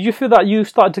feel that you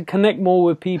started to connect more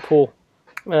with people,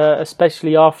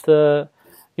 especially after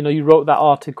you wrote that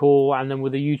article, and then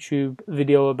with a YouTube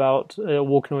video about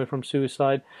walking away from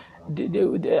suicide,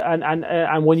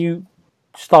 and when you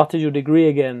started your degree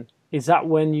again, is that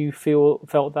when you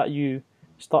felt that you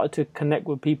started to connect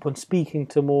with people and speaking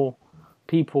to more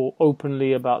people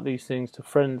openly about these things, to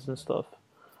friends and stuff?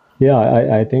 Yeah,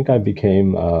 I think I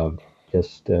became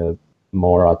just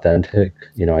more authentic.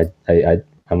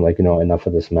 I'm like, enough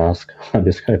of this mask. I'm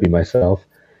just going to be myself.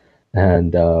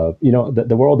 And,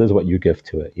 the world is what you give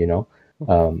to it,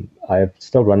 I've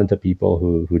still run into people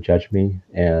who judge me,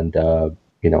 and,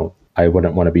 I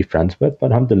wouldn't want to be friends with,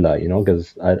 but alhamdulillah,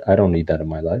 because I don't need that in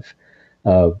my life.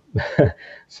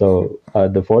 So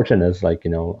the fortune is, like,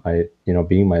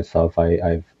 being myself,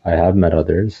 I have met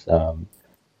others,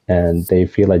 and they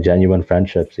feel like genuine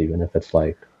friendships, even if it's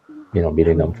like,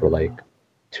 meeting them for like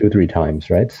 2-3 times,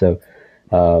 right? So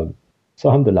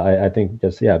alhamdulillah, I think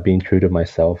just, being true to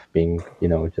myself, being,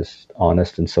 just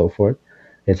honest and so forth,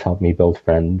 it's helped me build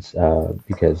friends,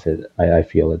 because I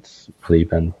feel it's really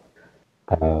been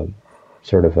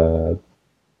sort of a,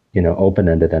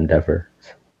 open-ended endeavor.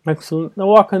 Excellent.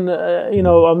 Now, I can,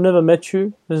 I've never met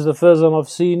you. This is the first time I've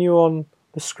seen you on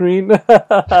the screen,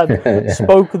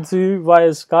 spoken to you via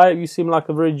Skype. You seem like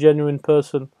a very genuine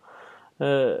person,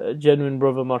 a genuine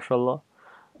brother, mashallah.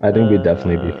 I think we'd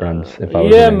definitely be friends if I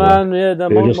was. Yeah, man. Yeah,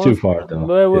 you're just too far, though.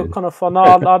 We're kind of fun. No,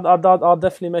 I'll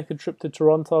definitely make a trip to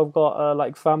Toronto. I've got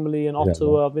like family in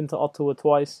Ottawa. Yeah. I've been to Ottawa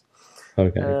twice.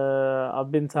 Okay.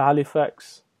 I've been to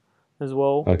Halifax as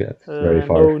well. Okay, very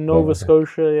far. Nova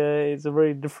Scotia. Yeah, it's a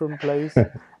very different place.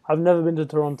 I've never been to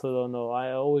Toronto, though. No,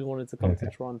 I always wanted to come to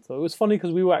Toronto. It was funny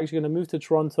because we were actually going to move to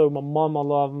Toronto. My mum,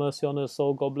 Allah have mercy on her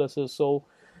soul, God bless her soul.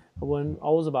 When I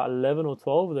was about 11 or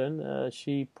 12 then,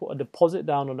 she put a deposit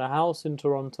down on a house in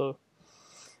Toronto.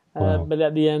 Wow. But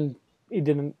at the end, it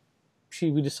didn't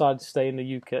we decided to stay in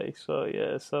the UK. So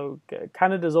yeah, so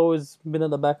Canada's always been at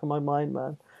the back of my mind,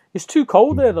 man. It's too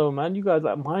cold there though, man. You guys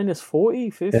like minus 40,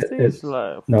 50? It's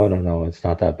Like no, it's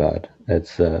not that bad.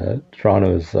 It's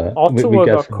Toronto's. We Ottawa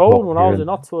get got some cold cold when I here. was in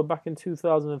Ottawa back in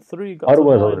 2003. Got to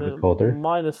Ottawa's a little bit colder.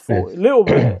 minus 40, It's a little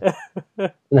bit.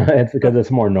 it's because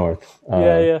it's more north.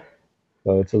 Yeah, yeah,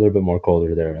 So it's a little bit more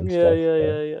colder there and yeah, stuff. yeah,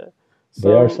 yeah, yeah.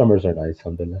 But our So summers are nice,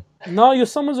 alhamdulillah. no, your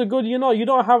summers are good. You know, you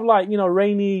don't have like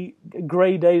rainy,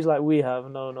 grey days like we have.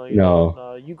 No, no, you don't.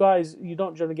 No, No. You guys, you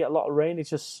don't generally get a lot of rain. It's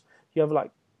just you have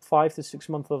like 5 to 6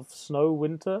 months of snow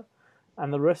winter,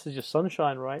 and the rest is just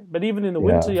sunshine, right? But even in the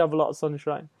winter, yeah. you have a lot of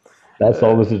sunshine. That's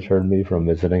always Uh, deterred me from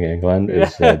visiting England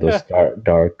is those yeah.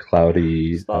 dark,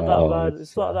 cloudy. It's not that Oh, bad. it's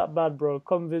It's not that bad, bro.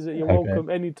 Come visit. You're okay. welcome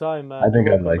anytime, I man. You're think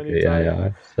I'd welcome like it. Yeah,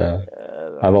 anytime. yeah.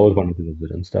 I've always Um, wanted to visit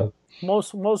and stuff.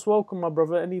 most welcome, my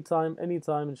brother. Anytime,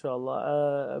 anytime,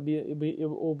 inshallah. It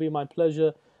will be my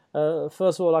pleasure.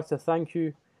 First of all, I'd like to thank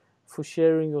you for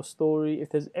sharing your story. If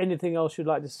there's anything else you'd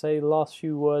like to say, last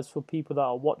few words for people that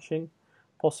are watching,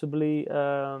 possibly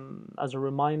as a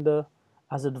reminder,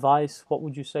 as advice, what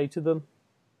would you say to them?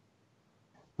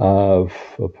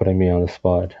 For putting me on the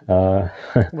spot. Well,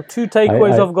 two I,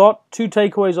 takeaways I, I've got. Two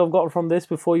takeaways I've got from this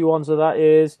before you answer that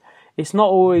is it's not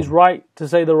always right to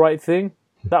say the right thing.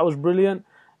 That was brilliant.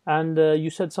 And you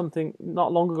said something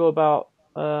not long ago about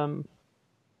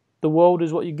the world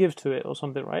is what you give to it or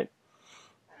something, right?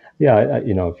 yeah,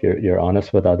 if you're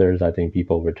honest with others, I think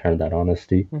people return that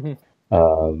honesty. Hmm.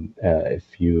 If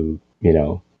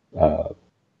uh,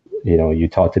 you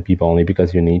talk to people only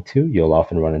because you need to, you'll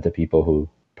often run into people who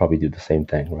probably do the same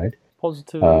thing, right?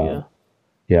 Positively, Uh, yeah.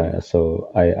 yeah,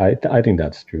 so I think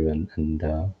that's true, and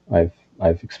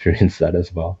I've experienced that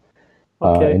as well.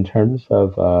 Okay. In terms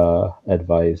of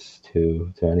advice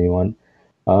to anyone,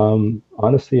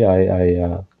 honestly,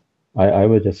 I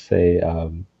would just say,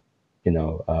 you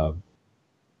know,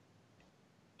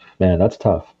 man, that's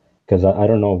tough because I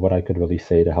don't know what I could really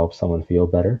say to help someone feel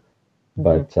better. Hmm.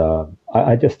 But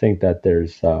I just think that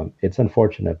it's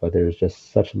unfortunate, but there's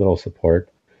just such little support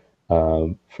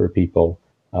for people.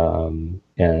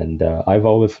 And I've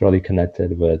always really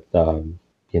connected with,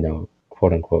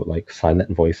 quote unquote, like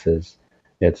silent voices.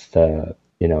 It's the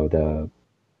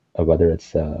whether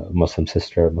it's a Muslim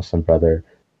sister, Muslim brother,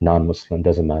 non-Muslim,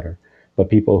 doesn't matter. But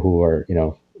people who are,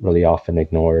 really often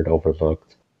ignored,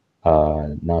 overlooked,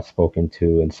 not spoken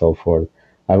to, and so forth.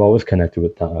 I've always connected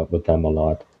with them a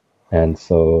lot, and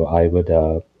so I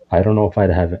don't know if I'd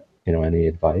have, any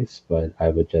advice, but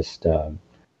I just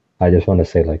want to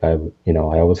say, like, I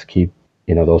always keep,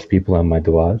 those people on my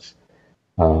duas,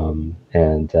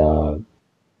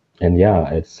 and yeah,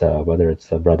 it's whether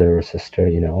it's a brother or sister,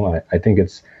 I think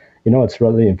it's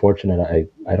really unfortunate.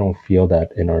 I don't feel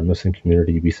that in our Muslim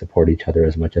community we support each other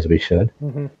as much as we should.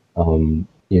 Hmm.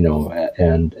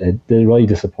 And it really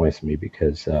disappoints me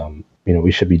because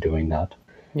we should be doing that.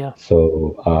 Yeah.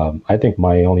 So I think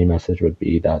my only message would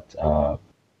be that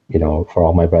for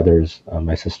all my brothers,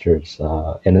 my sisters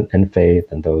in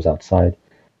faith, and those outside,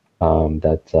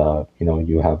 that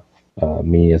you have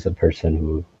me as a person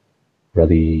who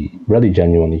really, really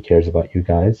genuinely cares about you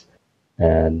guys.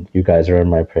 And you guys are in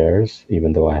my prayers,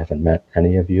 even though I haven't met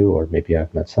any of you, or maybe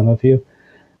I've met some of you.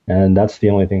 And that's the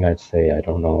only thing I'd say. I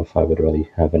don't know if I would really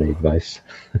have any advice.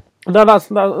 That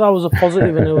was a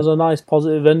positive, and it was a nice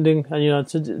positive ending. And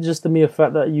just the mere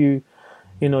fact that you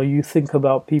think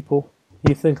about people,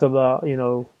 you think about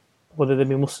whether they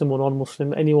be Muslim or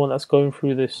non-Muslim, anyone that's going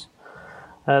through this,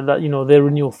 that they're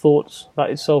in your thoughts. That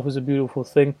itself is a beautiful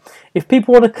thing. If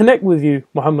people want to connect with you,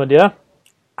 Muhammad, yeah,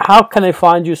 how can they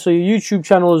find you? So your YouTube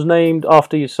channel is named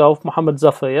after yourself, Muhammad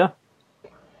Zafar, yeah.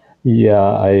 Yeah,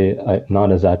 I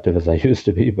not as active as I used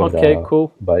to be, Okay,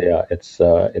 cool. but yeah, it's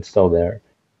still there.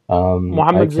 I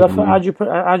Mohammed Zafar, can how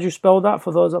do you spell that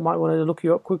for those that might want to look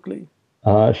you up quickly?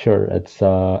 sure, it's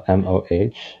Hmm.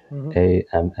 Mohammad,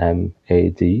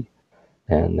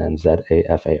 and then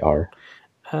Zafar.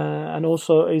 And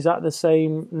also, is that the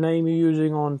same name you're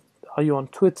using on? Are you on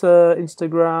Twitter,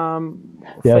 Instagram,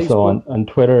 Yeah, so Facebook? on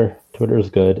Twitter is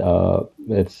good.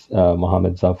 It's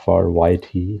Mohammed Zafar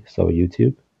YT, so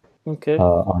YouTube Okay.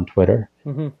 on Twitter,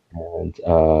 Hmm. and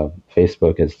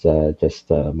Facebook is just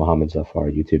Mohammed Zafar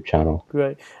YouTube channel.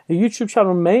 Great. The YouTube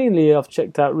channel mainly I've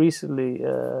checked out recently.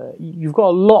 You've got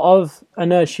a lot of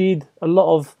anashid, a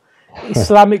lot of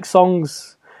Islamic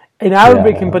songs in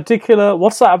Arabic in Yeah, particular.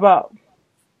 What's that about?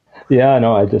 yeah,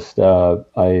 no, I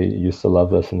used to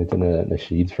love listening to the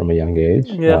nasheeds from a young age,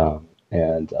 Yeah.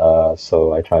 and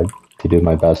so I tried to do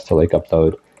my best to like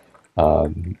upload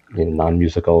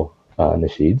non-musical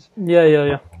nasheeds. Yeah, yeah,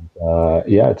 yeah.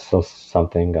 yeah, it's still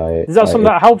something Is that something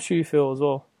that helps you feel as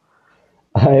well?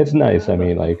 It's nice. I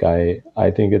mean, like I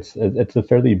think it's a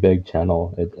fairly big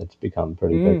channel. It's become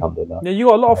pretty big, alhamdulillah. Yeah, you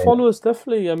got a lot of followers,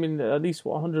 definitely. I mean, at least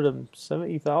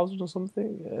 170,000 or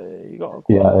something. You got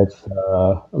quite. Yeah, it's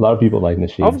a lot of people like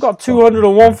Nasheed. I've got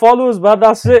 201 followers, but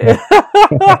that's it.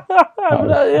 Yeah,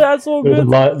 that's all good.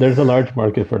 There's a large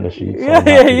market for Nasheed. So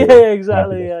yeah,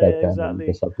 exactly. Yeah, exactly.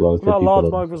 Just upload It's not a large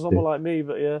market for someone like me,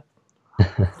 but yeah.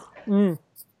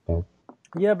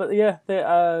 Yeah, but yeah,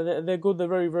 they're good. They're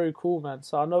very, very cool, man.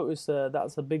 So I noticed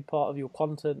that's a big part of your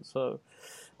content. So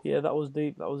yeah, that was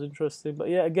deep. That was interesting. But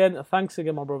yeah, again, thanks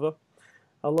again, my brother.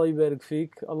 Allah yubarik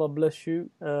feek. Allah bless you.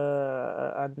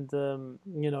 And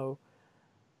you know,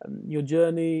 your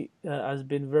journey has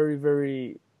been very,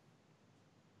 very.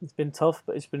 It's been tough,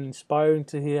 but it's been inspiring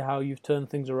to hear how you've turned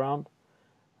things around.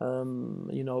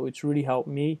 You know, it's really helped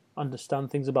me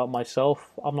understand things about myself.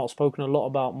 I've not spoken a lot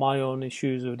about my own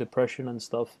issues of depression and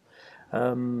stuff. I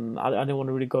didn't want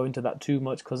to really go into that too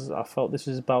much because I felt this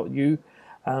is about you.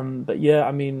 But yeah,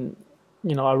 I mean,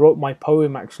 you know, I wrote my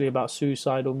poem actually about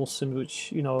suicidal Muslims,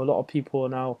 which, you know, a lot of people are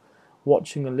now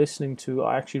watching and listening to.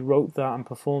 I actually wrote that and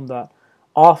performed that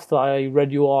after I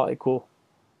read your article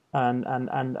and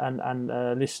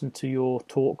listen to your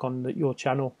talk on your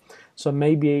channel. So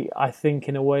maybe I think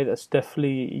in a way that's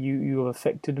definitely you have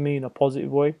affected me in a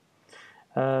positive way.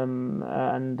 Inshallah,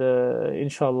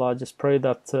 I just pray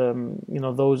that you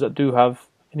know, those that do have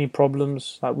any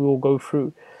problems that we will go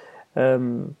through.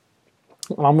 I'm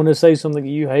going to say something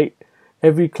you hate.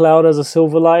 Every cloud has a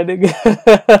silver lining.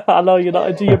 I know you're not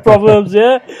into your problems,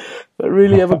 yeah, but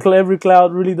really, every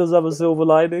cloud really does have a silver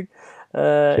lining.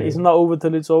 It's not over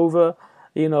till it's over,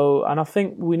 you know. And I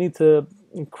think we need to,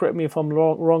 correct me if I'm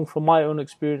wrong from my own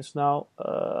experience now,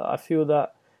 I feel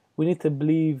that we need to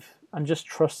believe and just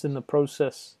trust in the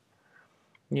process,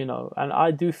 you know. And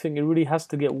I do think it really has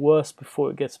to get worse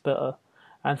before it gets better.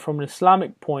 And from an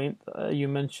Islamic point, you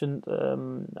mentioned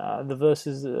the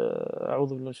verses, أعوذ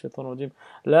بالله من الشيطان الرجيم,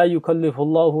 لا يكلف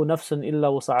الله نفسا إلا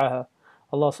وسعها.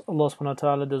 Allah subhanahu wa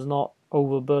ta'ala does not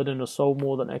overburden a soul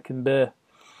more than it can bear.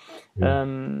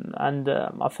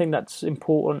 I think that's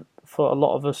important for a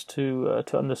lot of us to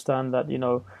understand that, you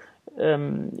know,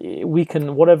 we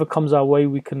can, whatever comes our way,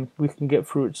 we can get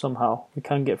through it somehow. We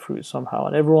can get through it somehow,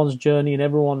 and everyone's journey and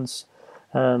everyone's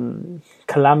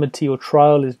calamity or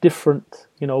trial is different.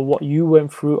 You know, what you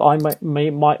went through, I might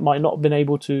not have been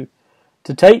able to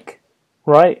take,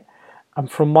 right? And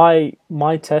from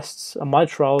my tests and my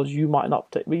trials, you might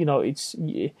not take. You know, it's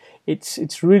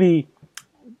really,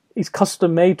 it's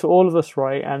custom made to all of us,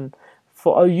 right? And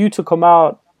for you to come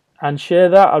out and share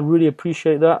that, I really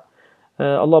appreciate that.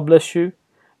 Allah bless you,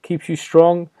 keeps you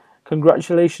strong.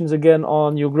 Congratulations again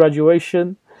on your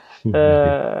graduation,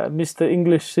 Mr.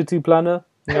 English City Planner,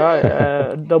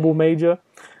 double major.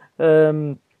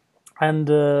 Yeah,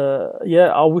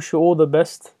 I wish you all the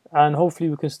best, and hopefully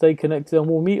we can stay connected and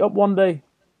we'll meet up one day.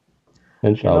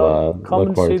 Inshallah. You know, come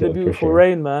and see the beautiful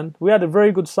rain, man. We had a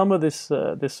very good summer this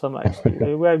summer,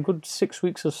 actually. We had a good 6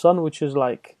 weeks of sun, which is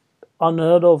like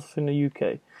unheard of in the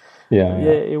UK. Yeah,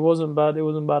 it wasn't bad. It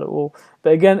wasn't bad at all.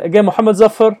 But again, Muhammad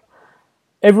Zafar,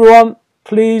 everyone,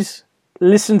 please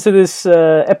listen to this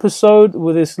episode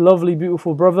with this lovely,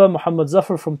 beautiful brother, Muhammad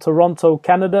Zafar from Toronto,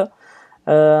 Canada.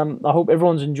 I hope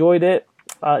everyone's enjoyed it.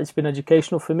 It's been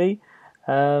educational for me.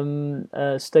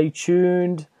 Stay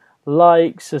tuned,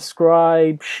 like,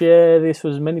 subscribe, share this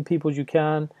with as many people as you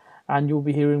can, and you'll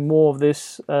be hearing more of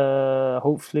this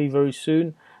hopefully very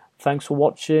soon. Thanks for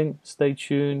watching. Stay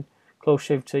tuned. Close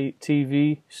Shave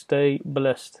TV. Stay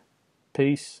blessed.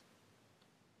 Peace.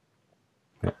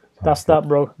 That's that,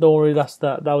 bro. Don't worry, that's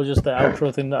that. That was just the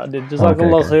outro thing that I did.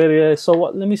 Jazakallah khair, yeah. So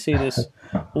what? Let me see this.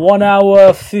 1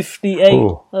 hour 58.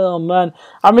 Ooh. Oh man.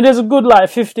 I mean, there's a good like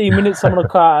 15 minutes I'm gonna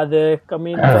cut out of there. I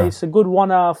mean, it's a good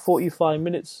 1 hour 45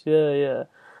 minutes. Yeah.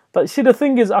 But see, the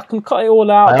thing is, I can cut it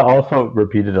all out. I also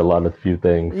repeated a lot of few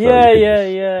things. So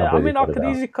yeah. I mean, I could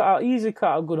easily cut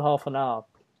out a good half an hour.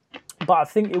 But I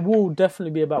think it will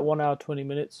definitely be about 1 hour 20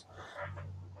 minutes.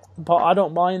 But I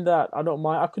don't mind that. I don't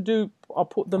mind. I'll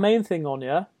put the main thing on,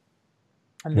 yeah?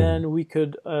 And then we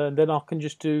could, then I can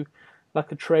just do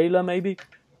like a trailer maybe.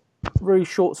 Very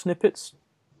short snippets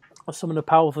of some of the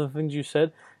powerful things you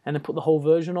said. And then put the whole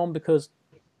version on, because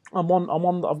I've got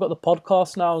the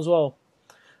podcast now as well.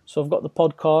 So I've got the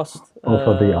podcast.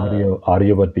 So the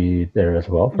audio would be there as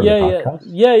well for the podcast?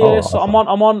 Yeah. So awesome.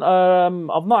 I'm on.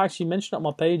 I've not actually mentioned it on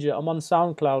my page yet. I'm on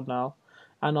SoundCloud now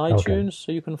and iTunes. Okay.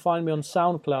 So you can find me on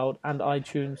SoundCloud and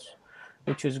iTunes.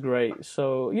 which is great.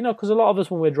 So, because a lot of us,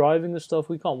 when we're driving and stuff,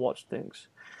 we can't watch things.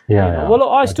 Yeah. Well,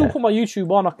 I still put my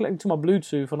YouTube on. I connect to my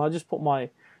Bluetooth, and I just put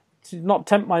to not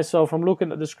tempt myself from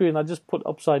looking at the screen, I just put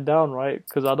upside down, right?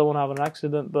 Because I don't want to have an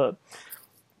accident. But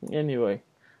anyway,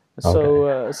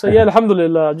 so yeah,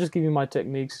 alhamdulillah, I'll just give you my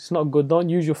techniques. It's not good. Don't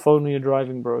use your phone when you're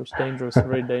driving, bro. It's dangerous,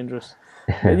 very dangerous.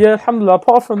 But yeah, alhamdulillah,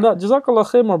 apart from that, Jazakallah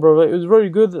khair, my brother. It was very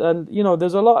good. And,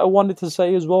 there's a lot I wanted to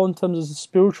say as well in terms of the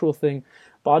spiritual thing.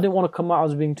 But I didn't want to come out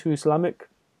as being too Islamic.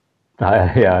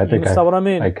 I think what I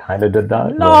mean? I kind of did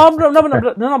that.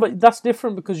 No, but that's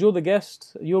different because you're the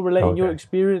guest. You're relating your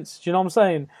experience. Do you know what I'm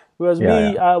saying? Whereas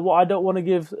me, what I don't want to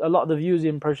give a lot of the viewers the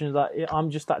impression is that I'm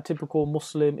just that typical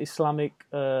Muslim Islamic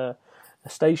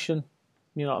station.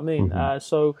 You know what I mean?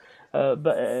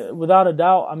 But without a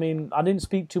doubt, I mean, I didn't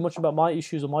speak too much about my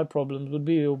issues or my problems. Would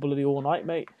be bloody all night,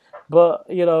 mate. But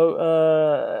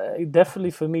definitely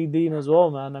for me, Deen as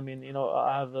well, man. I mean,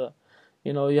 I have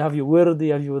you have your wird,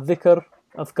 you have your dhikr,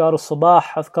 Adhkar al-Sabah,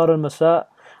 Adhkar al-Masa.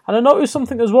 And I noticed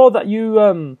something as well that you've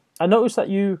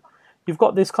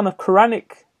got this kind of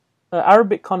Quranic,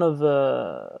 Arabic kind of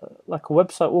like a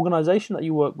website organization that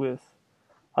you work with.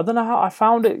 I don't know how I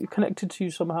found it connected to you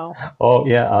somehow. Oh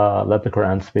yeah, Let the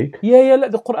Quran Speak. Yeah,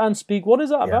 Let the Quran Speak. What is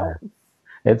that about?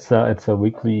 It's a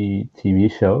weekly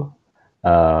TV show.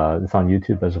 It's on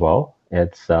YouTube as well.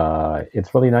 It's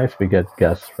really nice. We get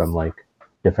guests from like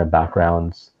different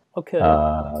backgrounds. Okay.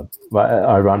 But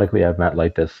ironically, I've met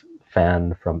like this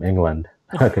fan from England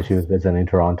because she was visiting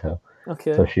Toronto.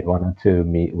 Okay. So she wanted to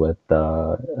meet with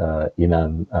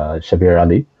Imam Shabir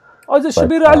Ali. Oh, is it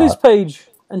Shabir Ali's page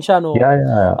and channel?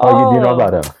 Yeah. Oh, you know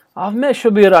about him? I've met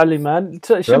Shabir Ali, man.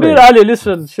 Shabir Ali,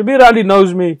 listen. Shabir Ali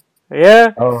knows me.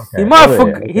 Yeah. Oh, okay. He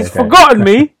might he's forgotten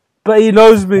me, but he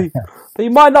knows me. But he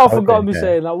might not have forgotten me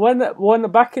saying that. When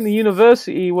back in the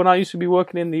university, when I used to be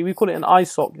working we call it an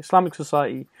ISOC, Islamic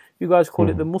Society. You guys call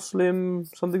it the Muslim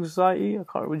something society. I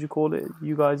can't remember what you call it.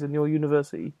 You guys in your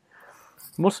university,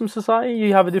 Muslim Society.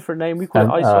 You have a different name. We call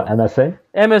it ISOC. MSA.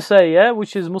 MSA, yeah,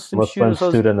 which is Muslim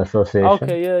Student Association.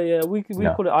 Okay, yeah. We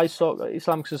call it ISOC,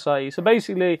 Islamic Society. So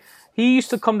basically, he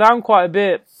used to come down quite a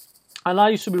bit, and I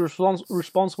used to be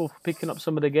responsible for picking up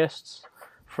some of the guests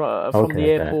from the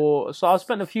airport. So I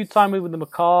spent a few time with him in the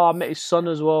car. I met his son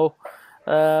as well.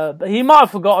 But he might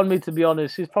have forgotten me, to be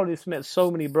honest. He's probably met so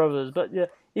many brothers. But yeah,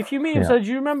 if you meet him, so do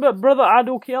you remember Brother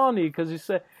Adil Kiani? Because he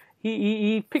said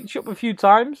he picked you up a few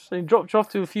times and he dropped you off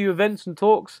to a few events and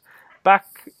talks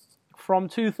back from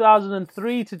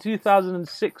 2003 to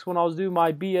 2006 when I was doing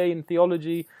my BA in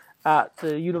theology at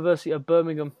the University of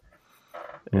Birmingham.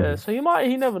 So he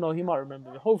never know, he might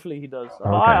remember me. Hopefully he does.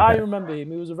 I remember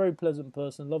him. He was a very pleasant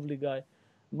person, lovely guy.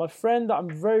 My friend that I'm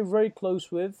very, very close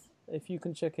with, if you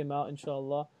can check him out,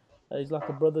 inshallah, he's like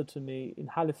a brother to me in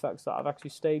Halifax that I've actually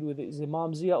stayed with, is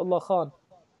Imam Ziaullah Khan.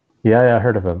 Yeah, I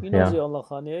heard of him. You know Ziaullah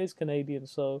Khan, yeah, he's Canadian,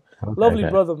 so lovely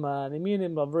brother, man. Me and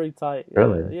him are very tight.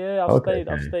 Really? Yeah, I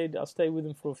stayed with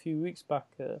him for a few weeks back.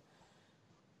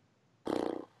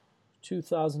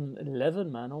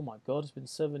 2011, man. Oh my God, it's been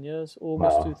 7 years.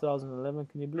 August 2011.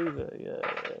 Can you believe it? Yeah.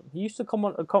 He used to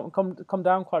come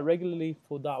down quite regularly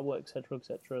for da'wah, etc.,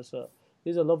 etc. So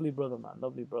he's a lovely brother, man.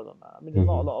 Lovely brother, man. I mean, there's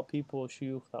not a lot of people,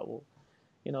 shuyukh, that will,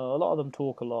 a lot of them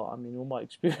talk a lot. I mean, all my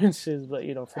experiences, but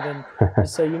for them to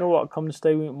say, you know what, come and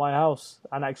stay with my house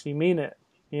and actually mean it,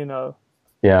 Yeah.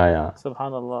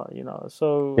 Subhanallah,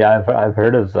 so... Yeah, I've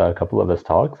heard a couple of his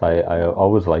talks. I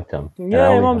always liked him. Yeah,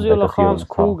 Imam Ziaullah Khan's a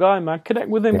cool guy, man. Connect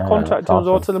with him, contact him as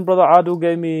well. Tell him Brother Adil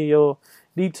gave me your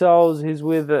details. He's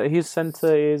with, his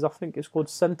centre is, I think it's called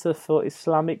Centre for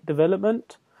Islamic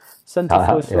Development. Centre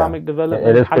for Islamic Development.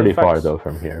 It is pretty far, though,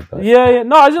 from here. But... Yeah.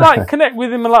 No, I just connect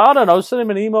with him and I don't know, send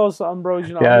him an email or something, bro.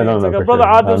 You know what I mean? It's like, Brother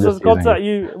Adil says contact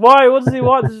you. Why? What does he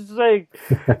want to say?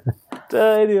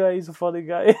 Anyway, he's a funny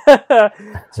guy.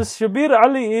 So Shabir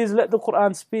Ali is Let the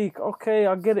Quran Speak. Okay,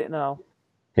 I get it now.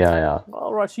 Yeah.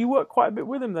 All right, so you work quite a bit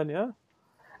with him then, yeah?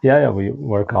 Yeah, we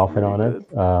work often on it.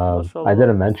 I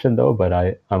didn't mention though, but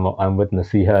I'm with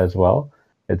Nasiha as well.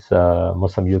 It's a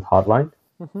Muslim Youth Hotline,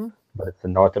 but it's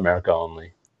in North America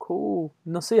only. Cool,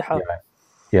 Nasiha.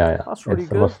 Yeah. That's really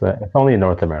good. It's only in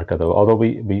North America though. Although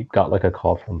we got like a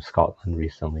call from Scotland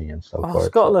recently and so forth.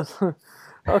 Scotland. So.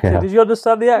 Okay, did you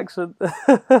understand the accent?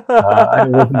 I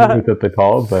wasn't with the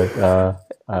call, but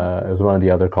it was one of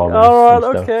the other callers. All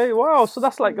right, okay, wow. So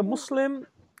that's like a Muslim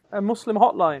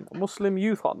hotline, a Muslim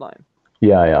youth hotline.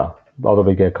 Yeah. Although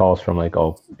we get calls from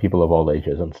people of all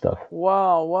ages and stuff.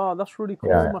 Wow, that's really cool.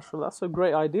 Yeah. That's a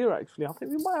great idea, actually. I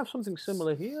think we might have something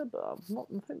similar here, but not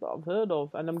nothing that I've heard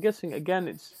of. And I'm guessing again,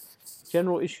 it's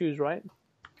general issues, right?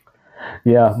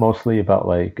 Yeah, mostly about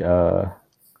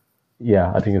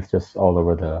yeah, I think it's just all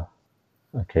over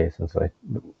the case. It's like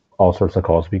all sorts of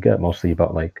calls we get, mostly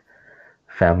about like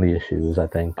family issues, I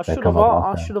think, that come up I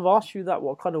often. should have asked you that.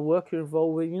 What kind of work you're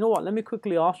involved with? You know what? Let me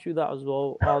quickly ask you that as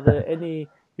well. Are there any,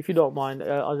 if you don't mind,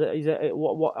 is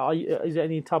there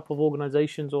any type of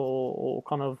organisations or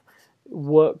kind of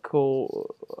work or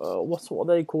what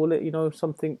they call it? You know,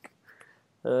 something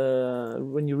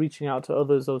when you're reaching out to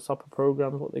others, those type of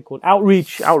programs, what they call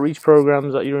outreach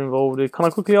programs that you're involved in. Can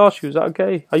I quickly ask you? Is that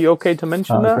okay? Are you okay to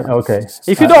mention that? Okay.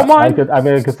 If you don't mind.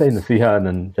 I could say Nasiha and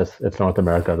then just it's North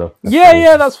America though.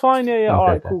 Yeah, that's fine. Yeah. Okay, All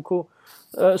right, cool.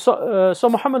 So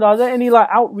Mohammed, are there any like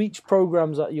outreach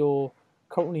programs that you're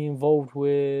currently involved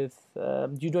with?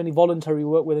 Do you do any voluntary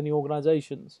work with any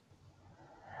organizations?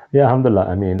 Yeah, alhamdulillah.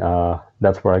 I mean,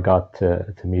 that's where I got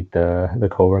to meet the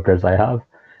coworkers I have.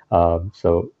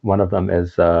 So one of them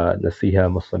is Nasiha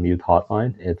Muslim Youth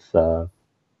Hotline. It's the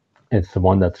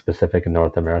one that's specific in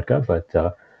North America, but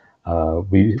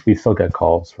we still get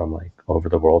calls from like over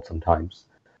the world sometimes.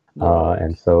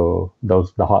 And so the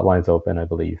hotlines open, I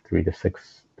believe, 3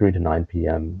 to 9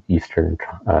 p.m. Eastern,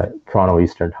 Toronto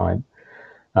Eastern time.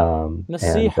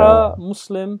 Nasiha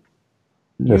Muslim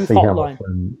Youth Hotline.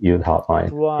 Muslim Youth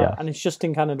Hotline. Right, yeah. And it's just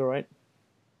in Canada, right?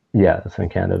 Yeah, it's in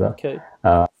Canada. Okay.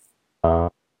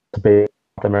 It's based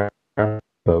in America,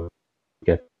 but we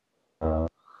get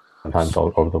sometimes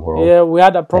all over the world. Yeah, we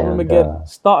had that problem again.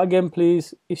 Start again,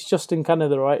 please. It's just in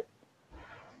Canada, right?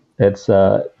 It's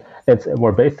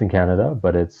we're based in Canada,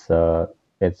 but it's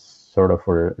sort of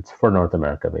for North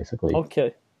America basically.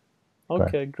 Okay,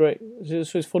 right. Great. So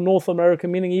it's for North America,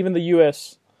 meaning even the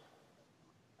US.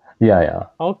 Yeah.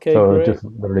 Okay, so great. It just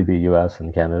literally be US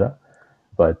and Canada,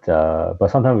 but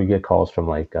sometimes we get calls from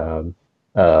like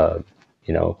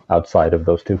outside of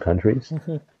those two countries.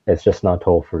 Mm-hmm. It's just not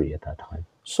toll free at that time.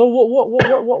 So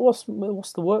what's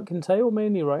the work entail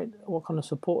mainly, right? What kind of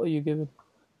support are you giving?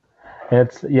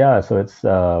 It's it's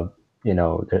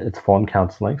phone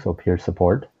counseling, so peer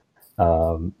support.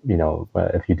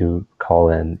 If you do call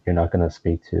in, you're not going to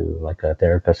speak to like a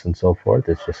therapist and so forth.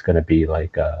 It's just going to be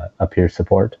like a peer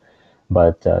support,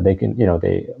 but they can,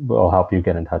 they will help you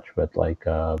get in touch with like.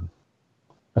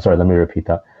 Sorry, let me repeat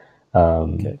that.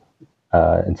 Okay.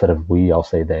 Instead of we, I'll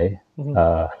say they.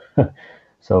 Mm-hmm.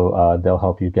 So they'll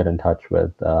help you get in touch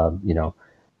with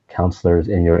counselors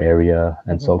in your area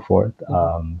and mm-hmm. so forth.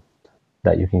 Mm-hmm.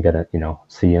 That you can get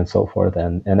see and so forth,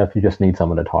 and if you just need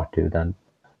someone to talk to, then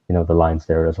the line's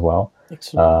there as well.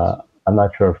 Excellent. I'm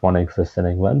not sure if one exists in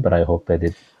England, but I hope they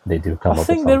do come up with something. I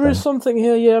think there is something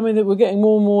here. Yeah, I mean we're getting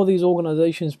more and more of these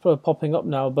organisations popping up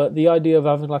now, but the idea of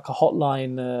having like a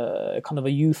hotline, kind of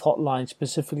a youth hotline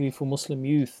specifically for Muslim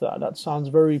youth, that sounds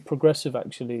very progressive.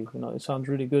 Actually, it sounds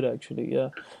really good. Actually, yeah.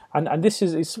 And this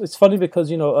is it's funny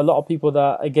because a lot of people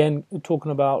that again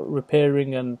talking about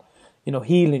repairing and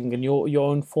healing and your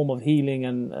own form of healing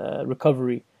and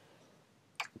recovery.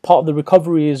 Part of the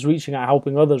recovery is reaching out,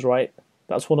 helping others, right?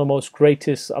 That's one of the most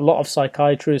greatest. A lot of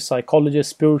psychiatrists,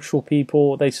 psychologists, spiritual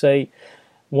people, they say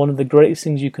one of the greatest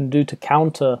things you can do to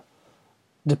counter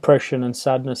depression and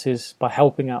sadness is by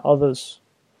helping out others.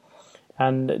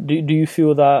 And do you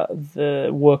feel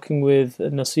that working with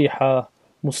Nasiha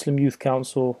Muslim Youth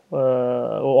Council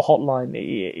or hotline,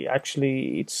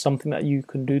 it's something that you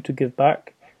can do to give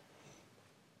back?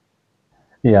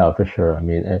 Yeah, for sure. I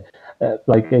mean,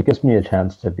 it gives me a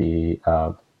chance to be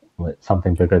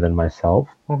something bigger than myself.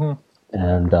 Mm-hmm.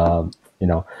 And,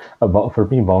 for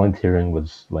me, volunteering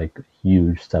was like a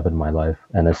huge step in my life.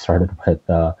 And it started with,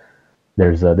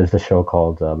 there's a show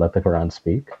called Let the Quran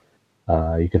Speak.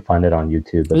 You can find it on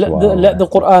YouTube as well. Let the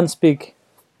Quran Speak.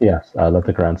 Yes, Let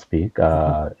the Quran Speak.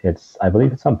 I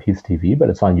believe it's on Peace TV, but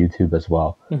it's on YouTube as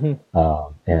well.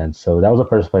 Mm-hmm. And so that was the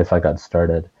first place I got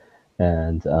started.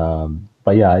 And,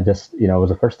 but yeah, I just, it was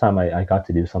the first time I got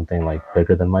to do something like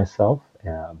bigger than myself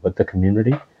with the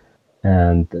community.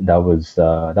 And that was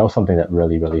something that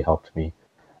really, really helped me.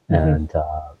 Mm-hmm.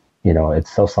 And,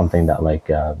 it's still something that like,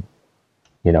 I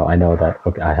know that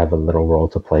okay, I have a little role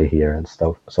to play here and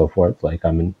so forth. Like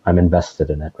I'm invested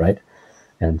in it. Right.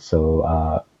 And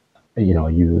so,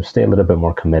 you stay a little bit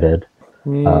more committed.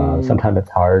 Sometimes it's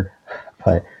hard,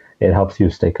 but it helps you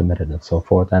stay committed and so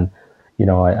forth. And,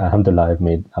 alhamdulillah, I've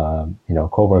made,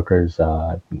 coworkers,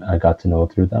 I got to know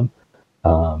through them,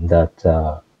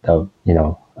 that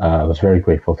I was very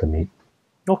grateful to meet.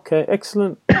 Okay,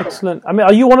 excellent. I mean,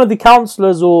 are you one of the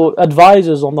counselors or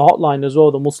advisors on the hotline as well,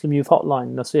 the Muslim Youth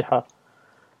Hotline, Nasiha?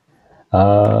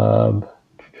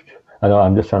 I know,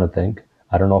 I'm just trying to think.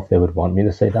 I don't know if they would want me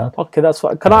to say that. Okay, that's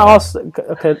fine. Can I ask,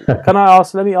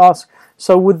 let me ask,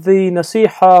 so with the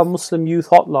Nasiha Muslim Youth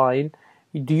Hotline,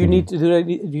 Do you need to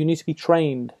do you need to be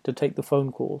trained to take the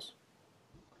phone calls?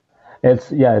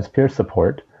 It's peer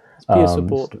support. It's peer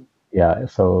support.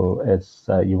 So it's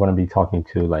you want to be talking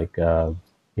to like a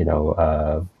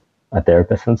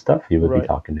therapist and stuff. You would be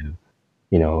talking to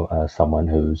someone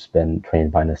who's been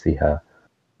trained by Nasiha,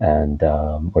 and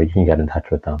or you can get in touch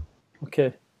with them.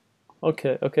 Okay.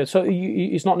 So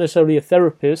it's not necessarily a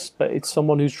therapist, but it's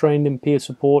someone who's trained in peer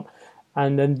support,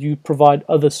 and then you provide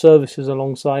other services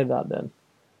alongside that. Then.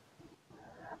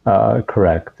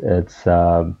 Correct. It's.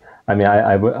 I mean,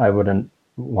 I wouldn't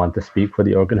want to speak for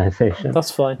the organization.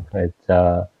 That's fine.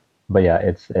 But yeah,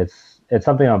 it's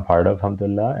something I'm part of,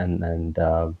 alhamdulillah, and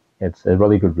it's a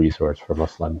really good resource for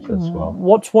Muslims as well.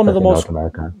 What's one of the most North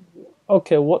America.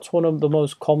 Okay, what's one of the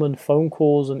most common phone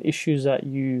calls and issues that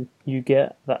you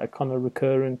get that are kind of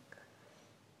recurring?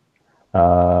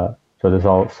 So this is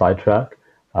all sidetrack.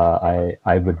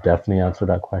 I would definitely answer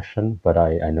that question, but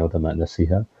I know them at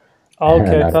Nasiha.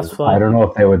 Okay, that's fine. I don't know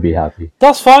if they would be happy.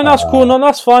 That's fine. That's cool. No,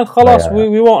 that's fine. Khalas,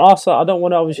 we won't ask that. I don't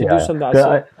want to obviously do something.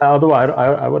 Although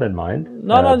I wouldn't mind.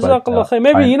 No, Jazakallah khair.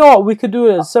 Maybe you know what, we could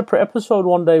do a separate episode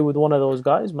one day with one of those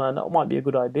guys, man. That might be a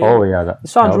good idea. Oh yeah, it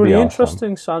sounds really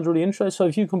interesting. Sounds really interesting. So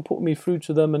if you can put me through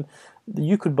to them, and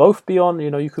you could both be on.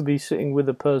 You could be sitting with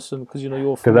the person because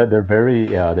you're. Because they're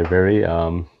very.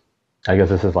 I guess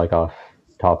this is like off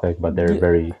topic, but they're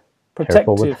very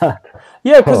protective. With that.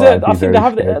 Yeah, because I think they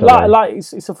have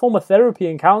it's a form of therapy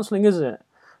and counselling, isn't it?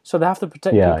 So they have to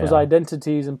protect people's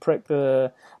identities and protect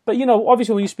the. But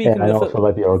obviously, when you speak, and also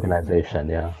like the organization,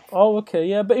 yeah. Oh, okay,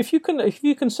 yeah. But if you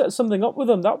can set something up with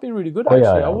them, that'd be really good.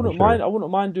 Actually, I wouldn't mind. I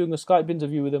wouldn't mind doing a Skype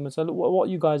interview with them and say, look, what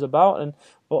are you guys about? And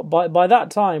by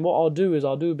that time, what I'll do is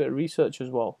I'll do a bit of research as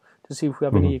well to see if we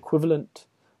have any equivalent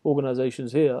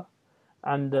organizations here,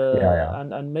 and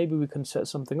maybe we can set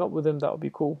something up with them. That would be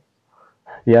cool.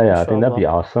 Yeah, I think that'd be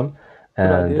awesome.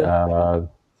 And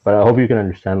but I hope you can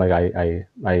understand. Like I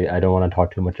don't want to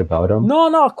talk too much about them.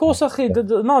 No, of course, akhi.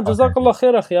 No, Jazakallah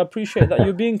khair, akhi. I appreciate that.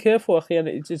 You're being careful, akhi, and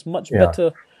it's much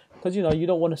better because you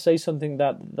don't want to say something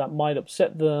that might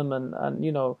upset them, and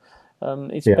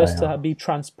it's best to be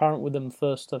transparent with them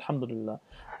first. Alhamdulillah.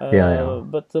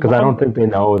 But because I don't think they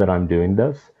know that I'm doing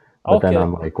this. But then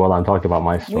I'm like, well, I'm talking about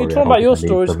my story. You're talking about your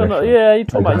story. You're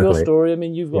talking about your story. I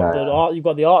mean, you've got you've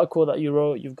got the article that you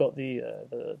wrote. You've got the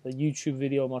YouTube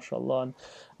video, mashallah. And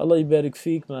Allah barik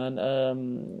feek, man.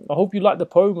 I hope you liked the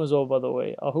poem as well, by the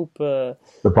way. I hope the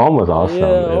poem was awesome.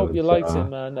 Yeah, I hope you liked it,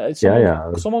 man.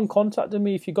 Someone contacted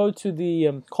me. If you go to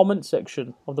the comment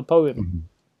section of the poem,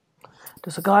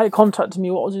 there's a guy contacted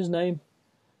me. What was his name?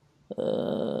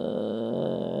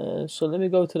 So let me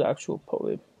go to the actual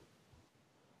poem.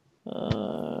 I've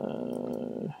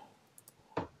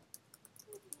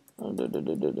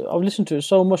listened to it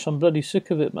so much, I'm bloody sick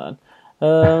of it, man.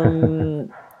 Right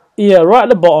at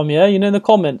the bottom, in the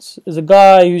comments, there's a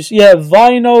guy who's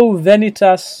Vino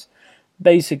Venitas.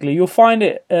 Basically, you'll find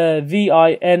it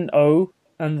Vino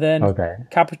and then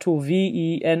capital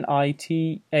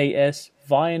Venitas,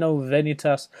 Vino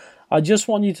Venitas. I just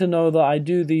want you to know that I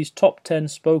do these top 10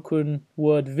 spoken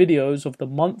word videos of the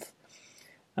month.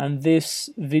 And this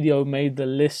video made the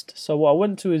list. So I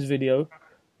went to his video,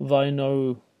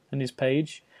 Vino, and his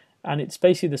page, and it's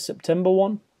basically the September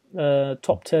one,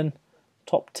 top 10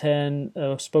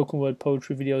 spoken word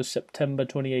poetry videos, September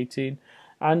 2018.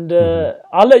 And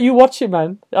I'll let you watch it,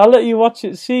 man. I'll let you watch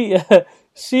it. See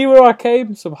where I came,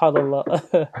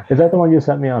 subhanallah. Is that the one you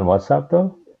sent me on WhatsApp,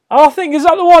 though? I think, is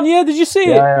that the one? Yeah, did you see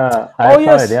it? Yeah.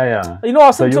 Yes. I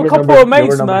sent to a couple of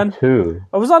mates, man.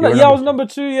 I was number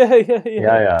 2. Yeah.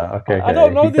 Okay. I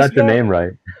don't know this guy. You got your name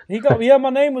right. He got my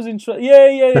name was interesting.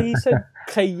 Yeah. He said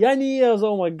Kayani. I was,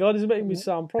 oh my god, he's making me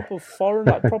sound proper foreign,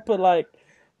 like proper, like,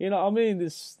 you know what I mean?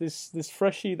 This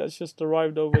freshie that's just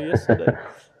arrived over yesterday.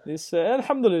 This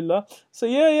alhamdulillah. So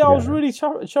I was really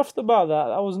chuffed about that.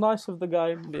 That was nice of the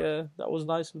guy. Yeah, that was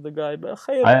nice of the guy. But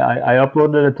I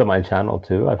uploaded it to my channel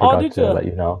too. I forgot to let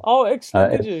you know. Oh,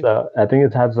 excellent! Did you? I think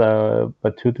it has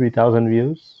about 2,000-3,000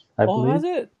 views. I believe. Oh, has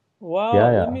it? Wow.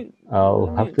 Yeah.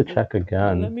 I'll have to check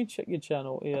again. Let me check your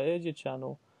channel. Yeah, here's your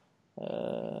channel.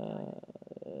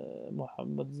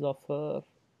 Muhammad Zafar.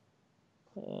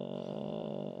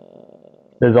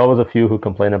 There's always a few who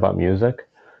complain about music.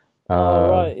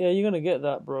 Right, you're gonna get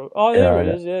that, bro. Oh, there it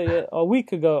is. Yeah. A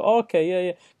week ago. Oh, okay,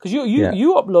 yeah. Because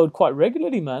you upload quite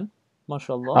regularly, man.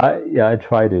 MashaAllah. I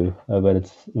try to, but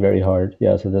it's very hard.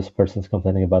 Yeah. So this person's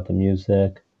complaining about the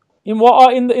music. In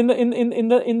what? In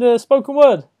the spoken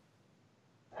word.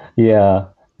 Yeah.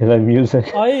 If I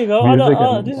music, Oh, here you go.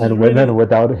 music This is and really. women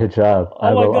without hijab, I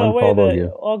Oh my will god, wait unfollow there.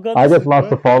 you. Oh god, I this just is lost a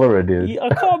great. follower, dude. I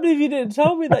can't believe you didn't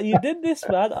tell me that you did this,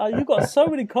 man. You got so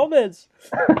many comments.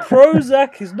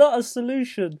 Prozac is not a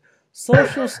solution.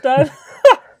 Social stand.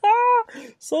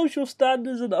 Social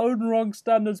standards and own wrong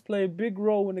standards play a big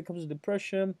role when it comes to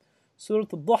depression. Surah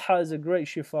Al-Duha is a great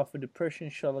shifa for depression.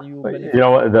 Inshallah, you will You benefit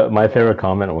know from what? it. My favorite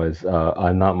comment was,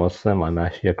 "I'm not Muslim. I'm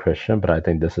actually a Christian, but I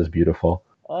think this is beautiful."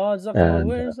 Oh, Jazakallah. And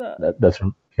Where is that? that's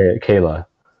from Kayla.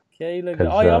 Kayla. Oh,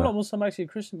 Because yeah, I'm not Muslim, I'm actually a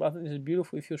Christian, but I think this is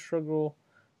beautiful. If you struggle,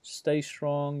 stay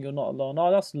strong. You're not alone.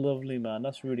 Oh, that's lovely, man.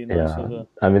 That's really nice yeah, of her.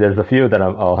 I mean, there's a few that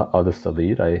I'll just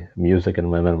delete. Music and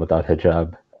women without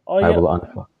hijab. Oh, yeah.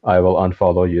 I will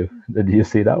unfollow you. Did you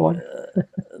see that one?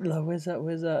 Where's that?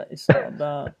 Where's that? It's not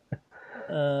about.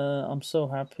 I'm so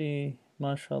happy.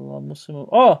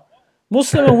 MashaAllah.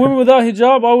 Muslim and women without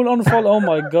hijab. I will unfollow. Oh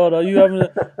my God. Are you having a.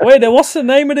 Wait there. What's the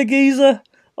name of the geezer?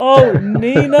 Oh,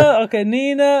 Nina. Okay,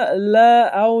 Nina La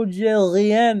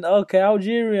Algerienne. Okay,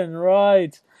 Algerian.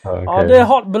 Right. Oh, they're Okay.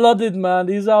 hot-blooded, man.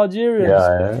 These Algerians.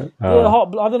 Yeah. They're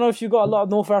hot. I don't know if you got a lot of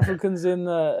North Africans in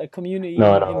a community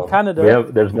No, in no. Canada.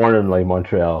 There's more in like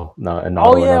Montreal, not in Oh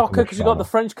Ottawa, yeah, not so okay, much because you got the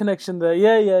Toronto. French connection there.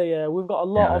 Yeah. We've got a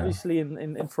lot, Yeah. obviously,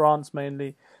 in France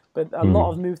mainly, but a lot Mhm.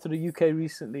 have moved to the UK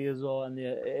recently as well. And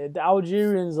yeah, the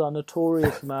Algerians are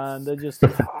notorious, man. They're just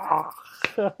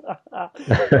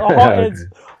hotheads,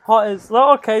 hotheads.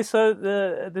 Well, okay, so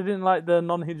they didn't like the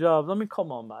non-hijabs. I mean,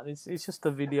 come on, man. It's just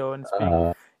a video, and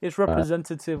Uh, it's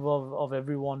representative of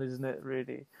everyone, isn't it?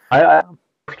 Really. I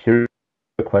curious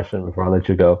question before I let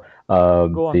you go.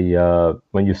 Go on. The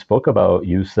when you spoke about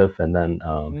Yusuf and then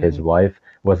his Mm. wife,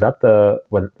 was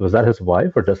that his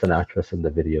wife or just an actress in the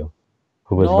video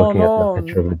who was No, looking at the no.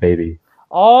 picture of the baby?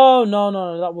 Oh no,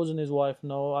 that wasn't his wife.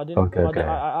 No, I didn't. Okay, okay.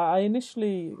 I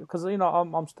initially, because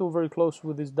I'm still very close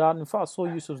with his dad. In fact, I saw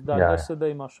Yusuf's dad Yeah.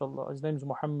 yesterday. MashaAllah, his name's Mm.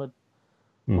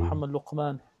 Muhammad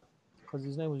Luqman, because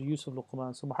his name was Yusuf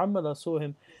Luqman. So Muhammad, I saw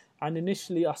him, and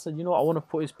initially I said, I want to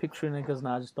put his picture in it, because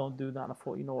nah, just don't do that. And I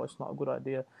thought, what, it's not a good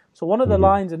idea. So one of the Mhm.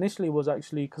 lines initially was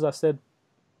actually because I said,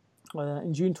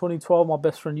 in June 2012, my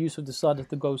best friend Yusuf decided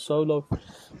to go solo.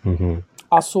 Mhm.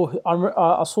 I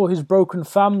saw his broken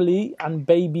family and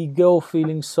baby girl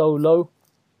feeling so low.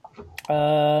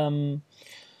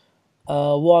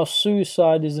 While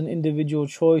suicide is an individual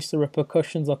choice, the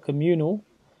repercussions are communal.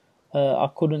 I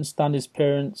couldn't stand his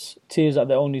parents' tears at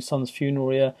their only son's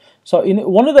funeral. Yeah. So in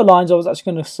one of the lines, I was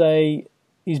actually going to say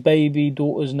his baby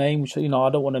daughter's name, which I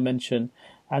don't want to mention.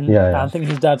 And Yeah. I think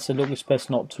his dad said, "Look, it's best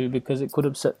not to, because it could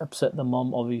upset the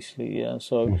mum, obviously." Yeah.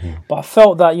 So, Mhm. but I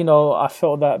felt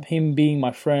that him being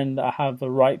my friend, I have a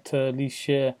right to at least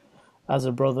share as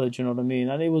a brother. Do you know what I mean?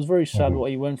 And it was very sad Mhm. what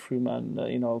he went through, man.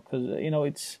 Because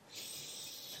it's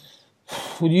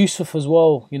with Yusuf as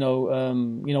well.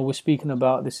 We're speaking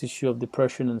about this issue of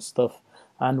depression and stuff,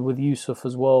 and with Yusuf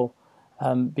as well.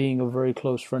 Being a very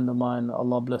close friend of mine,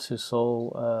 Allah bless his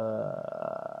soul,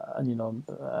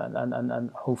 and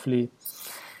hopefully,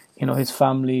 his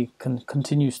family can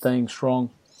continue staying strong.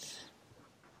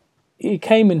 It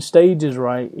came in stages,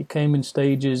 right? It came in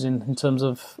stages in terms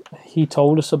of he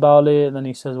told us about it, and then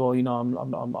he says, "Well,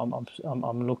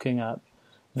 I'm looking at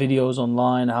videos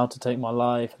online how to take my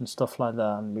life and stuff like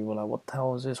that," and we were like, "What the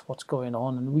hell is this? What's going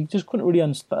on?" And we just couldn't really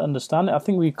understand it. I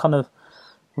think we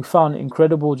found it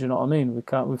incredible. Do you know what I mean? We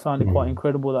found it quite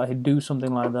incredible that he'd do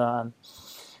something like that,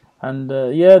 and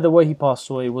the way he passed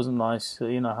away wasn't nice.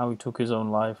 How he took his own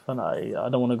life, and I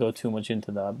don't want to go too much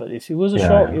into that. But it was a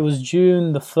shock. Yeah. It was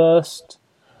June the 1st,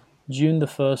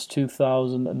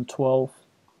 2012.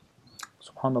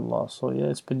 Subhanallah. So yeah,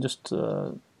 it's been just.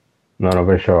 No,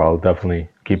 for sure. I'll definitely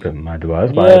keep it in my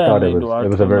duas. But I Yeah, I thought mean, it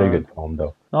was a very good poem,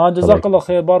 though. No, So like, Jazakallah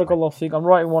khair, Barakallah feek. I'm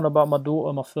writing one about my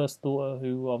daughter, my first daughter,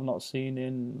 who I've not seen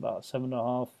in about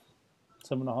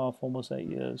 7.5, almost 8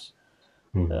 years.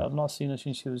 I've not seen her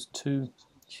since she was 2.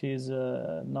 She's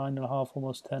 9.5,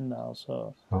 almost 10 now.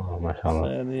 So,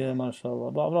 mashallah. yeah,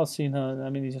 mashallah. But I've not seen her. I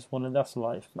mean, it's just that's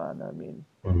life, man. I mean,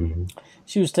 Mhm.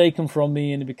 she was taken from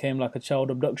me, and it became like a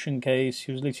child abduction case.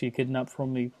 She was literally kidnapped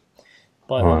from me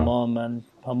by her mom, and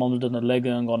her mom's done a leg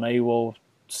and gone AWOL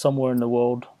somewhere in the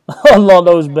world. Allah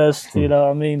knows best,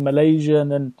 I mean, Malaysia and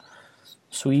then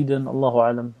Sweden, Allahu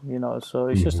Alam, so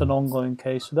it's just an ongoing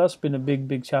case. So that's been a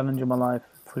big challenge in my life,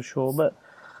 for sure. But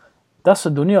that's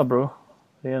the dunya, bro.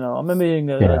 I remember hearing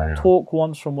a talk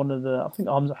once from one of I think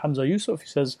Hamza Yusuf. He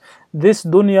says, this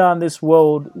dunya and this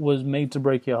world was made to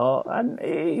break your heart. And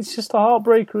it's just a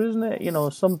heartbreaker, isn't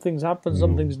it? Some things happen,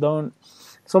 some things don't.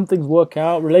 Some things work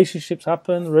out, relationships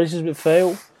happen, relationships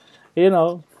fail,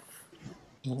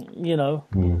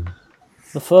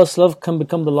 the first love can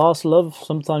become the last love.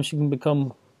 Sometimes she can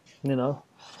become, you know,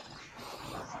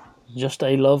 just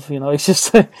a love. You know, it's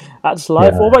just that's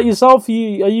life. What about yourself? Are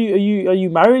you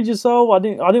married yourself? I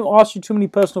didn't ask you too many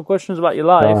personal questions about your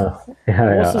life.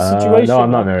 What's the situation? No,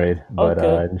 I'm not married, but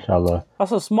inshallah.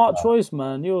 That's a smart choice,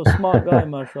 man. You're a smart guy,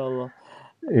 mashallah.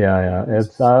 Yeah.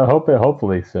 It's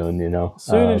hopefully soon, you know.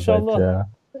 Soon, inshallah.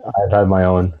 But, I've had my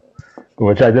own,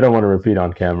 which I didn't want to repeat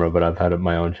on camera, but I've had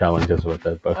my own challenges with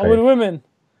it. But with women.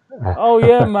 Oh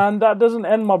yeah, man. That doesn't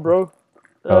end, my bro.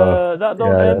 That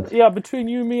don't end. Yeah, between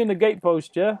you, me, and the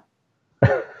gatepost, yeah.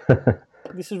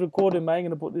 This is recording, man. I'm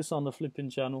gonna put this on the flipping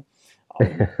channel.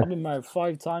 I've been married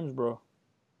 5 times, bro.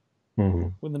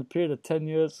 Within a period of 10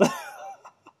 years.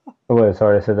 Wait,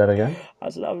 sorry, I said that again. I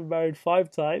said I've been married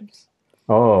 5 times.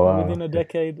 Oh, wow. Within a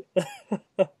decade.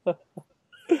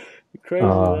 Crazy,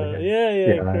 man.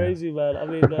 Yeah, crazy, man. I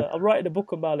mean, I'm writing a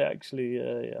book about it, actually.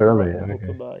 Really? I'm writing a book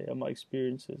about my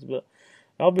experiences. But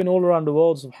I've been all around the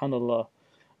world, subhanAllah.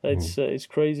 It's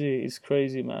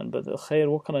crazy, man. But khair,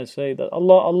 what can I say? That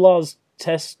Allah's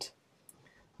test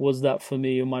was that for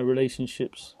me in my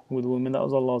relationships with women. That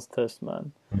was Allah's test,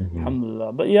 man.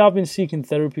 Alhamdulillah. But yeah, I've been seeking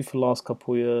therapy for the last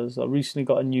couple of years. I recently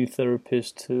got a new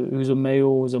therapist who's a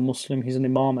male, who's a Muslim. He's an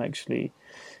imam, actually.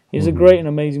 He's a great and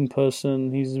amazing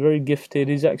person. He's very gifted.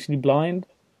 He's actually blind.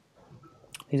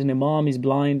 He's an imam, he's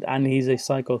blind, and he's a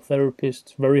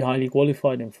psychotherapist, very highly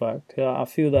qualified, in fact. I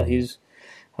feel that he's,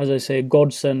 as I say,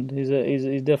 God sent. He's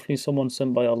definitely someone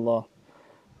sent by Allah.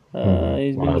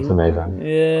 That's amazing.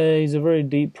 Yeah, he's a very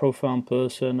deep, profound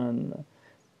person, and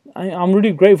I'm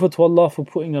really grateful to Allah for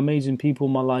putting amazing people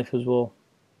in my life as well.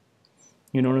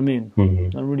 You know what I mean?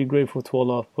 I'm really grateful to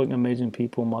Allah for putting amazing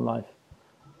people in my life.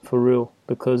 For real,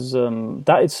 because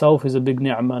that itself is a big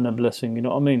ni'mah and a blessing, you know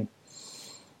what I mean?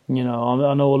 You know,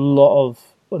 I know a lot of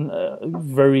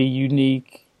very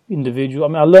unique individuals. I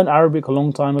mean, I learned Arabic a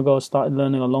long time ago, I started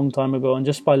learning a long time ago, and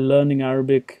just by learning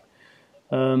Arabic,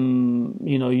 you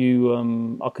know,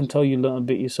 I can tell you learn a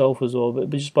bit yourself as well,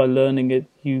 but just by learning it,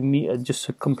 you meet just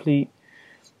a complete,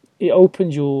 it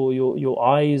opens your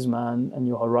eyes, man, and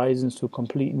your horizons to a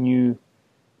complete new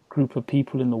group of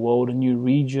people in the world, a new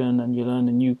region, and you learn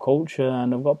a new culture.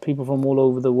 And I've got people from all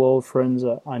over the world, friends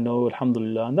that I know,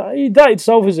 alhamdulillah, and that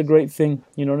itself is a great thing,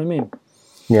 you know what I mean?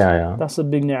 Yeah. That's a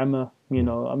big ni'mah, you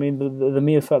know. I mean, the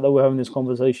mere fact that we're having this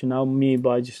conversation now, me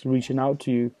by just reaching out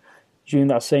to you during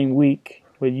that same week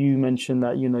where you mentioned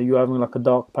that, you know, you're having like a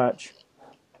dark patch,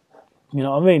 you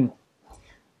know what I mean?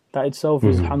 That itself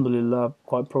is, alhamdulillah,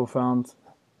 quite profound,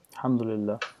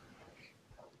 alhamdulillah.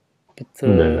 But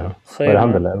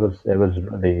alhamdulillah, it was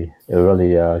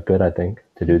really good, I think,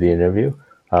 to do the interview.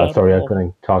 Sorry, I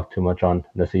couldn't talk too much on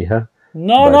Nasiha.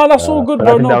 No, that's all good,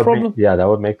 bro. No problem. That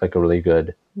would make like a really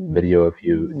good video if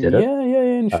you did it. Yeah,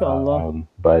 inshallah.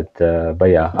 But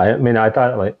yeah, I mean, I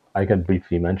thought like I could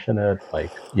briefly mention it.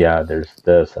 Like, yeah, there's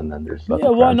this, and then there's yeah.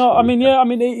 Why not? I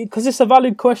mean, because it's a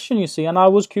valid question, you see. And I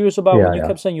was curious about when you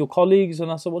kept saying your colleagues,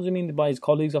 and I said, what do you mean by his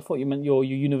colleagues? I thought you meant your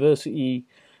university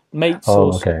mates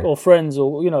or friends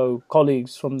or, you know,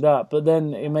 colleagues from that. But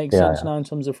then it makes sense now in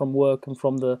terms of from work and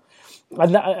from the...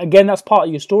 And again, that's part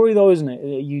of your story, though, isn't it?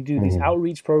 You do these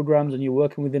outreach programs and you're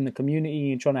working within the community,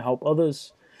 you're trying to help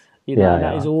others. You know, and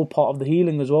that is all part of the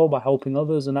healing as well, by helping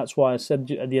others. And that's why I said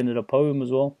at the end of the poem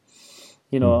as well,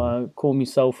 you know, call me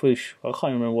selfish. I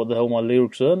can't remember what the hell my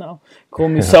lyrics are now. Call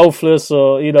me selfless,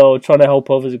 or, you know, trying to help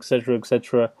others, etc.,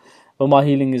 etc. But my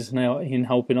healing is now in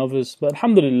helping others. But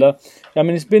alhamdulillah, I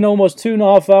mean, it's been almost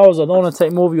 2.5 hours. I don't want to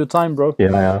take more of your time, bro.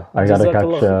 Yeah. I got to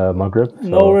catch Maghrib. So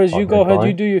no worries. You go ahead.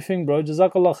 You do your thing, bro.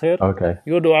 Jazakallah khair. Okay.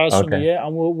 Your du'as for me, yeah?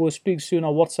 And we'll speak soon.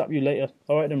 I'll WhatsApp you later.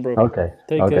 All right then, bro. Okay.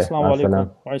 Take care. Assalamu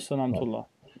alaikum. Wa alaikum.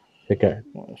 Take care.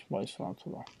 Wa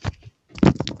alaikum.